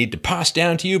deathbed, I need to pass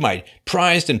down to you my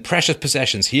prized and precious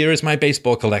possessions. Here is my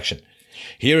baseball collection.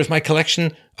 Here is my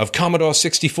collection of Commodore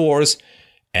 64s.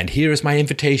 And here is my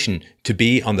invitation to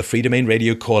be on the Free Domain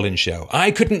Radio call-in show.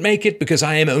 I couldn't make it because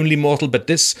I am only mortal, but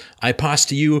this I pass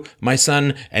to you, my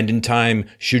son, and in time,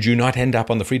 should you not end up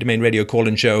on the Free Domain Radio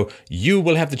call-in show, you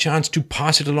will have the chance to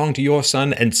pass it along to your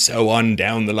son, and so on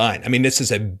down the line. I mean, this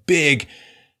is a big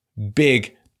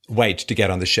wait to get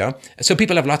on the show. So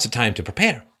people have lots of time to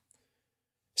prepare.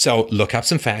 So look up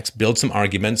some facts, build some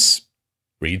arguments,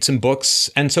 read some books.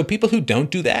 And so people who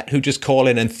don't do that, who just call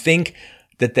in and think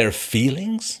that their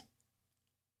feelings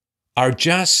are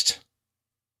just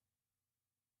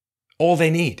all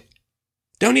they need.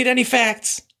 Don't need any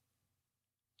facts.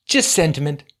 Just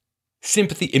sentiment,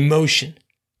 sympathy, emotion,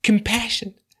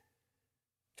 compassion,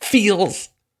 feels.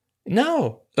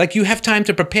 No, like you have time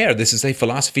to prepare. This is a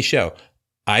philosophy show.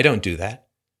 I don't do that.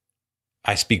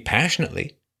 I speak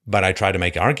passionately, but I try to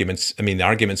make arguments. I mean, the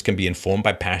arguments can be informed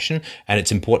by passion, and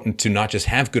it's important to not just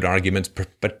have good arguments,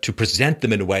 but to present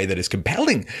them in a way that is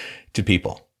compelling to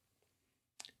people.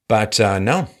 But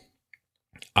no,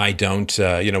 I don't.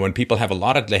 When people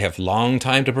have they have long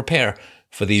time to prepare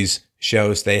for these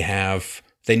shows. They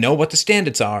know what the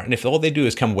standards are, and if all they do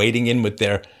is come wading in with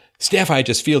their, Steph, I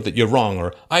just feel that you're wrong,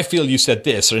 or I feel you said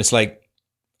this, or it's like,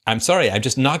 I'm sorry, I'm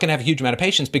just not going to have a huge amount of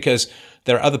patience because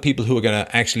there are other people who are going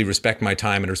to actually respect my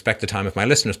time and respect the time of my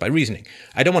listeners by reasoning.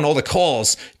 I don't want all the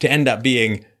calls to end up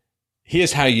being,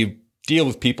 here's how you deal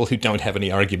with people who don't have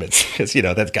any arguments, because,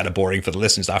 that's kind of boring for the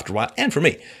listeners after a while and for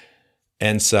me.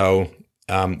 And so,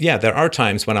 there are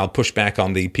times when I'll push back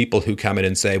on the people who come in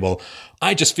and say, well,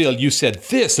 I just feel you said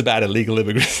this about illegal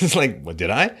immigrants. It's like, well, did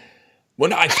I?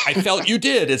 Well, no, I felt you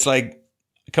did. It's like,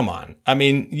 come on. I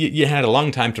mean, you had a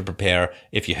long time to prepare.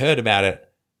 If you heard about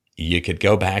it, you could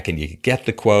go back and you could get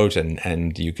the quote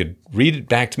and you could read it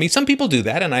back to me. Some people do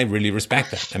that, and I really respect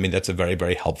that. I mean, that's a very,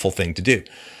 very helpful thing to do.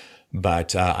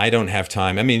 But I don't have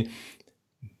time. I mean,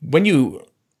 when you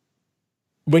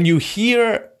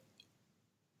hear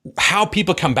how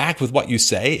people come back with what you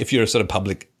say, if you're a sort of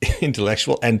public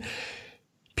intellectual, and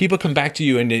people come back to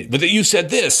you and but you said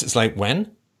this, it's like,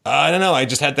 when? I don't know. I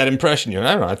just had that impression. I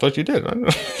don't know. I thought you did.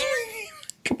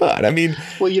 Come on. I mean,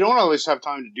 well, you don't always have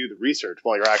time to do the research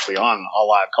while you're actually on a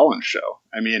live call-in show.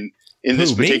 I mean, in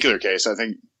this particular case, I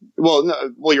think. Well,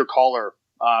 your caller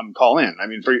call in. I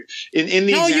mean, in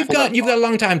the you've got a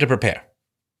long time to prepare.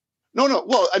 No.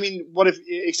 Well, I mean,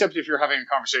 except if you're having a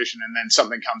conversation and then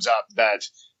something comes up that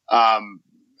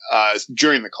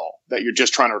during the call that you're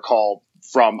just trying to recall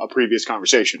from a previous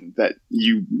conversation that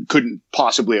you couldn't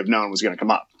possibly have known was going to come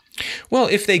up. Well,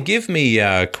 if they give me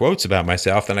quotes about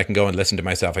myself, then I can go and listen to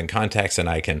myself in context and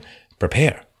I can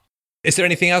prepare. Is there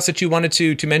anything else that you wanted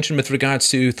to mention with regards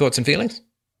to thoughts and feelings?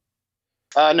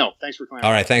 No, thanks for coming.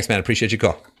 All right, thanks, man. Appreciate your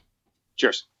call.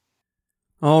 Cheers.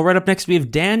 All right, up next we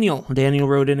have Daniel. Daniel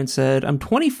wrote in and said, I'm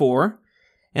 24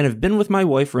 and have been with my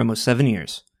wife for almost 7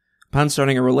 years. Upon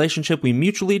starting a relationship, we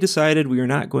mutually decided we were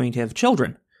not going to have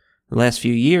children. The last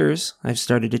few years, I've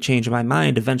started to change my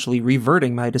mind, eventually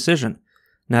reverting my decision.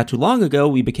 Not too long ago,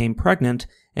 we became pregnant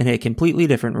and had completely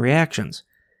different reactions.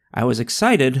 I was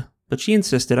excited, but she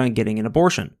insisted on getting an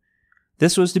abortion.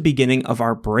 This was the beginning of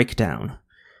our breakdown.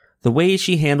 The way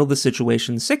she handled the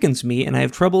situation sickens me, and I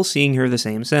have trouble seeing her the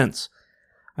same since.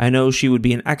 I know she would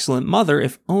be an excellent mother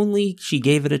if only she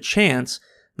gave it a chance.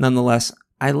 Nonetheless,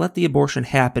 I let the abortion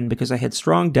happen because I had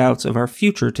strong doubts of our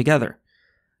future together.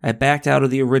 I backed out of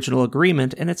the original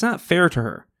agreement, and it's not fair to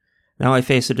her. Now I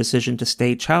face a decision to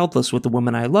stay childless with the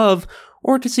woman I love,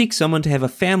 or to seek someone to have a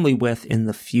family with in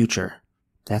the future.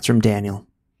 That's from Daniel.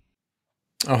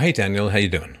 Oh, hey, Daniel. How you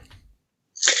doing?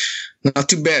 Not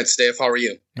too bad, Steph. How are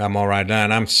you? I'm all right,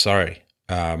 and I'm sorry.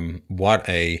 What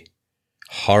a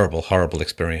horrible, horrible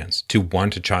experience to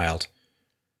want a child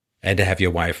and to have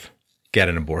your wife get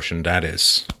an abortion. That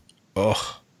is,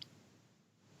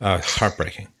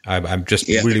 heartbreaking. I'm just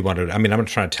really wondering. I mean, I'm not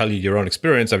trying to tell you your own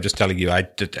experience. I'm just telling you I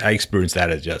experienced that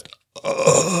as just,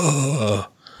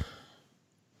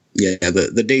 Yeah,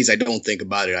 the days I don't think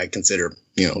about it, I consider,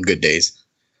 good days.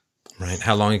 Right.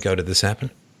 How long ago did this happen?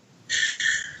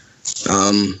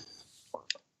 I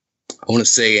want to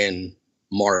say in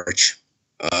March,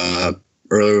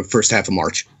 early first half of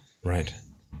March. Right.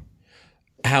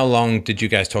 How long did you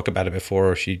guys talk about it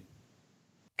before she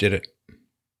did it?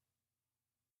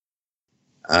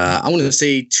 I want to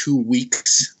say 2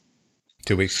 weeks.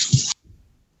 2 weeks.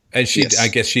 And she, yes. I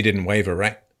guess she didn't waver,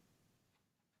 right?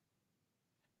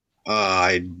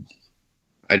 I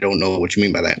don't know what you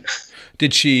mean by that.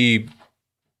 Did she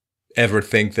ever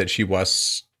think that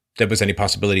there was any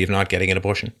possibility of not getting an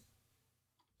abortion?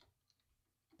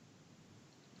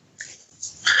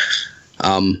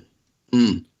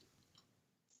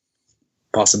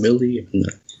 Possibility?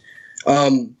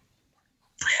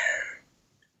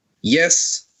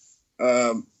 Yes.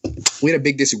 We had a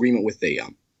big disagreement with the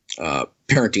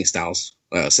parenting styles,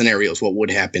 scenarios, what would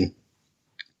happen.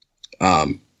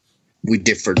 We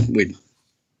differed. We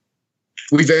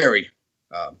varied.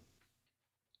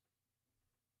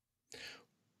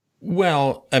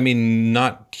 Well, I mean,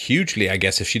 not hugely, I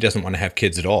guess. If she doesn't want to have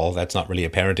kids at all, that's not really a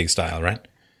parenting style, right?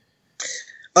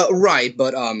 Right,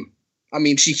 but I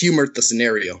mean, she humored the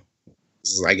scenario,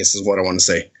 I guess is what I want to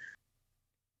say.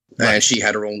 Right. And she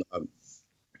had her own.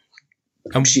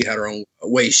 She had her own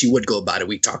way she would go about it.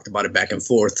 We talked about it back and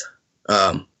forth.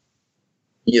 What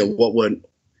would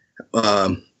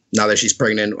now that she's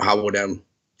pregnant, how would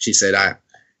she said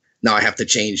now I have to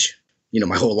change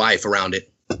my whole life around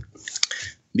it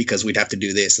because we'd have to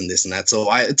do this and this and that. So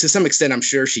to some extent, I'm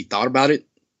sure she thought about it.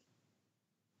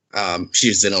 She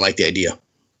just didn't like the idea.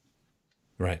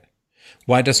 Right.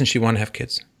 Why doesn't she want to have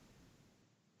kids?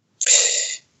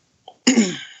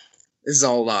 This is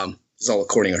all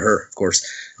according to her, of course.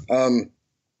 I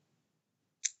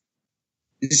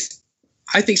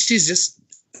think she's just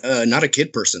not a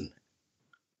kid person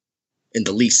in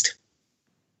the least.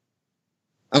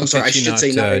 I'm sorry, I should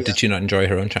say not. Did she not enjoy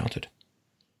her own childhood?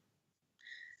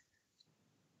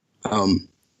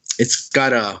 It's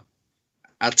got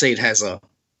I'd say it has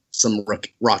some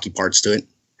rocky parts to it.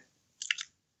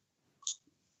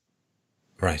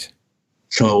 Right.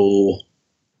 So,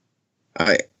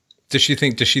 Does she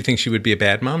think she would be a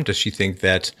bad mom? Does she think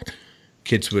that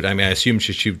kids would? I mean, I assume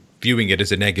she's viewing it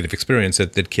as a negative experience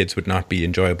that kids would not be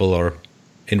enjoyable or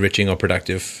enriching or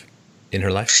productive in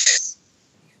her life.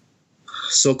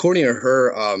 So, according to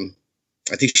her,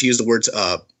 I think she used the words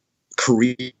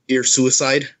career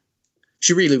suicide.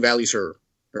 She really values her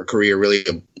career really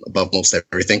above most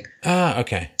everything. Ah,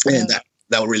 okay. And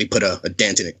that would really put a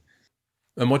dent in it.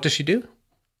 And what does she do?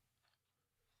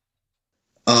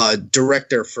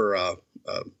 Director for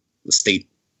the state,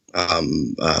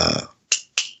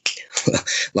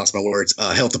 lost my words,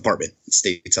 health department,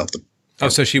 state's health department. Oh,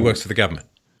 so she works for the government?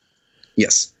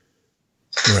 Yes.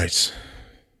 Right.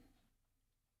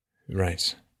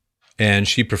 Right. And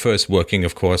she prefers working,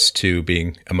 of course, to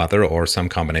being a mother or some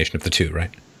combination of the two,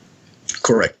 right?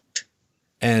 Correct.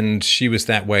 And she was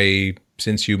that way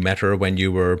since you met her when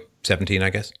you were 17, I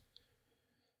guess?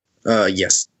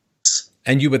 Yes.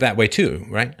 And you were that way too,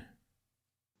 right?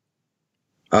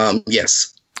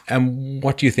 Yes. And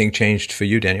what do you think changed for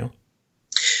you, Daniel?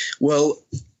 Well,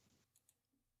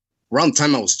 around the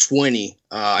time I was 20,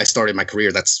 I started my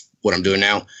career. That's what I'm doing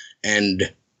now.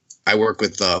 And I work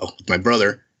with my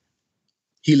brother.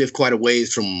 He lived quite a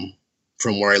ways from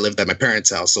where I lived at my parents'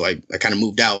 house. So I kind of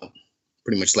moved out,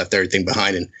 pretty much left everything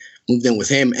behind and moved in with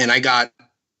him. And I got,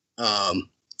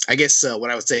 I guess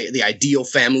what I would say, the ideal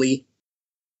family.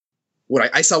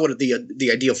 I saw what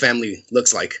the ideal family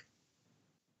looks like.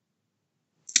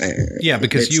 Yeah,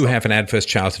 because it's you have an adverse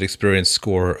childhood experience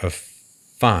score of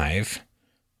 5,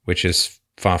 which is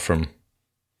far from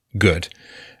good.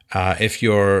 If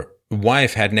your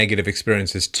wife had negative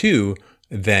experiences too,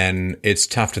 then it's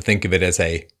tough to think of it as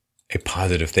a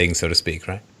positive thing, so to speak,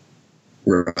 right?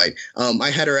 Right. I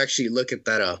had her actually look at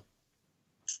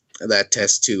that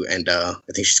test too, and I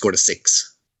think she scored a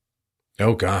 6.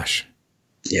 Oh gosh.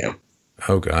 Yeah.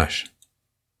 Oh gosh.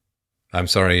 I'm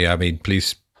sorry. I mean,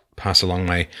 please pass along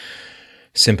my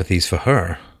sympathies for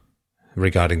her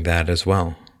regarding that as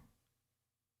well.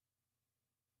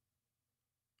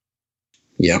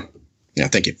 Yeah. Yeah.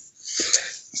 Thank you.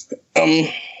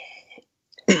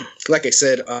 Like I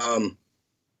said,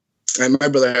 my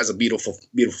brother has a beautiful,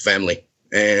 beautiful family,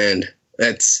 and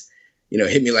that's,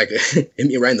 hit me hit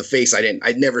me right in the face.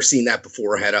 I'd never seen that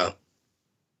before. I had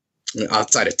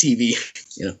outside of TV,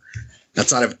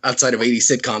 outside of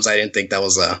 80s sitcoms, I didn't think that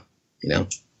was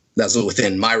that's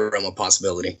within my realm of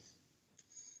possibility.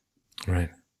 Right.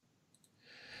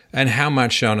 And how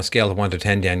much, on a scale of 1 to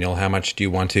 10, Daniel, how much do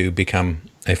you want to become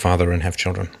a father and have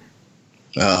children?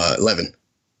 11.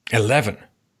 11.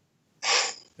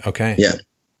 Okay. Yeah.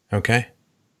 Okay.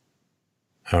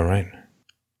 All right.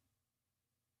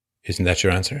 Isn't that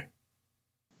your answer?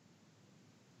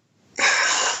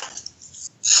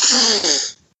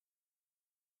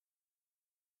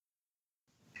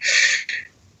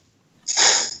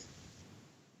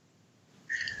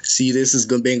 See, this has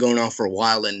been going on for a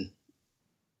while, and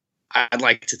I'd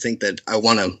like to think that I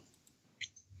want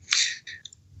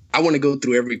to go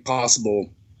through every possible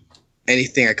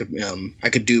anything I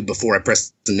could do before I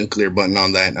press the nuclear button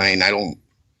on that. I mean,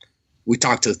 we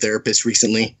talked to a therapist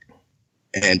recently,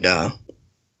 and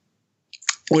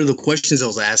one of the questions I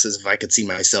was asked is if I could see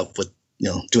myself with,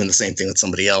 doing the same thing with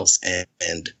somebody else.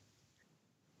 And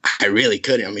I really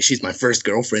couldn't. I mean, she's my first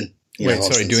girlfriend. Wait,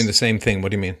 sorry, doing the same thing.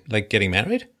 What do you mean? Like getting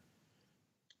married?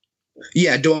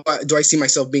 Yeah. Do I see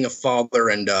myself being a father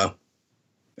and a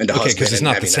husband? Okay, because it's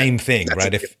not the same thing,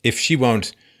 right? If she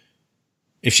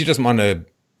doesn't want to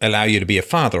allow you to be a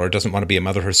father or doesn't want to be a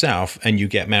mother herself, and you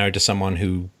get married to someone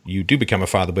who you do become a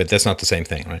father with, that's not the same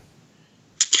thing, right?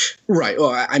 Right.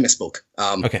 Well, I misspoke.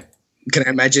 Okay. Can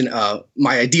I imagine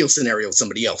my ideal scenario with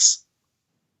somebody else?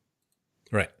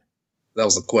 Right. That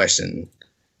was the question.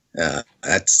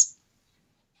 That's.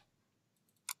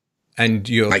 And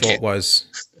your thought was?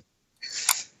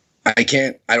 I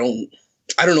can't. I don't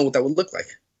know what that would look like.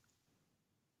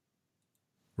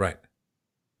 Right.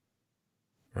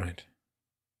 Right.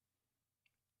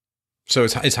 So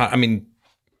it's hard. I mean,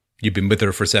 you've been with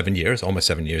her for 7 years, almost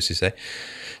 7 years, you say.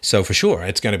 So for sure,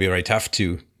 it's going to be very tough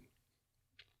to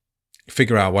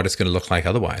figure out what it's going to look like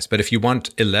otherwise. But if you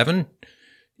want 11,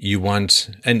 you want,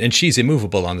 and she's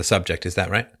immovable on the subject, is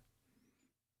that right?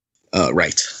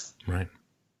 Right. Right.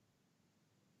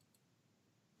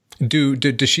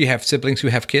 Does she have siblings who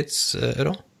have kids at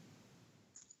all?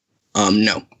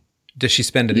 No. Does she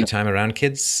spend any time around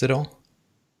kids at all?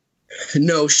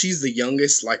 No, she's the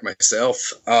youngest, like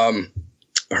myself.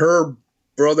 Her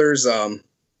brothers, I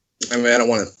mean, I don't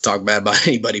want to talk bad about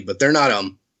anybody, but they're not,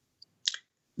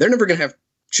 they're never going to have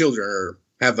children or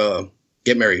have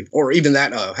get married, or even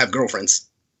that, have girlfriends.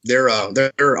 They're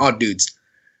odd dudes.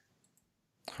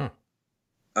 Huh.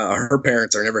 Her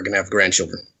parents are never going to have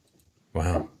grandchildren.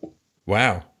 Wow.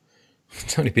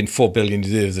 It's only been 4 billion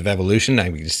years of evolution. I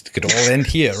mean, it could all end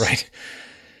here, right?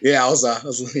 Yeah, I was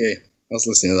listening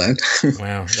to that.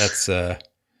 Wow,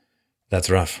 that's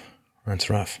rough. That's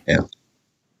rough. Yeah.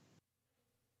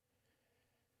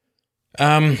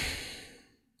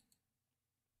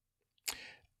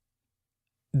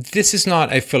 This is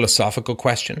not a philosophical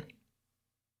question,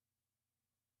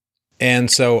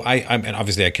 and so and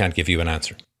obviously I can't give you an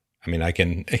answer. I mean, I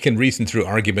can reason through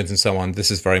arguments and so on. This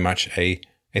is very much a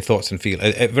thoughts and feel,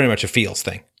 very much a feels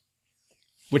thing,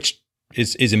 which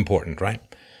is important, right?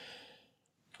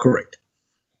 Correct.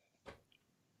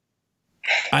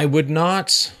 I would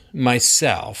not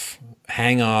myself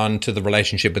hang on to the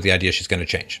relationship with the idea she's going to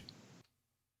change.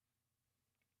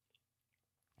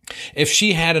 If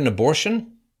she had an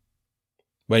abortion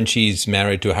when she's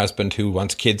married to a husband who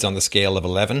wants kids on the scale of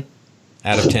 11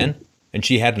 out of 10, and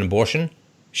she had an abortion,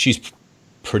 she's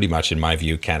pretty much, in my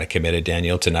view, kind of committed,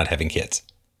 Daniel, to not having kids.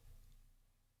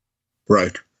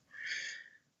 Right.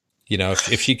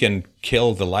 If she can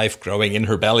kill the life growing in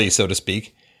her belly, so to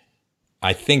speak,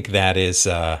 I think that is,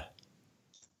 I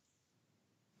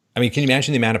mean, can you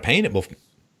imagine the amount of pain it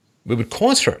would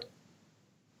cause her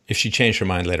if she changed her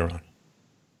mind later on?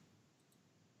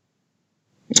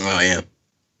 Oh, yeah.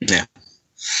 Yeah.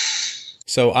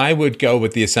 So I would go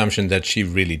with the assumption that she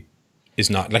really is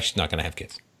not, she's not going to have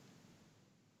kids.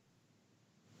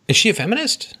 Is she a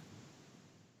feminist?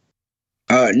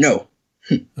 No.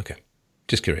 Okay.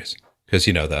 Just curious. Because,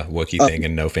 you know, the wookie thing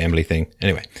and no family thing.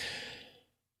 Anyway.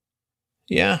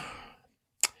 Yeah.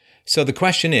 So the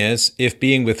question is, if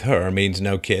being with her means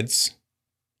no kids,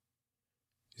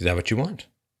 is that what you want?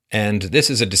 And this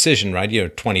is a decision, right? You're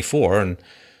 24 and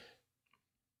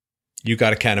you got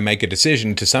to kind of make a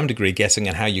decision to some degree, guessing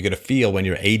on how you're going to feel when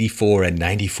you're 84 and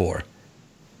 94.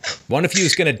 One of you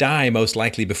is going to die most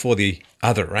likely before the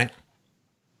other, right?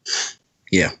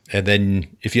 Yeah. And then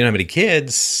if you don't have any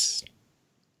kids,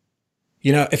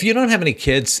 you know, if you don't have any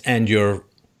kids and your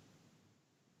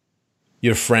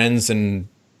friends and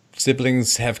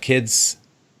siblings have kids,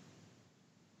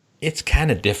 it's kind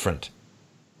of different.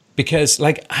 Because,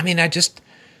 like, I mean, I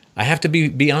have to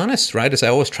be honest, right? As I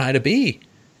always try to be.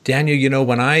 Daniel, you know,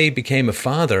 when I became a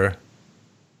father,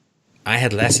 I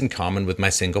had less in common with my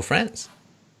single friends,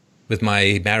 with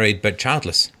my married but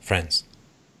childless friends.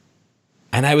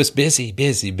 And I was busy.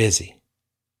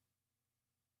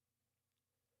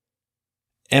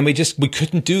 And we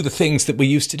couldn't do the things that we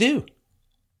used to do.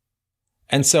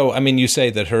 And so, I mean, you say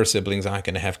that her siblings aren't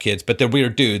going to have kids, but they're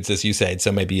weird dudes, as you said,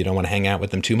 so maybe you don't want to hang out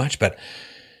with them too much. But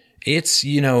it's,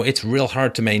 you know, it's real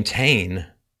hard to maintain.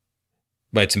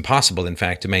 But it's impossible, in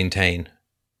fact, to maintain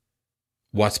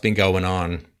what's been going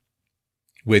on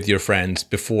with your friends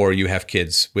before you have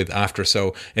kids, with after.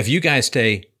 So if you guys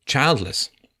stay childless,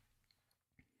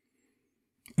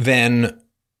 then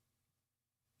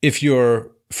if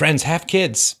your friends have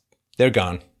kids, they're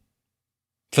gone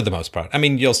for the most part. I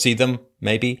mean, you'll see them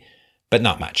maybe, but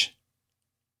not much.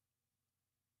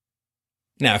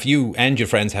 Now, if you and your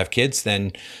friends have kids,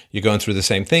 then you're going through the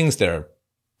same things. They're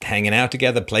hanging out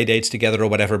together, play dates together or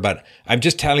whatever. But I'm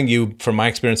just telling you from my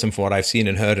experience and from what I've seen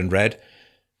and heard and read,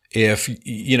 if,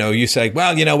 you know, you say,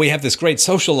 well, you know, we have this great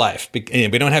social life, we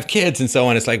don't have kids and so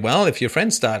on. It's like, well, if your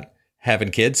friends start having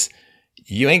kids,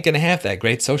 you ain't going to have that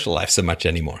great social life so much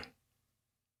anymore,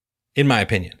 in my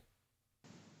opinion.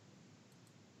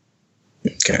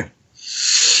 Okay.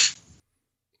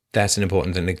 That's an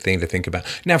important thing to think about.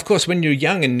 Now, of course, when you're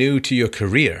young and new to your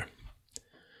career,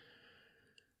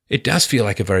 it does feel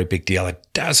like a very big deal. It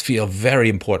does feel very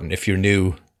important if you're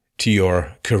new to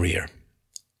your career.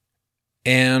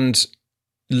 And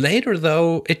later,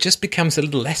 though, it just becomes a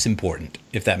little less important,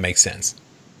 if that makes sense.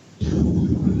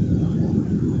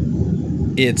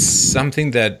 It's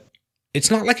something that, it's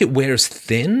not like it wears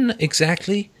thin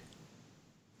exactly,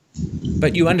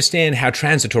 but you understand how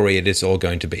transitory it is all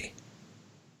going to be.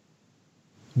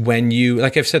 When you,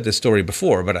 like I've said this story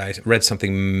before, but I read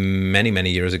something many,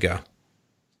 many years ago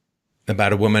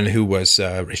about a woman who was,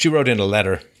 she wrote in a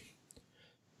letter,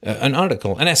 an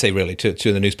article, an essay really, to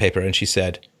the newspaper, and she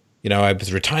said, you know, I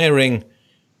was retiring,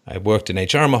 I worked in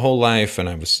HR my whole life, and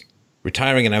I was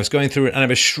retiring, and I was going through it, and I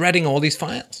was shredding all these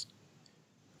files.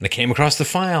 And I came across the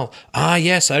file. Ah,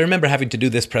 yes, I remember having to do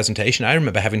this presentation. I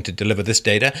remember having to deliver this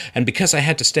data. And because I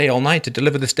had to stay all night to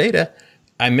deliver this data,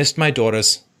 I missed my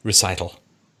daughter's recital.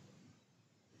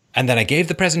 And then I gave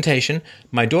the presentation.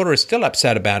 My daughter is still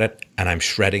upset about it, and I'm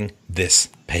shredding this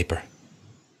paper.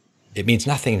 It means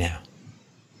nothing now.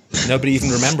 Nobody even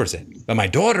remembers it. But my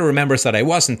daughter remembers that I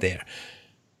wasn't there.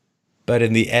 But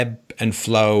in the ebb and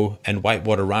flow and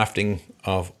whitewater rafting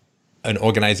of an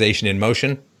organization in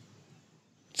motion,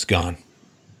 it's gone.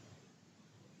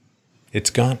 It's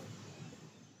gone.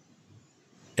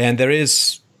 And there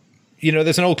is, you know,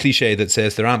 there's an old cliche that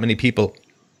says there aren't many people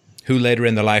who later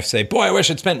in their life say, boy, I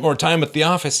wish I'd spent more time at the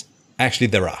office. Actually,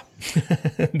 there are.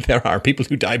 There are people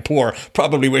who die poor,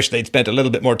 probably wish they'd spent a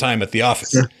little bit more time at the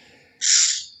office.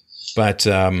 But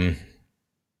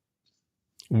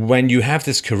when you have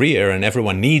this career and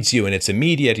everyone needs you and it's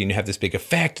immediate and you have this big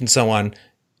effect and so on,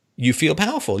 you feel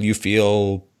powerful. You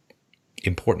feel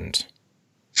important.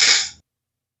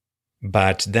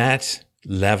 But that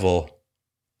level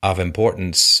of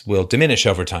importance will diminish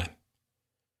over time.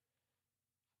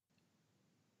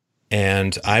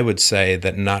 And I would say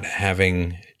that not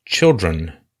having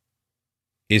children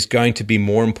is going to be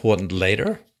more important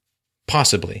later,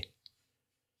 possibly.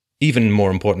 Even more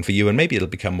important for you, and maybe it'll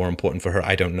become more important for her,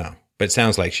 I don't know. But it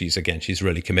sounds like she's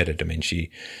really committed. I mean,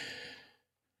 she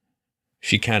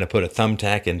kind of put a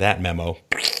thumbtack in that memo.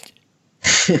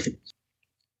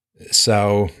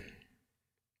 So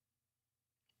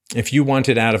if you want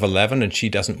it out of 11 and she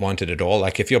doesn't want it at all,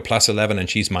 like if you're plus 11 and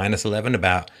she's minus 11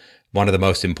 about one of the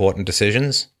most important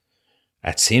decisions,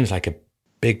 that seems like a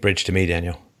big bridge to me,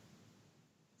 Daniel.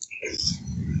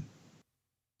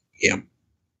 Yeah.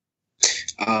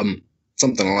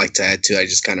 Something I like to add to,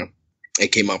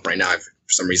 it came up right now. For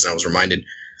some reason I was reminded.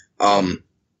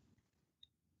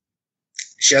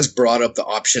 she has brought up the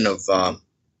option of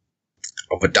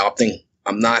adopting.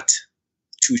 I'm not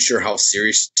too sure how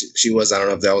serious she was. I don't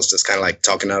know if that was just kind of like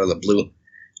talking out of the blue.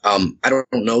 I don't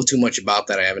know too much about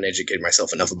that. I haven't educated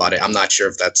myself enough about it. I'm not sure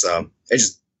if that's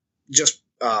it's just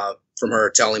from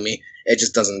her telling me. It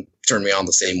just doesn't turn me on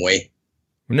the same way.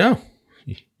 No,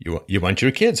 you want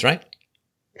your kids, right?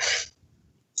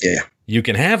 Yeah, you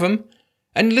can have them.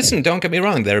 And listen, don't get me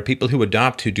wrong. There are people who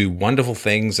adopt who do wonderful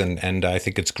things, and I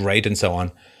think it's great and so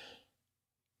on.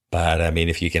 But I mean,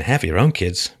 if you can have your own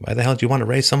kids, why the hell do you want to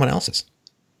raise someone else's?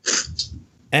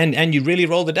 And you really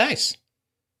roll the dice.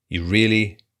 You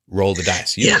really roll the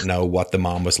dice. You don't know what the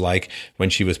mom was like when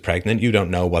she was pregnant. You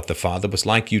don't know what the father was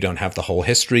like. You don't have the whole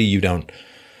history. You don't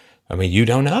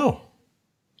know.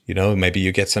 You know, maybe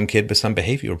you get some kid with some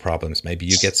behavioral problems. Maybe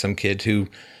you get some kid who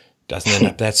doesn't end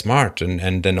up that smart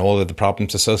and then all of the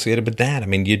problems associated with that. I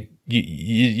mean,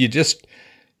 it's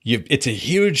a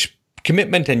huge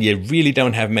commitment and you really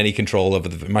don't have much control over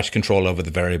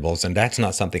the variables. And that's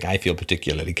not something I feel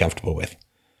particularly comfortable with.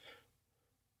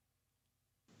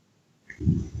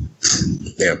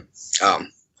 Yeah.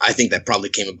 I think that probably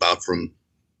came about from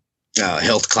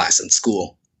health class in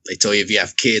school. They tell you if you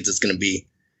have kids, it's going to be,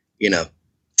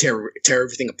 tear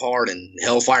everything apart and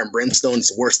hellfire and brimstone is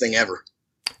the worst thing ever.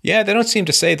 Yeah, they don't seem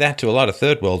to say that to a lot of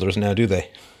third worlders now, do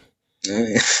they?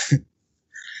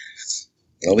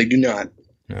 No, they do not.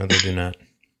 No, they do not.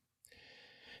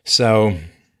 So,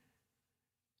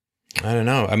 I don't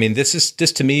know. I mean, this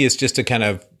to me is just a kind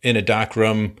of, in a dark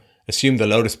room, assume the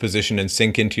lotus position and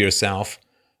sink into yourself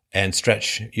and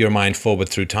stretch your mind forward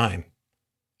through time.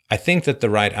 I think that the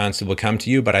right answer will come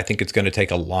to you, but I think it's going to take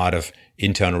a lot of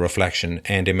internal reflection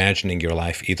and imagining your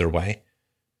life either way.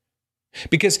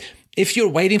 Because if you're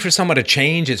waiting for someone to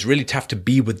change, it's really tough to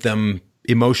be with them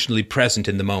emotionally present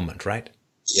in the moment, right?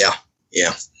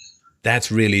 Yeah.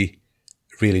 That's really,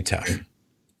 really tough.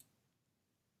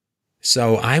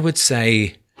 So I would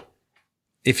say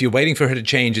if you're waiting for her to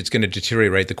change, it's going to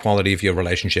deteriorate the quality of your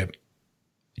relationship.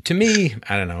 To me,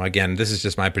 I don't know. Again, this is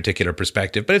just my particular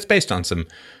perspective, but it's based on some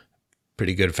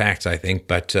pretty good facts, I think.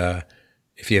 But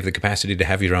if you have the capacity to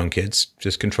have your own kids,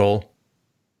 just control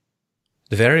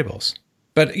the variables.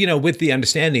 But, with the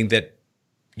understanding that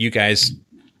you guys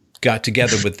got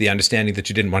together with the understanding that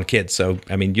you didn't want kids. So,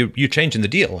 I mean, you're changing the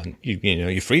deal and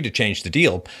you're free to change the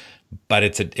deal, but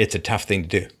it's a tough thing to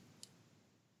do.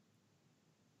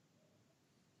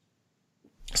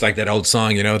 It's like that old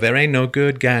song, there ain't no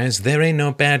good guys, there ain't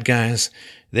no bad guys.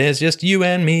 There's just you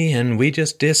and me and we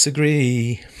just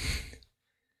disagree.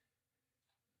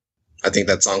 I think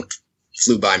that song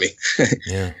flew by me.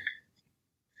 Yeah.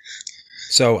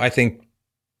 So I think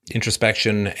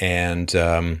introspection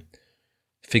and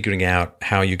figuring out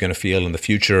how you're going to feel in the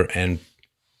future and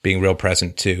being real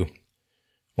present to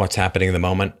what's happening in the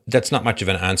moment. That's not much of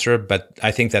an answer, but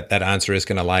I think that answer is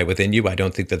going to lie within you. I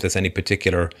don't think that there's any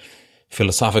particular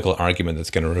philosophical argument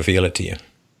that's going to reveal it to you.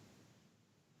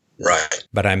 Right.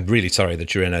 But I'm really sorry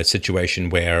that you're in a situation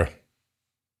where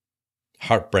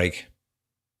heartbreak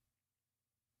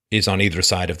is on either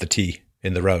side of the T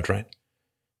in the road, right?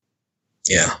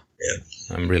 Yeah.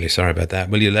 I'm really sorry about that.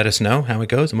 Will you let us know how it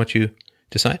goes and what you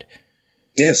decide?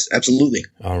 Yes, absolutely.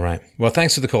 All right. Well,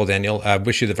 thanks for the call, Daniel. I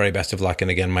wish you the very best of luck.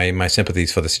 And again, my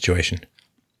sympathies for the situation.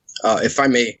 If I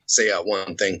may say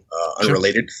one thing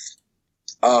unrelated.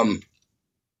 Sure.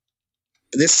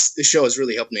 This show has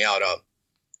really helped me out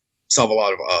solve a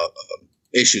lot of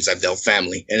issues I've dealt with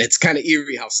family. And it's kind of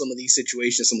eerie how some of these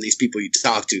situations, some of these people you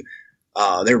talk to,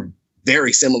 they're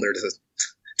very similar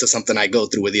to something I go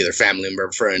through with either family member,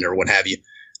 friend, or what have you.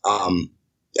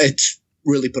 It's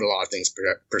really put a lot of things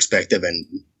in perspective,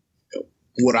 and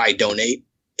what I donate,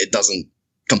 it doesn't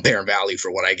compare in value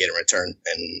for what I get in return.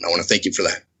 And I want to thank you for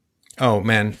that. Oh,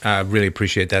 man, I really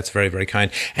appreciate that. It's very, very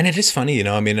kind. And it is funny,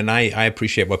 and I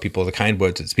appreciate the kind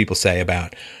words that people say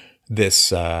about this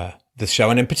show,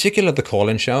 and in particular the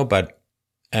call-in show. But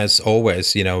as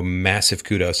always, massive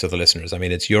kudos to the listeners. I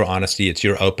mean, it's your honesty, it's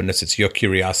your openness, it's your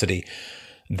curiosity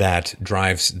that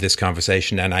drives this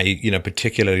conversation. And I,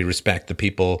 particularly respect the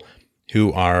people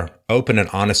who are open and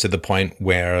honest to the point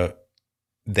where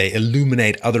they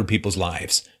illuminate other people's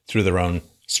lives through their own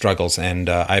struggles. And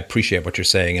I appreciate what you're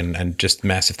saying, and just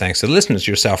massive thanks to the listeners,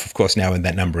 yourself, of course, now in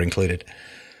that number included.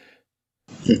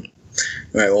 All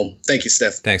right. Well, thank you,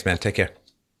 Steph. Thanks, man. Take care.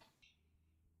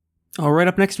 All right.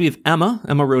 Up next, we have Emma.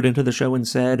 Emma wrote into the show and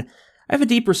said, I have a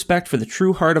deep respect for the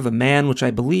true heart of a man, which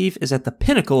I believe is at the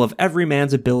pinnacle of every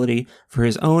man's ability for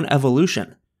his own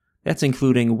evolution. That's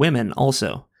including women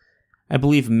also. I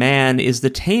believe man is the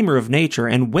tamer of nature,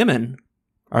 and women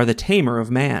are the tamer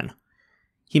of man.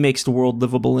 he makes the world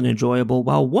livable and enjoyable,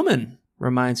 while woman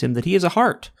reminds him that he has a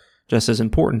heart just as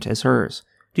important as hers.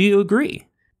 Do you agree?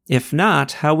 If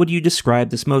not, how would you describe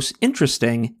this most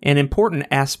interesting and important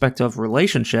aspect of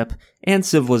relationship and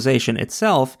civilization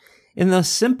itself in the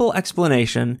simple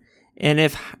explanation? And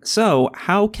if so,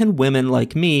 how can women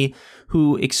like me,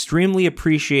 who extremely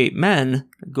appreciate men,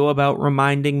 go about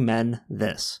reminding men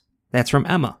this? That's from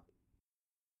Emma.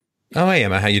 Oh, hey,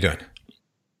 Emma. How you doing?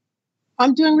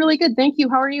 I'm doing really good. Thank you.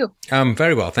 How are you?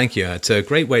 Very well. Thank you. It's a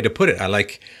great way to put it. I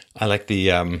like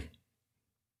the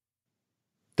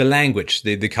language,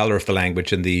 the color of the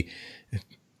language, and the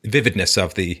vividness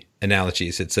of the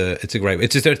analogies. It's a great way.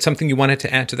 Is there something you wanted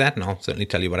to add to that? And I'll certainly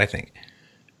tell you what I think.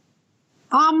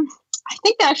 I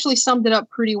think that actually summed it up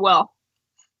pretty well.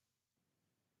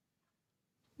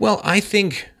 Well, I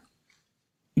think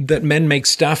that men make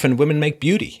stuff and women make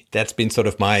beauty. That's been sort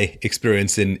of my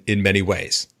experience in many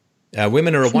ways.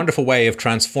 Women are a wonderful way of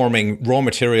transforming raw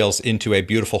materials into a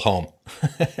beautiful home.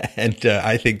 And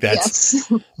I think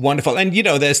that's wonderful. And,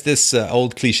 there's this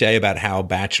old cliche about how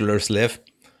bachelors live.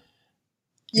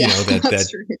 Yeah, that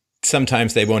true.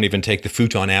 Sometimes they won't even take the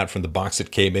futon out from the box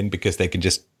it came in because they can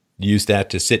just use that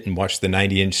to sit and watch the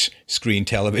 90-inch screen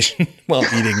television while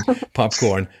eating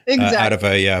popcorn out of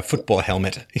a football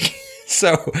helmet.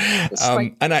 So,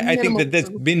 and I think that there's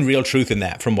been real truth in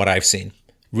that from what I've seen.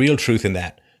 Real truth in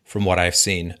that from what I've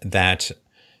seen, that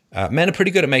men are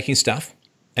pretty good at making stuff,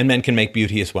 and men can make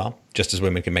beauty as well, just as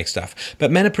women can make stuff.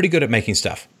 But men are pretty good at making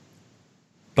stuff.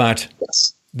 But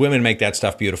women make that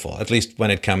stuff beautiful, at least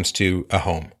when it comes to a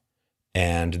home.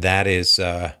 And that is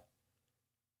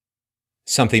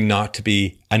something not to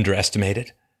be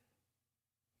underestimated.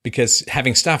 Because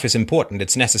having stuff is important.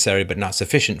 It's necessary, but not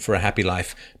sufficient for a happy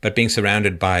life. But being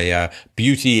surrounded by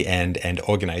beauty and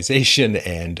organization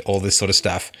and all this sort of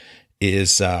stuff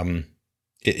is,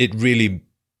 it really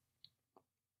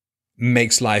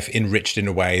makes life enriched in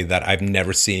a way that I've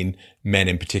never seen men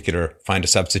in particular find a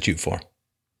substitute for.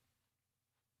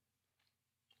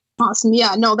 Awesome.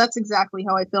 Yeah, no, that's exactly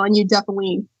how I feel. And you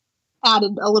definitely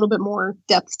added a little bit more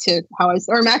depth to how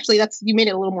you made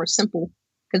it a little more simple.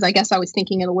 Because I guess I was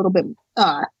thinking it a little bit,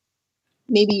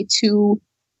 maybe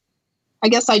I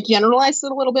guess I generalized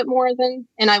it a little bit more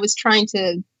and I was trying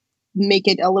to make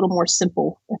it a little more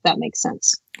simple, if that makes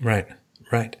sense. Right.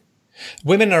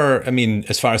 Women are,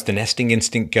 as far as the nesting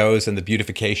instinct goes and the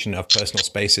beautification of personal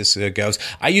spaces goes,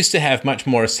 I used to have much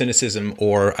more cynicism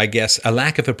or, I guess, a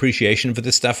lack of appreciation for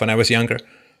this stuff when I was younger.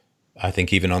 I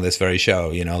think even on this very show,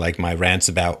 like my rants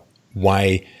about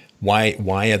why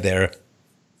are there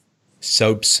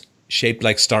soaps shaped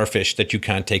like starfish that you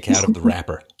can't take out of the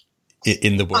wrapper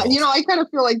in the world. I kind of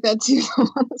feel like that too.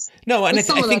 No, and I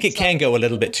think it can go a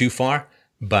little bit too far.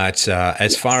 But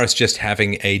as far as just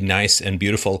having a nice and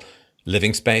beautiful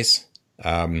living space,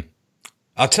 I'll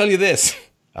tell you this,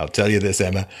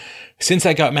 Emma. Since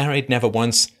I got married, never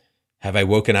once have I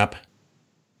woken up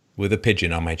with a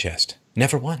pigeon on my chest.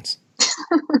 Never once.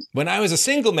 When I was a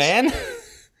single man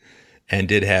and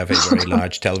did have a very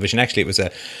large television, actually it was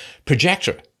a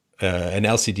projector, an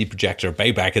LCD projector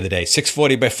way back in the day,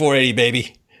 640 by 480,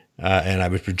 baby. And I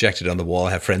would project it on the wall,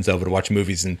 have friends over to watch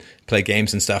movies and play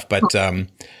games and stuff. But I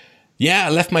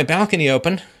left my balcony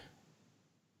open,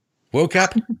 woke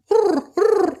up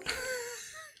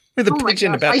with a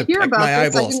pigeon about to peck my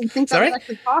eyeballs. I didn't think that was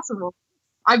actually possible.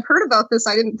 I've heard about this.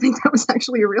 I didn't think that was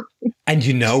actually a real thing. And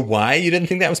you know why you didn't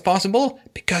think that was possible?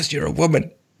 Because you're a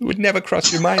woman. It would never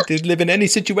cross your mind to live in any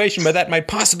situation where that might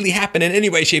possibly happen in any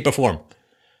way, shape, or form.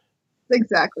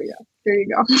 Exactly. Yeah. There you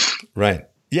go. Right.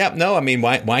 Yeah. No,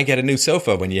 why get a new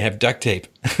sofa when you have duct tape?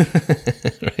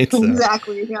 Right. So,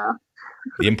 exactly. Yeah.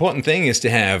 The important thing is to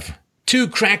have 2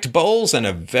 cracked bowls and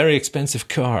a very expensive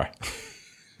car.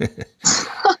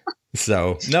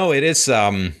 So no, it's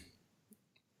a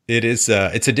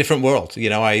different world.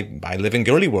 I live in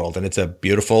Girly World, and it's a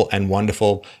beautiful and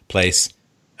wonderful place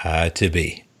to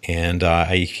be. And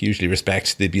I hugely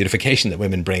respect the beautification that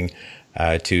women bring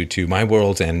to my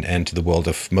world and to the world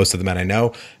of most of the men I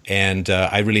know. And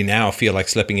I really now feel like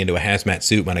slipping into a hazmat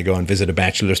suit when I go and visit a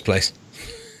bachelor's place.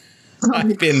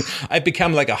 I've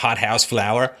become like a hothouse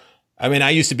flower. I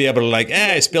used to be able to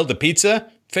I spilled the pizza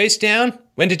face down.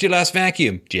 When did you last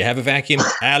vacuum? Do you have a vacuum?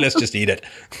 Let's just eat it.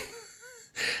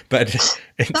 But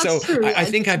so I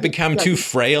think I've become too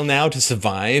frail now to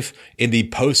survive in the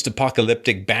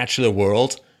post-apocalyptic bachelor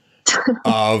world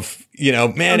of,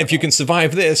 if you can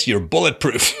survive this, you're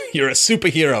bulletproof. You're a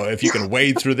superhero if you can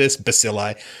wade through this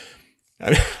bacilli.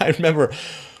 I remember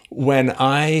when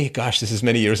this is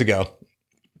many years ago.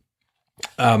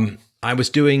 I was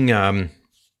doing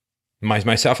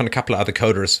myself and a couple of other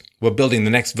coders were building the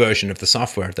next version of the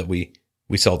software that we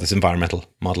sold, this environmental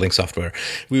modeling software.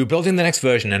 We were building the next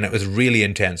version, and it was really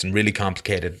intense and really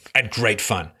complicated. I had great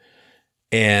fun.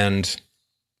 And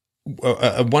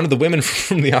one of the women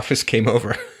from the office came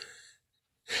over.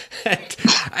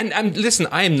 and listen,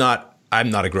 I'm not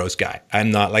a gross guy.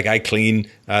 I'm not like, I clean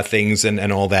things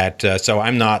and all that. So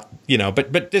I'm not,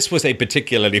 but this was a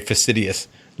particularly fastidious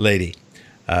lady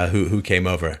who came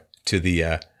over to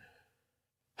the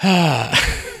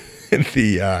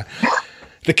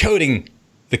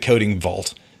coding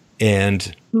vault.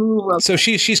 And so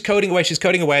she's coding away,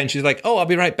 and she's like, "Oh, I'll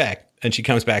be right back." And she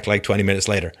comes back like 20 minutes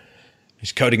later.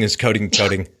 She's coding.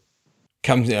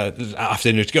 Comes after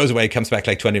it goes away, comes back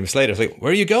like 20 minutes later. It's like,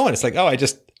 "Where are you going?" It's like, "Oh,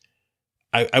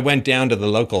 I went down to the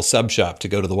local sub shop to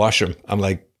go to the washroom." I'm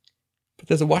like, "But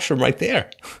there's a washroom right there."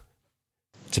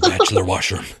 It's a bachelor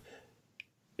washroom.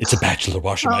 It's a bachelor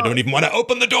washroom. I don't even want to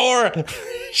open the door.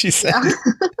 She said. Yeah.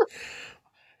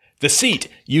 The seat,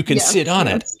 you can sit on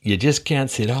it. You just can't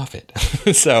sit off it.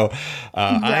 So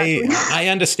exactly. I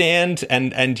understand.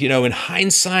 And in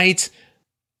hindsight,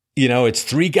 it's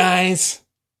three guys.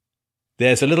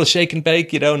 There's a little shake and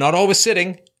bake, not always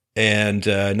sitting, and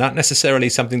not necessarily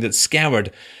something that's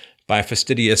scoured by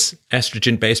fastidious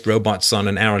estrogen-based robots on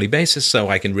an hourly basis. So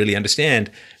I can really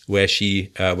understand where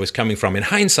she was coming from in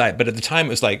hindsight. But at the time, it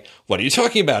was like, what are you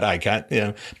talking about? I can't,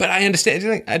 But I understand.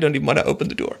 Like, I don't even want to open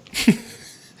the door.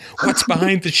 What's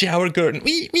behind the shower curtain?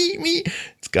 Wee.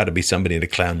 It's got to be somebody in a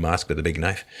clown mask with a big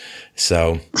knife.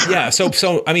 So, yeah.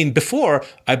 So I mean, before,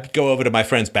 I'd go over to my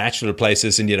friends' bachelor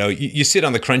places and, you sit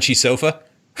on the crunchy sofa.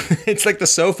 It's like the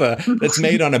sofa that's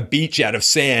made on a beach out of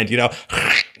sand,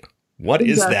 What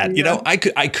is that? Yeah.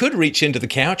 I could reach into the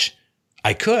couch.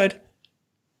 I could.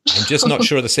 I'm just not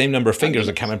sure the same number of fingers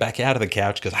are coming back out of the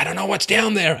couch because I don't know what's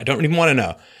down there. I don't even want to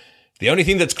know. The only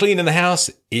thing that's clean in the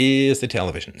house is the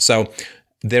television. So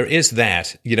there is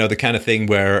that, the kind of thing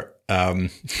where,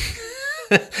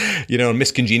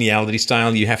 Miss Congeniality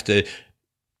style, you have to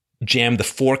jam the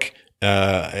fork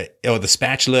or the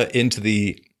spatula into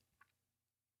the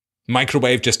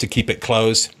microwave just to keep it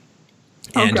closed.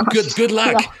 And good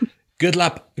luck. Yeah.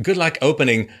 Good luck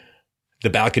opening the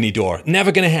balcony door.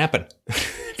 Never going to happen.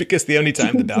 Because the only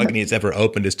time the balcony is ever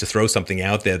opened is to throw something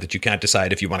out there that you can't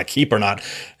decide if you want to keep or not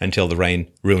until the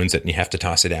rain ruins it and you have to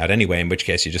toss it out anyway, in which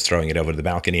case you're just throwing it over to the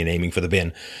balcony and aiming for the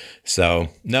bin. So,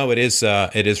 no, it is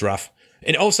rough.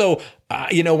 And also,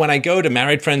 when I go to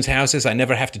married friends' houses, I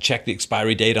never have to check the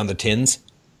expiry date on the tins.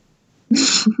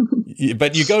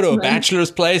 But you go to a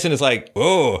bachelor's place and it's like,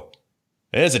 oh,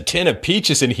 there's a tin of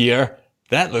peaches in here.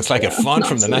 That looks like a font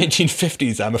from the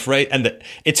 1950s, I'm afraid. And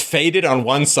it's faded on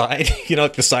one side,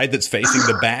 like the side that's facing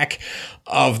the back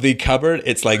of the cupboard.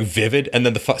 It's like vivid. And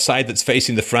then the side that's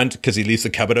facing the front, because he leaves the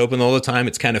cupboard open all the time,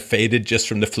 it's kind of faded just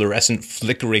from the fluorescent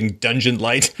flickering dungeon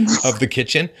light of the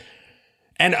kitchen.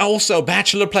 And also,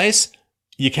 bachelor place,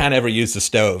 you can't ever use the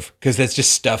stove because there's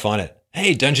just stuff on it.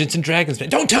 Hey, Dungeons and Dragons,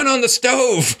 don't turn on the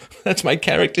stove. That's my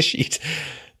character sheet.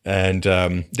 And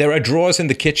there are drawers in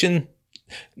the kitchen.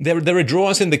 There are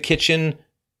drawers in the kitchen,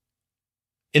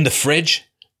 in the fridge.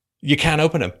 You can't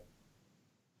open them.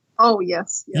 Oh,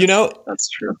 yes. That's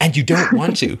true. And you don't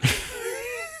want to.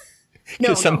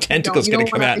 Because some tentacle's going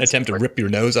to come out and attempt to rip your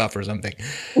nose off or something.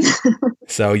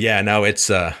 So, yeah, no,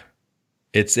 it's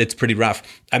pretty rough.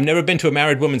 I've never been to a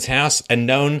married woman's house and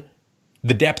known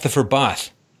the depth of her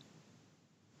bath.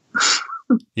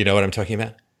 You know what I'm talking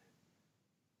about?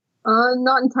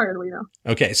 Not entirely, no.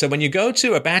 Okay, so when you go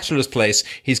to a bachelor's place,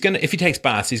 if he takes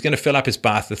baths, he's going to fill up his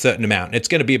bath a certain amount. It's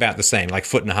going to be about the same, like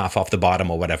 1.5 feet off the bottom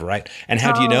or whatever, right? And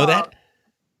how do you know that?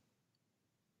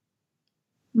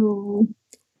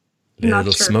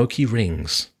 Little smoky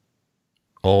rings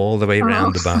all the way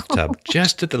around the bathtub,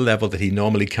 just at the level that he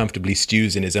normally comfortably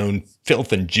stews in his own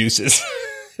filth and juices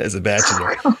as a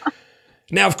bachelor.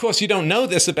 Now, of course, you don't know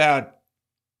this about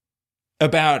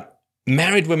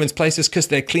married women's places because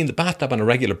they clean the bathtub on a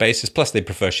regular basis. Plus, they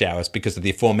prefer showers because of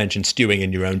the aforementioned stewing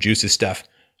in your own juices stuff.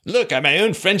 Look, I have my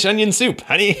own French onion soup,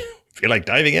 honey. Feel like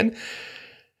diving in?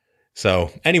 So,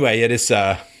 anyway, it is...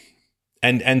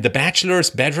 And the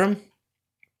bachelor's bedroom,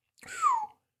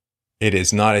 it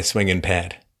is not a swinging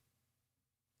pad.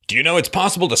 Do you know it's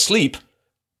possible to sleep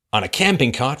on a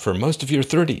camping cot for most of your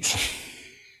 30s?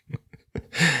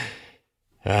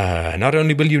 Not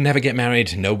only will you never get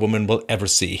married, no woman will ever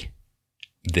see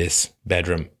this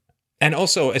bedroom. And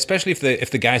also, especially if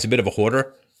the guy's a bit of a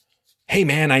hoarder, hey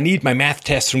man, I need my math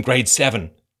test from grade 7.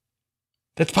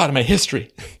 That's part of my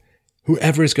history.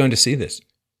 Whoever is going to see this,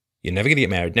 you're never going to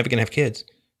get married, never going to have kids.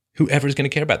 Whoever is going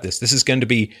to care about this, this is going to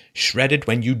be shredded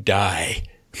when you die.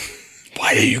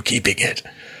 Why are you keeping it?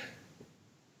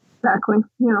 Exactly.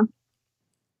 Yeah.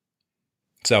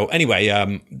 So anyway,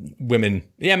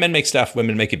 men make stuff,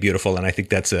 women make it beautiful, and I think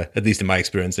that's at least in my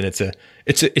experience, and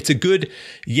it's a good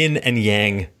yin and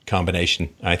yang combination,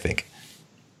 I think.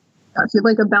 Gotcha,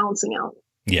 like a balancing out.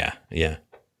 Yeah.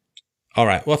 All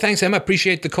right. Well, thanks, Emma.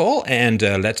 Appreciate the call, and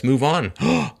let's move on.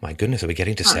 Oh, my goodness, are we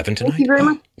getting to 7 tonight? Thank you very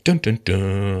much. Dun, dun,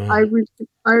 dun. I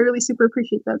really super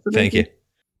appreciate that. So Thank you.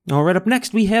 All right, up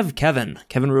next we have Kevin.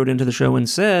 Kevin wrote into the show and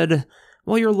said,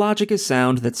 "While your logic is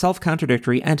sound that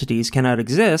self-contradictory entities cannot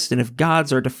exist, and if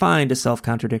gods are defined as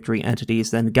self-contradictory entities,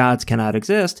 then gods cannot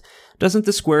exist, doesn't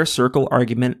the square circle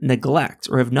argument neglect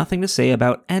or have nothing to say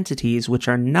about entities which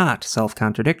are not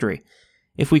self-contradictory?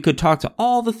 If we could talk to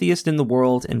all the theists in the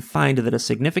world and find that a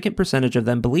significant percentage of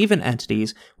them believe in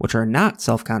entities which are not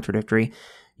self-contradictory,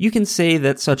 you can say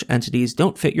that such entities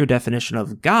don't fit your definition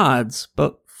of gods,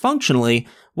 but functionally,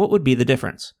 what would be the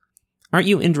difference? Aren't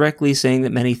you indirectly saying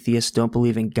that many theists don't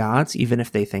believe in gods, even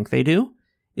if they think they do?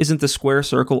 Isn't the square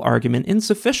circle argument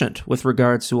insufficient with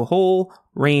regards to a whole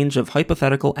range of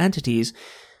hypothetical entities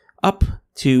up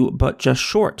to but just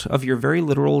short of your very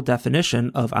literal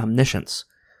definition of omniscience?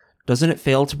 Doesn't it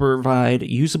fail to provide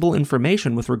usable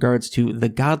information with regards to the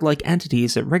godlike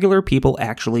entities that regular people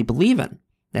actually believe in?"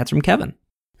 That's from Kevin.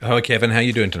 Oh, Kevin, how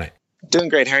you doing tonight? Doing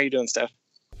great. How are you doing, Steph?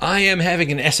 I am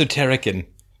having an esoteric and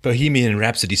Bohemian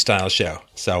Rhapsody style show,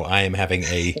 so I am having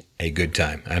a good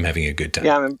time. I'm having a good time.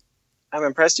 Yeah, I'm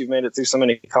impressed you've made it through so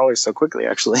many callers so quickly,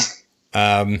 actually.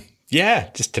 Yeah,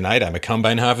 just tonight I'm a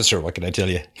combine harvester. What can I tell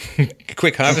you?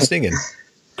 Quick harvesting and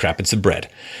crapping some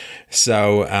bread.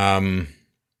 So,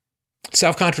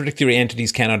 self-contradictory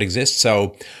entities cannot exist.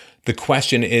 So the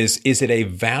question is it a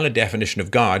valid definition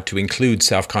of God to include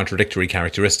self-contradictory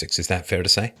characteristics? Is that fair to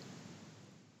say?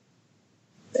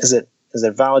 Is it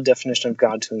a valid definition of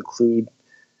God to include?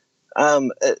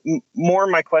 More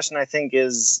my question, I think,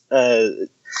 is,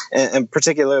 and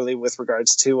particularly with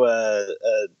regards to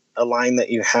a line that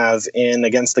you have in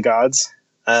Against the Gods.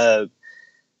 The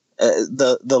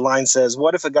line says,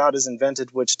 "What if a god is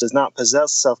invented which does not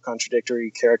possess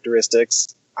self-contradictory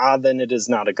characteristics? Then it is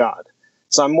not a god."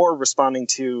 So I'm more responding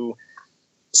to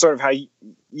sort of how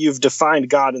you've defined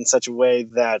God in such a way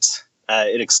that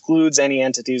it excludes any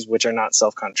entities which are not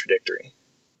self-contradictory.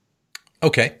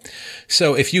 Okay.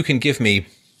 So if you can give me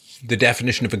the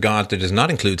definition of a God that does not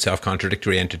include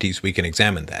self-contradictory entities, we can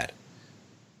examine that.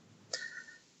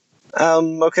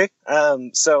 Okay.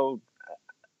 So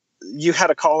you had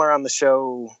a caller on the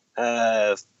show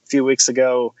a few weeks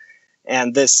ago,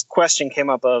 and this question came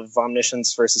up of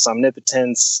omniscience versus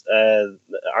omnipotence.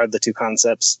 Are the two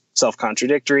concepts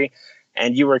self-contradictory?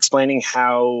 And you were explaining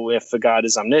how if a god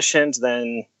is omniscient,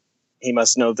 then he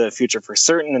must know the future for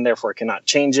certain and therefore cannot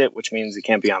change it, which means he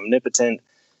can't be omnipotent.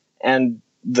 And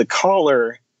the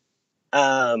caller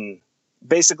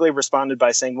basically responded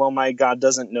by saying, well, my God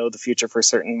doesn't know the future for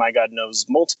certain. My God knows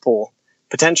multiple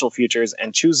potential futures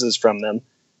and chooses from them.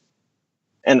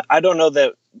 And I don't know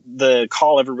that the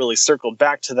call ever really circled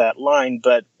back to that line,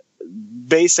 but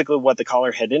basically what the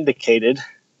caller had indicated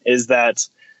is that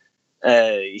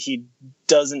he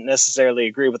doesn't necessarily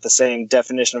agree with the same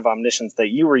definition of omniscience that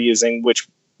you were using, which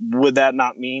would that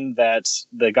not mean that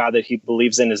the God that he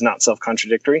believes in is not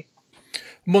self-contradictory?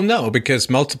 Well, no, because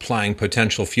multiplying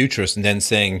potential futures and then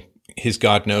saying his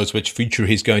God knows which future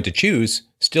he's going to choose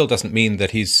still doesn't mean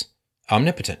that he's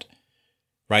omnipotent,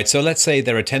 right? So let's say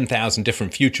there are 10,000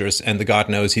 different futures and the God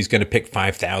knows he's going to pick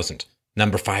 5,000,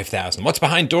 number 5,000. What's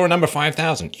behind door number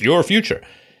 5,000? Your future.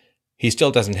 He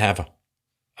still doesn't have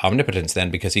omnipotence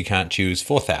then because he can't choose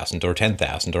 4,000 or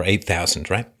 10,000 or 8,000,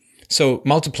 right? So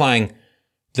multiplying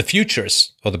the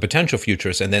futures or the potential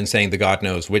futures and then saying the God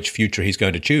knows which future he's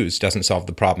going to choose doesn't solve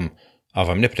the problem of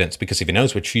omnipotence, because if he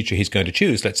knows which future he's going to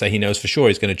choose, let's say he knows for sure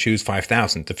he's going to choose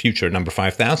 5,000, the future number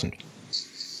 5,000.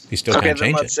 He still can't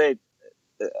change it.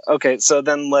 Okay, so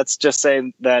then let's just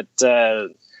say that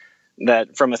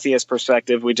that from a theist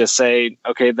perspective, we just say,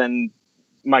 okay, then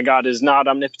my God is not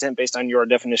omnipotent based on your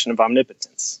definition of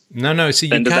omnipotence. No. See,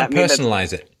 you can't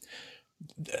personalize it.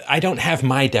 I don't have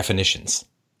my definitions.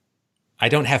 I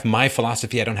don't have my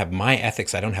philosophy. I don't have my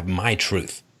ethics. I don't have my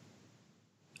truth.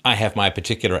 I have my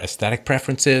particular aesthetic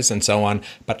preferences and so on,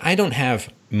 but I don't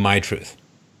have my truth.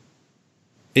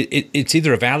 It's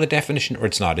either a valid definition or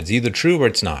it's not. It's either true or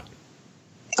it's not.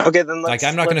 Okay, then let's...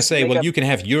 I'm not going to say, well, you can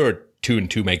have your 2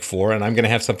 and 2 make 4, and I'm going to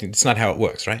have something. That's not how it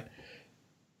works, right?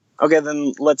 Okay,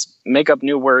 then let's make up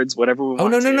new words, whatever we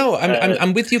want. No.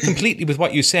 I'm with you completely with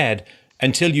what you said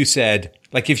until you said,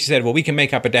 like if you said, well, we can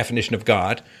make up a definition of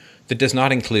God that does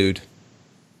not include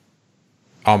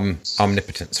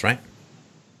omnipotence, right?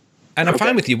 And I'm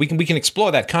fine with you. We can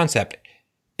explore that concept.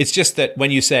 It's just that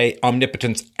when you say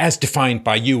omnipotence as defined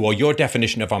by you or your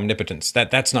definition of omnipotence,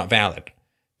 that's not valid,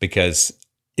 because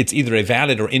it's either a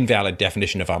valid or invalid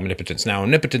definition of omnipotence. Now,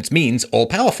 omnipotence means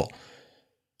all-powerful.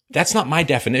 That's not my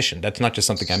definition. That's not just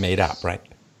something I made up, right?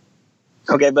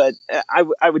 Okay, but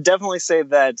I would definitely say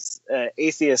that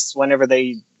atheists, whenever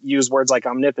they use words like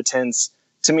omnipotence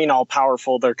to mean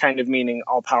all-powerful, they're kind of meaning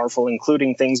all-powerful,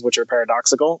 including things which are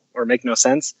paradoxical or make no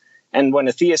sense. And when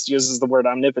a theist uses the word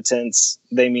omnipotence,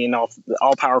 they mean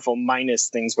all-powerful minus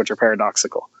things which are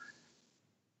paradoxical.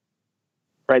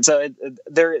 Right, so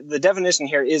the definition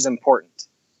here is important.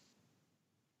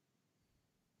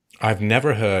 I've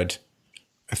never heard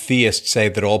a theist say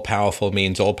that all-powerful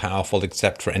means all-powerful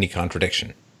except for any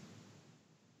contradiction.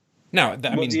 Now,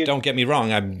 don't get me wrong.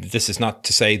 This is not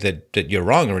to say that you're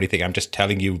wrong or anything. I'm just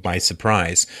telling you my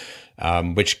surprise,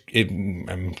 which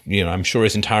I'm sure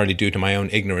is entirely due to my own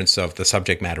ignorance of the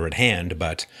subject matter at hand.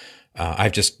 But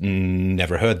I've just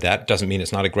never heard that. Doesn't mean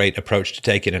it's not a great approach to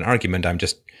take in an argument. I'm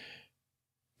just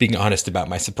being honest about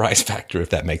my surprise factor, if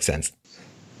that makes sense.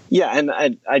 Yeah, and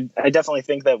I definitely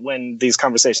think that when these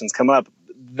conversations come up,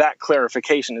 that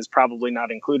clarification is probably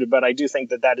not included. But I do think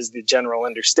that is the general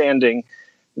understanding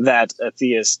that a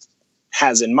theist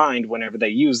has in mind whenever they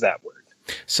use that word.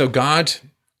 So God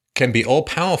can be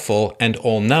all-powerful and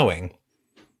all-knowing,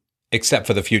 except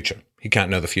for the future. He can't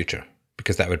know the future,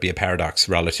 because that would be a paradox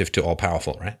relative to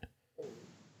all-powerful, right?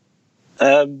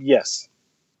 Yes.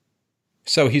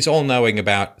 So he's all-knowing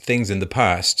about things in the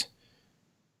past,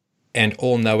 and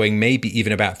all-knowing maybe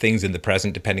even about things in the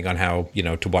present, depending on how,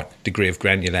 to what degree of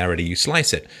granularity you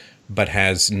slice it, but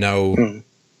has no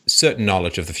certain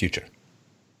knowledge of the future.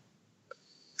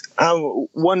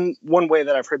 One way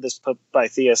that I've heard this put by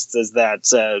theists is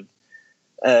that,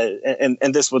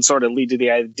 and this would sort of lead to the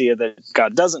idea that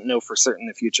God doesn't know for certain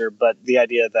the future, but the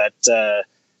idea that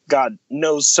God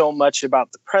knows so much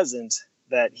about the present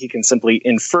that he can simply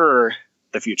infer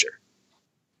the future.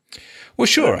 Well,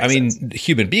 sure. I mean,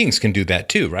 human beings can do that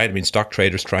too, right? I mean, stock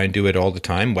traders try and do it all the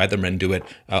time. Weathermen do it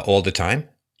all the time.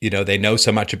 They know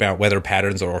so much about weather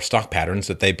patterns or stock patterns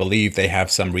that they believe they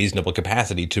have some reasonable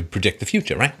capacity to predict the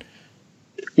future, right?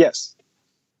 Yes.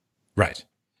 Right.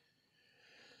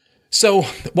 So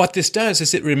what this does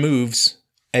is it removes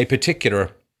a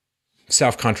particular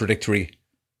self-contradictory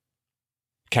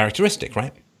characteristic,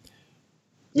 right?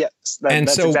 Yes,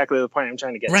 that's exactly the point I'm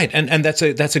trying to get. Right, and that's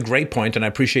a great point, and I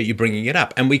appreciate you bringing it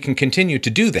up. And we can continue to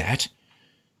do that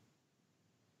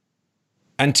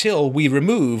until we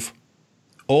remove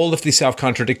all of the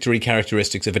self-contradictory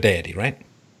characteristics of a deity, right?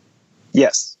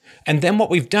 Yes. And then what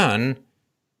we've done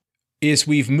is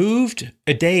we've moved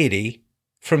a deity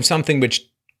from something which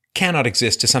cannot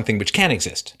exist to something which can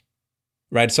exist,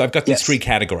 right? So I've got these three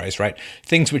categories, right?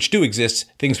 Things which do exist,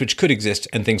 things which could exist,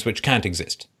 and things which can't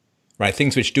exist, right?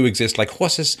 Things which do exist, like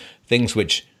horses, things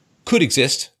which could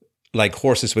exist, like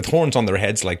horses with horns on their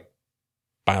heads, like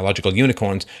biological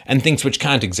unicorns, and things which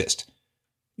can't exist.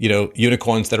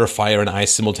 Unicorns that are fire and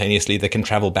ice simultaneously, that can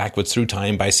travel backwards through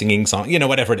time by singing songs,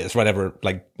 whatever it is, whatever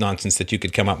like nonsense that you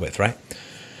could come up with, right?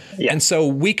 Yeah. And so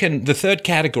we can, the third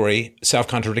category,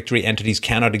 self-contradictory entities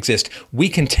cannot exist, we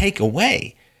can take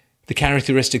away the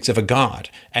characteristics of a god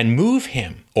and move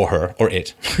him or her or it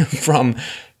from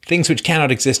things which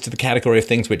cannot exist to the category of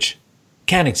things which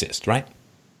can exist, right?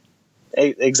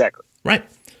 Exactly. Right.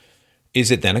 Is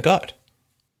it then a god?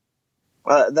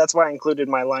 That's why I included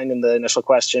my line in the initial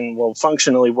question. Well,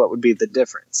 functionally, what would be the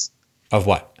difference? Of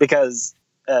what? Because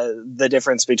the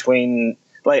difference between,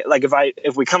 like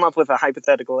if we come up with a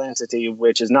hypothetical entity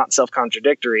which is not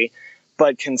self-contradictory,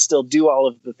 but can still do all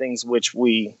of the things which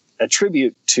we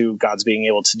attribute to God's being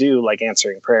able to do, like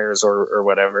answering prayers or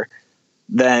whatever,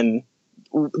 then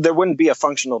there wouldn't be a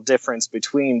functional difference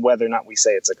between whether or not we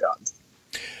say it's a god.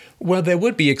 Well, there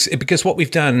would be, because what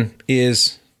we've done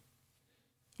is,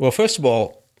 well, first of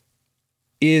all,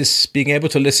 is being able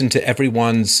to listen to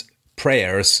everyone's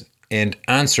prayers and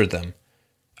answer them.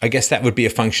 I guess that would be a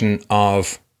function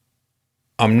of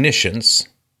omniscience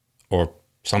or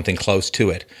something close to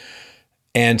it.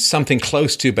 And something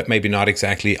close to, but maybe not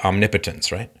exactly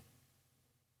omnipotence, right?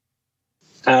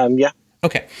 Yeah.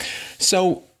 Okay.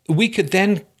 So we could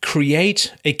then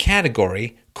create a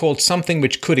category called something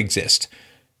which could exist.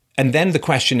 And then the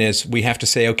question is, we have to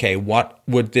say, okay, what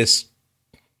would this...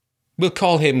 We'll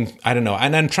call him, I don't know,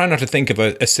 and I'm trying not to think of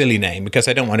a silly name because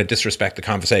I don't want to disrespect the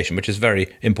conversation, which is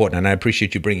very important, and I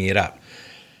appreciate you bringing it up.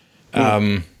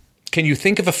 Can you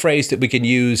think of a phrase that we can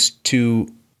use to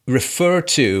refer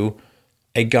to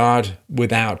a god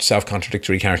without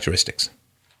self-contradictory characteristics?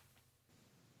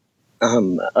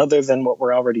 other than what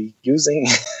we're already using.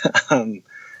 Can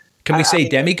we say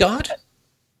demigod?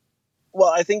 Well,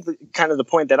 I think kind of the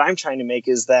point that I'm trying to make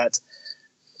is that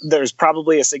there's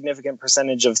probably a significant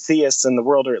percentage of theists in the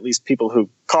world, or at least people who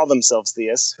call themselves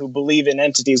theists, who believe in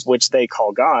entities which they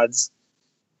call gods,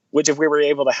 which if we were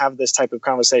able to have this type of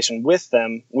conversation with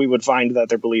them, we would find that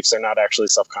their beliefs are not actually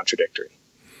self-contradictory.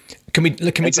 Can we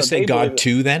just say God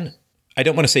too then? I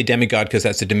don't want to say demigod because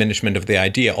that's a diminishment of the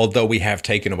idea, although we have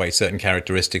taken away certain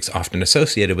characteristics often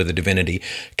associated with a divinity.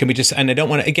 Can we just, and I don't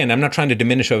want to, again, I'm not trying to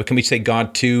diminish over, can we say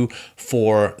God too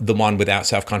for the one without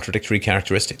self-contradictory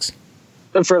characteristics?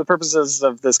 For the purposes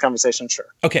of this conversation, sure.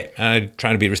 Okay, I'm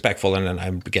trying to be respectful, and I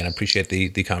appreciate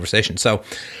the conversation. So,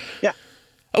 yeah.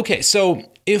 Okay, so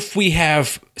if we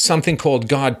have something called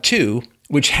God too,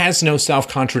 which has no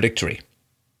self-contradictory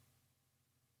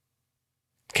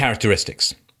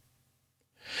characteristics,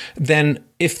 then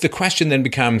if the question then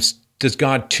becomes, does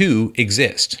God too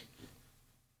exist?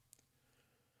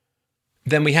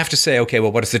 Then we have to say, okay,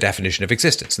 well, what is the definition of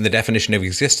existence? And the definition of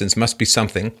existence must be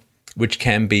something which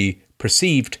can be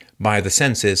perceived by the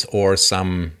senses or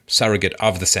some surrogate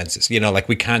of the senses. You know, like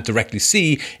we can't directly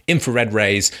see infrared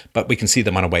rays, but we can see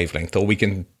them on a wavelength, or we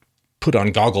can put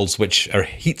on goggles which are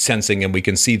heat sensing and we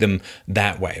can see them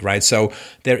that way, right? So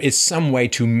there is some way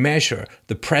to measure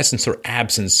the presence or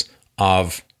absence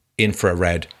of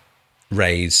infrared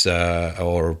rays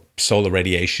or solar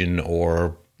radiation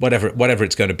or whatever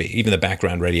it's going to be, even the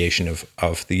background radiation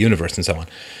of the universe and so on.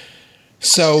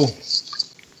 So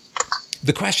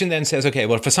the question then says, okay,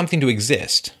 well, for something to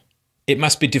exist, it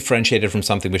must be differentiated from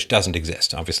something which doesn't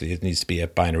exist. Obviously, it needs to be a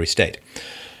binary state.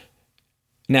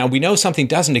 Now, we know something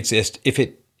doesn't exist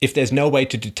if there's no way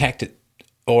to detect it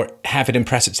or have it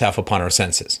impress itself upon our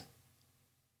senses.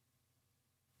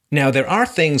 Now, there are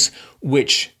things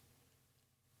which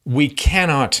we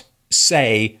cannot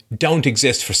say don't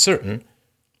exist for certain,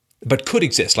 but could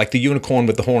exist, like the unicorn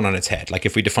with the horn on its head. Like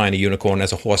if we define a unicorn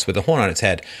as a horse with a horn on its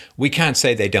head, we can't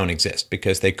say they don't exist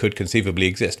because they could conceivably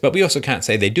exist. But we also can't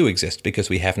say they do exist because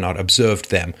we have not observed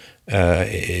them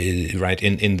right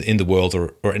in the world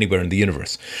or anywhere in the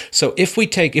universe. So if we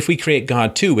create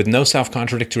God too with no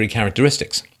self-contradictory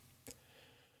characteristics,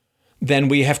 then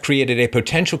we have created a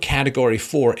potential category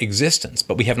for existence,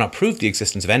 but we have not proved the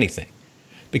existence of anything.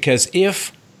 Because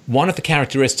if one of the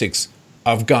characteristics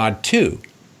of God too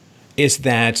is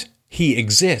that he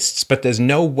exists, but there's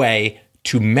no way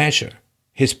to measure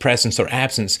his presence or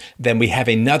absence, then we have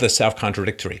another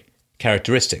self-contradictory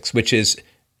characteristics, which is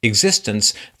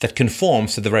existence that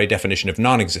conforms to the very definition of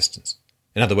non-existence.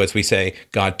 In other words, we say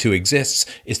God too exists.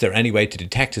 Is there any way to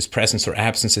detect his presence or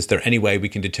absence? Is there any way we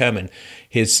can determine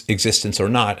his existence or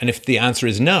not? And if the answer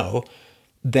is no,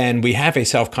 then we have a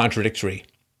self-contradictory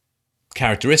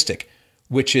characteristic,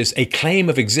 which is a claim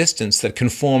of existence that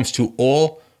conforms to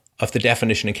all of the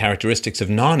definition and characteristics of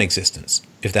non-existence,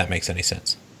 if that makes any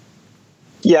sense.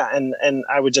 Yeah, and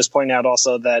I would just point out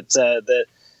also that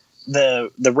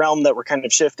the realm that we're kind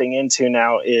of shifting into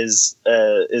now is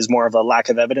more of a lack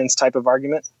of evidence type of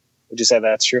argument. Would you say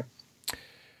that's true?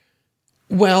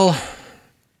 Well,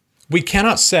 we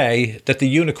cannot say that the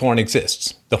unicorn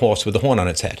exists, the horse with the horn on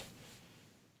its head.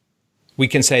 We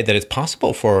can say that it's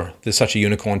possible for such a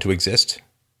unicorn to exist,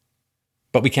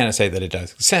 but we cannot say that it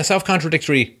does.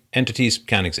 Self-contradictory entities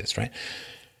can exist, right?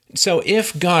 So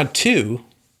if God too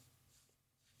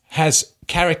has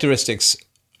characteristics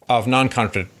of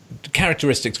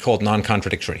characteristics called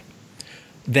non-contradictory,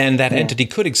 then that entity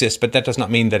could exist, but that does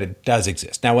not mean that it does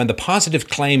exist. Now, when the positive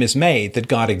claim is made that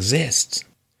God exists,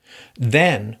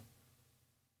 then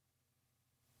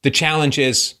the challenge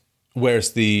is,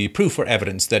 where's the proof or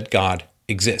evidence that God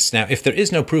exists? Now, if there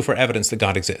is no proof or evidence that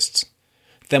God exists,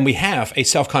 then we have a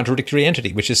self-contradictory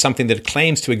entity, which is something that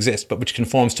claims to exist, but which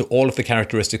conforms to all of the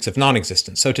characteristics of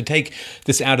non-existence. So to take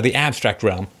this out of the abstract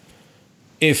realm,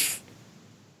 if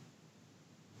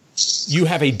you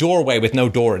have a doorway with no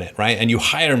door in it, right, and you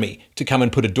hire me to come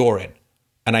and put a door in,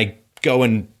 and I go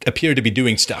and appear to be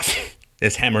doing stuff,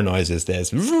 there's hammer noises,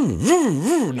 there's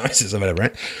noises or whatever,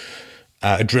 right?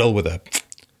 A drill with a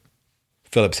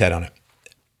Phillips head on it.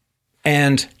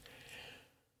 And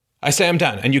I say I'm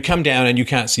done, and you come down and you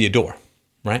can't see a door,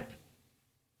 right?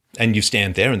 And you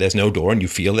stand there and there's no door, and you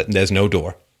feel it and there's no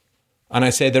door. And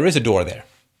I say, there is a door there.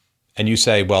 And you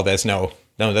say, well, there's no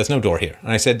door here.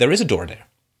 And I said, there is a door there.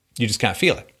 You just can't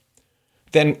feel it.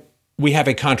 Then we have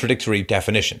a contradictory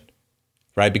definition,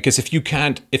 right? Because if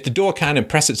the door can't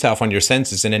impress itself on your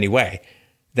senses in any way,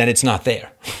 then it's not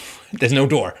there. There's no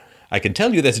door. I can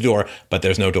tell you there's a door, but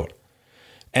there's no door.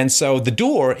 And so the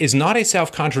door is not a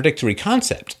self-contradictory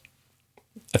concept.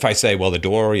 If I say, well, the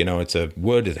door, it's a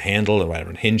wood, it's a handle or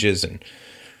whatever, it hinges, and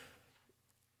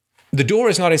the door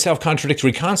is not a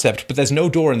self-contradictory concept, but there's no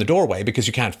door in the doorway because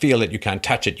you can't feel it, you can't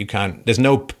touch it, there's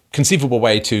no conceivable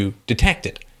way to detect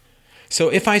it. So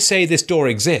if I say this door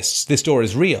exists, this door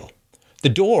is real, the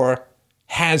door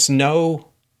has no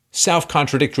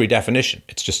self-contradictory definition.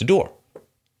 It's just a door.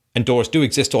 And doors do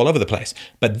exist all over the place.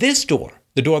 But this door,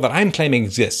 the door that I'm claiming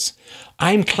exists,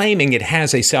 I'm claiming it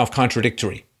has a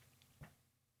self-contradictory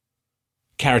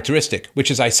characteristic, which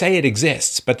is I say it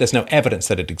exists, but there's no evidence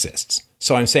that it exists.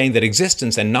 So I'm saying that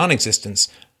existence and non-existence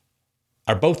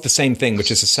are both the same thing,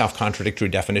 which is a self-contradictory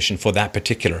definition for that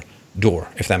particular door,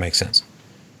 if that makes sense.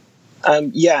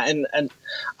 Yeah, and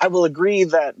I will agree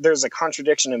that there's a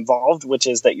contradiction involved, which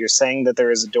is that you're saying that there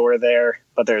is a door there,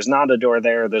 but there's not a door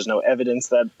there. There's no evidence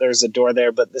that there's a door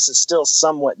there, but this is still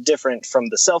somewhat different from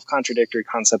the self-contradictory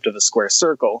concept of a square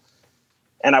circle.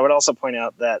 And I would also point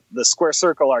out that the square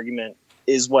circle argument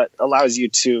is what allows you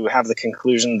to have the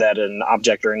conclusion that an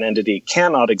object or an entity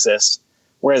cannot exist,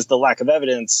 whereas the lack of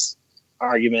evidence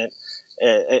argument,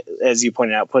 as you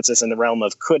pointed out, puts us in the realm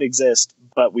of could exist,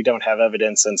 but we don't have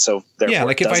evidence, and so therefore yeah,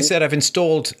 like if I said I've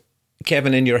installed,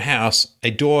 Kevin, in your house a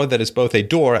door that is both a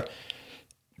door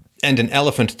and an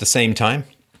elephant at the same time,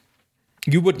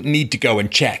 you wouldn't need to go and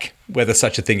check whether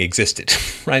such a thing existed,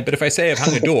 right? But if I say I've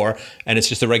hung a door and it's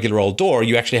just a regular old door,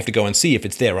 you actually have to go and see if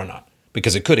it's there or not,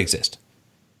 because it could exist.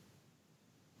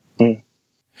 Mm.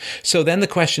 So then the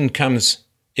question comes,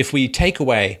 if we take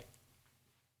away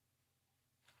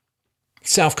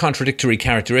self-contradictory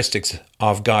characteristics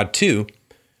of God too,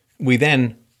 we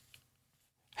then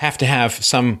have to have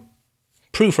some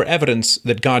proof or evidence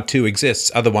that God too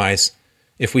exists. Otherwise,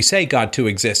 if we say God too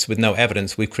exists with no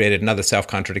evidence, we've created another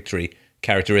self-contradictory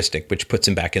characteristic, which puts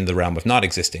him back in the realm of not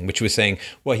existing, which was saying,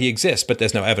 well, he exists, but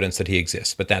there's no evidence that he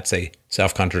exists. But that's a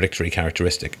self-contradictory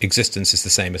characteristic. Existence is the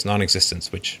same as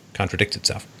non-existence, which contradicts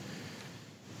itself.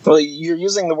 Well, you're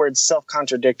using the word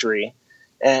self-contradictory,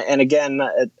 and again,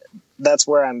 that's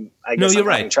where I'm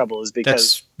having trouble, is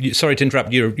because sorry to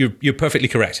interrupt. You're perfectly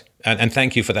correct, and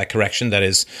thank you for that correction. That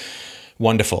is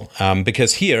wonderful.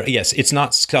 Because here, yes, it's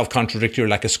not self-contradictory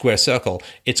like a square circle.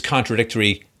 It's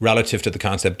contradictory relative to the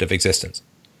concept of existence.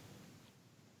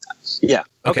 Yeah.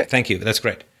 Okay. Thank you. That's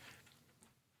great.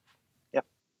 Yeah.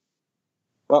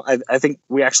 Well, I think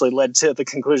we actually led to the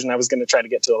conclusion I was going to try to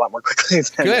get to a lot more quickly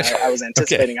than I was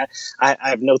anticipating. Okay. I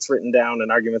have notes written down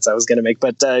and arguments I was going to make,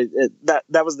 but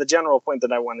that was the general point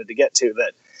that I wanted to get to,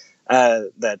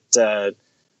 that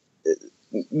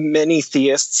many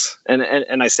theists,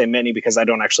 and I say many because I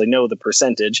don't actually know the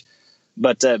percentage,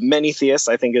 but many theists,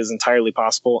 I think it is entirely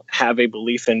possible, have a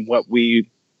belief in what we,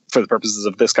 for the purposes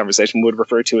of this conversation, would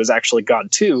refer to as actually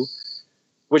God too,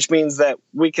 which means that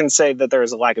we can say that there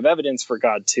is a lack of evidence for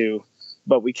God too,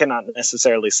 but we cannot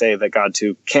necessarily say that God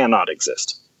too cannot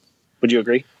exist. Would you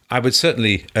agree? I would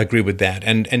certainly agree with that.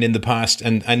 And in the past,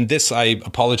 and this, I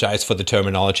apologize for the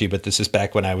terminology, but this is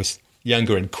back when I was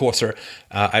younger and coarser,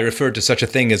 I referred to such a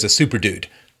thing as a super dude.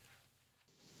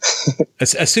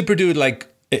 a super dude, like,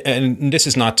 and this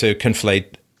is not to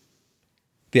conflate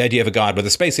the idea of a god with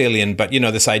a space alien, but,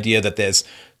 this idea that there's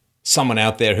someone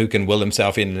out there who can will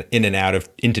himself in and out of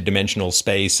interdimensional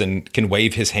space and can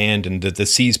wave his hand and the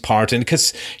seas part, and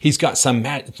because he's got some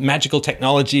magical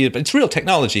technology, but it's real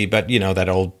technology, but, that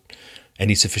old,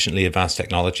 any sufficiently advanced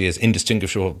technology is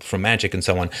indistinguishable from magic and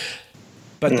so on.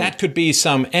 But that could be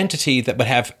some entity that would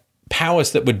have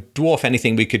powers that would dwarf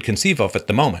anything we could conceive of at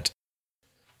the moment,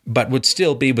 but would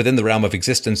still be within the realm of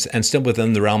existence and still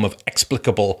within the realm of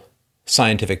explicable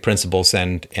scientific principles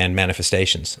and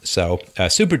manifestations. So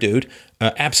super dude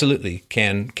absolutely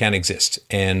can exist,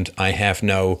 and I have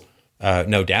no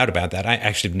doubt about that. I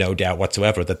actually have no doubt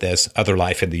whatsoever that there's other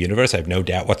life in the universe. I have no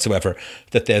doubt whatsoever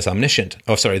that there's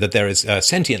that there is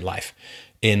sentient life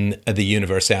in the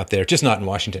universe out there, just not in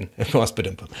Washington, of course, but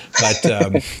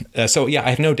so yeah, I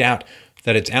have no doubt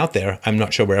that it's out there. I'm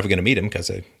not sure we're ever going to meet them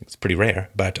because it's pretty rare,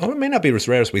 but it may not be as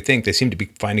rare as we think. They seem to be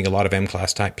finding a lot of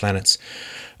M-class type planets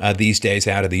these days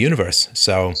out of the universe.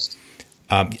 So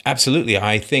absolutely,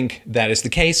 I think that is the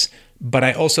case, but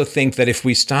I also think that if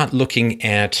we start looking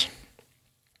at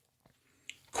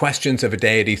questions of a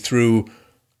deity through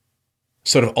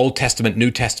sort of Old Testament,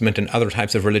 New Testament, and other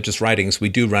types of religious writings, we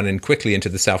do run in quickly into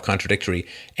the self-contradictory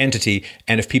entity.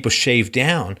 And if people shave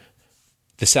down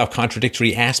the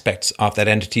self-contradictory aspects of that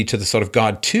entity to the sort of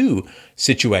God too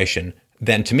situation,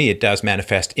 then to me it does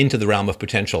manifest into the realm of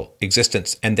potential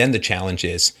existence. And then the challenge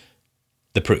is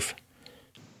the proof.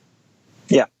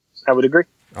 Yeah, I would agree.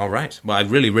 All right. Well, I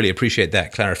really, really appreciate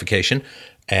that clarification.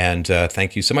 And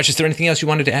thank you so much. Is there anything else you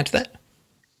wanted to add to that?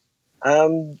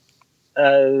 No.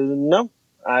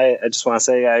 I just want to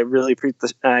say I really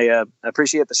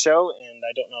appreciate the show, and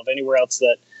I don't know of anywhere else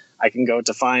that I can go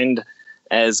to find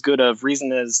as good of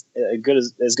reason as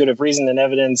good of reason and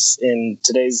evidence in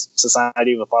today's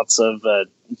society with lots of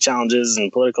challenges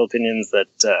and political opinions that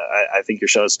I think your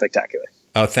show is spectacular.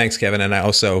 Oh, thanks, Kevin. And I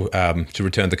also, to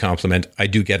return the compliment, I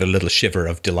do get a little shiver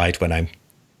of delight when I'm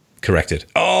corrected.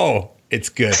 Oh, it's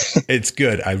good. It's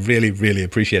good. I really, really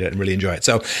appreciate it and really enjoy it.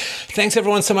 So thanks,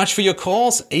 everyone, so much for your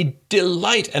calls. A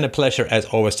delight and a pleasure, as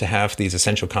always, to have these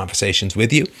essential conversations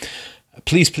with you.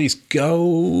 Please, please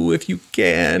go if you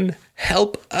can.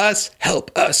 Help us,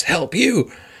 help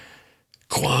you.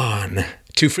 Kwan.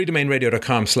 To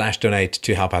freedomainradio.com/donate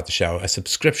to help out the show. A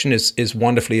subscription is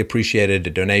wonderfully appreciated. A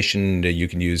donation, you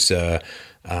can use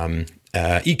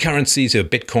e-currencies,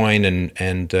 Bitcoin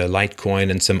and Litecoin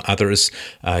and some others.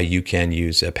 You can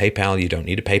use PayPal. You don't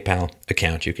need a PayPal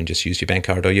account. You can just use your bank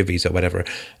card or your Visa, whatever.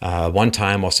 One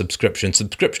time or subscription.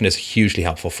 Subscription is hugely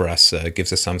helpful for us. It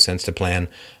gives us some sense to plan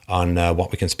on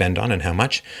what we can spend on and how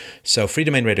much. So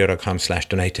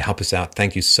freedomainradio.com/donate to help us out.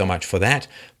 Thank you so much for that.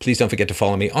 Please don't forget to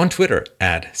follow me on Twitter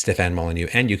at Stefan Molyneux,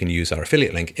 and you can use our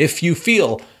affiliate link if you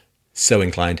feel so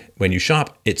inclined when you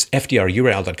shop. It's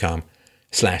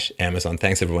fdrurl.com/Amazon.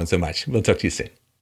 Thanks everyone so much. We'll talk to you soon.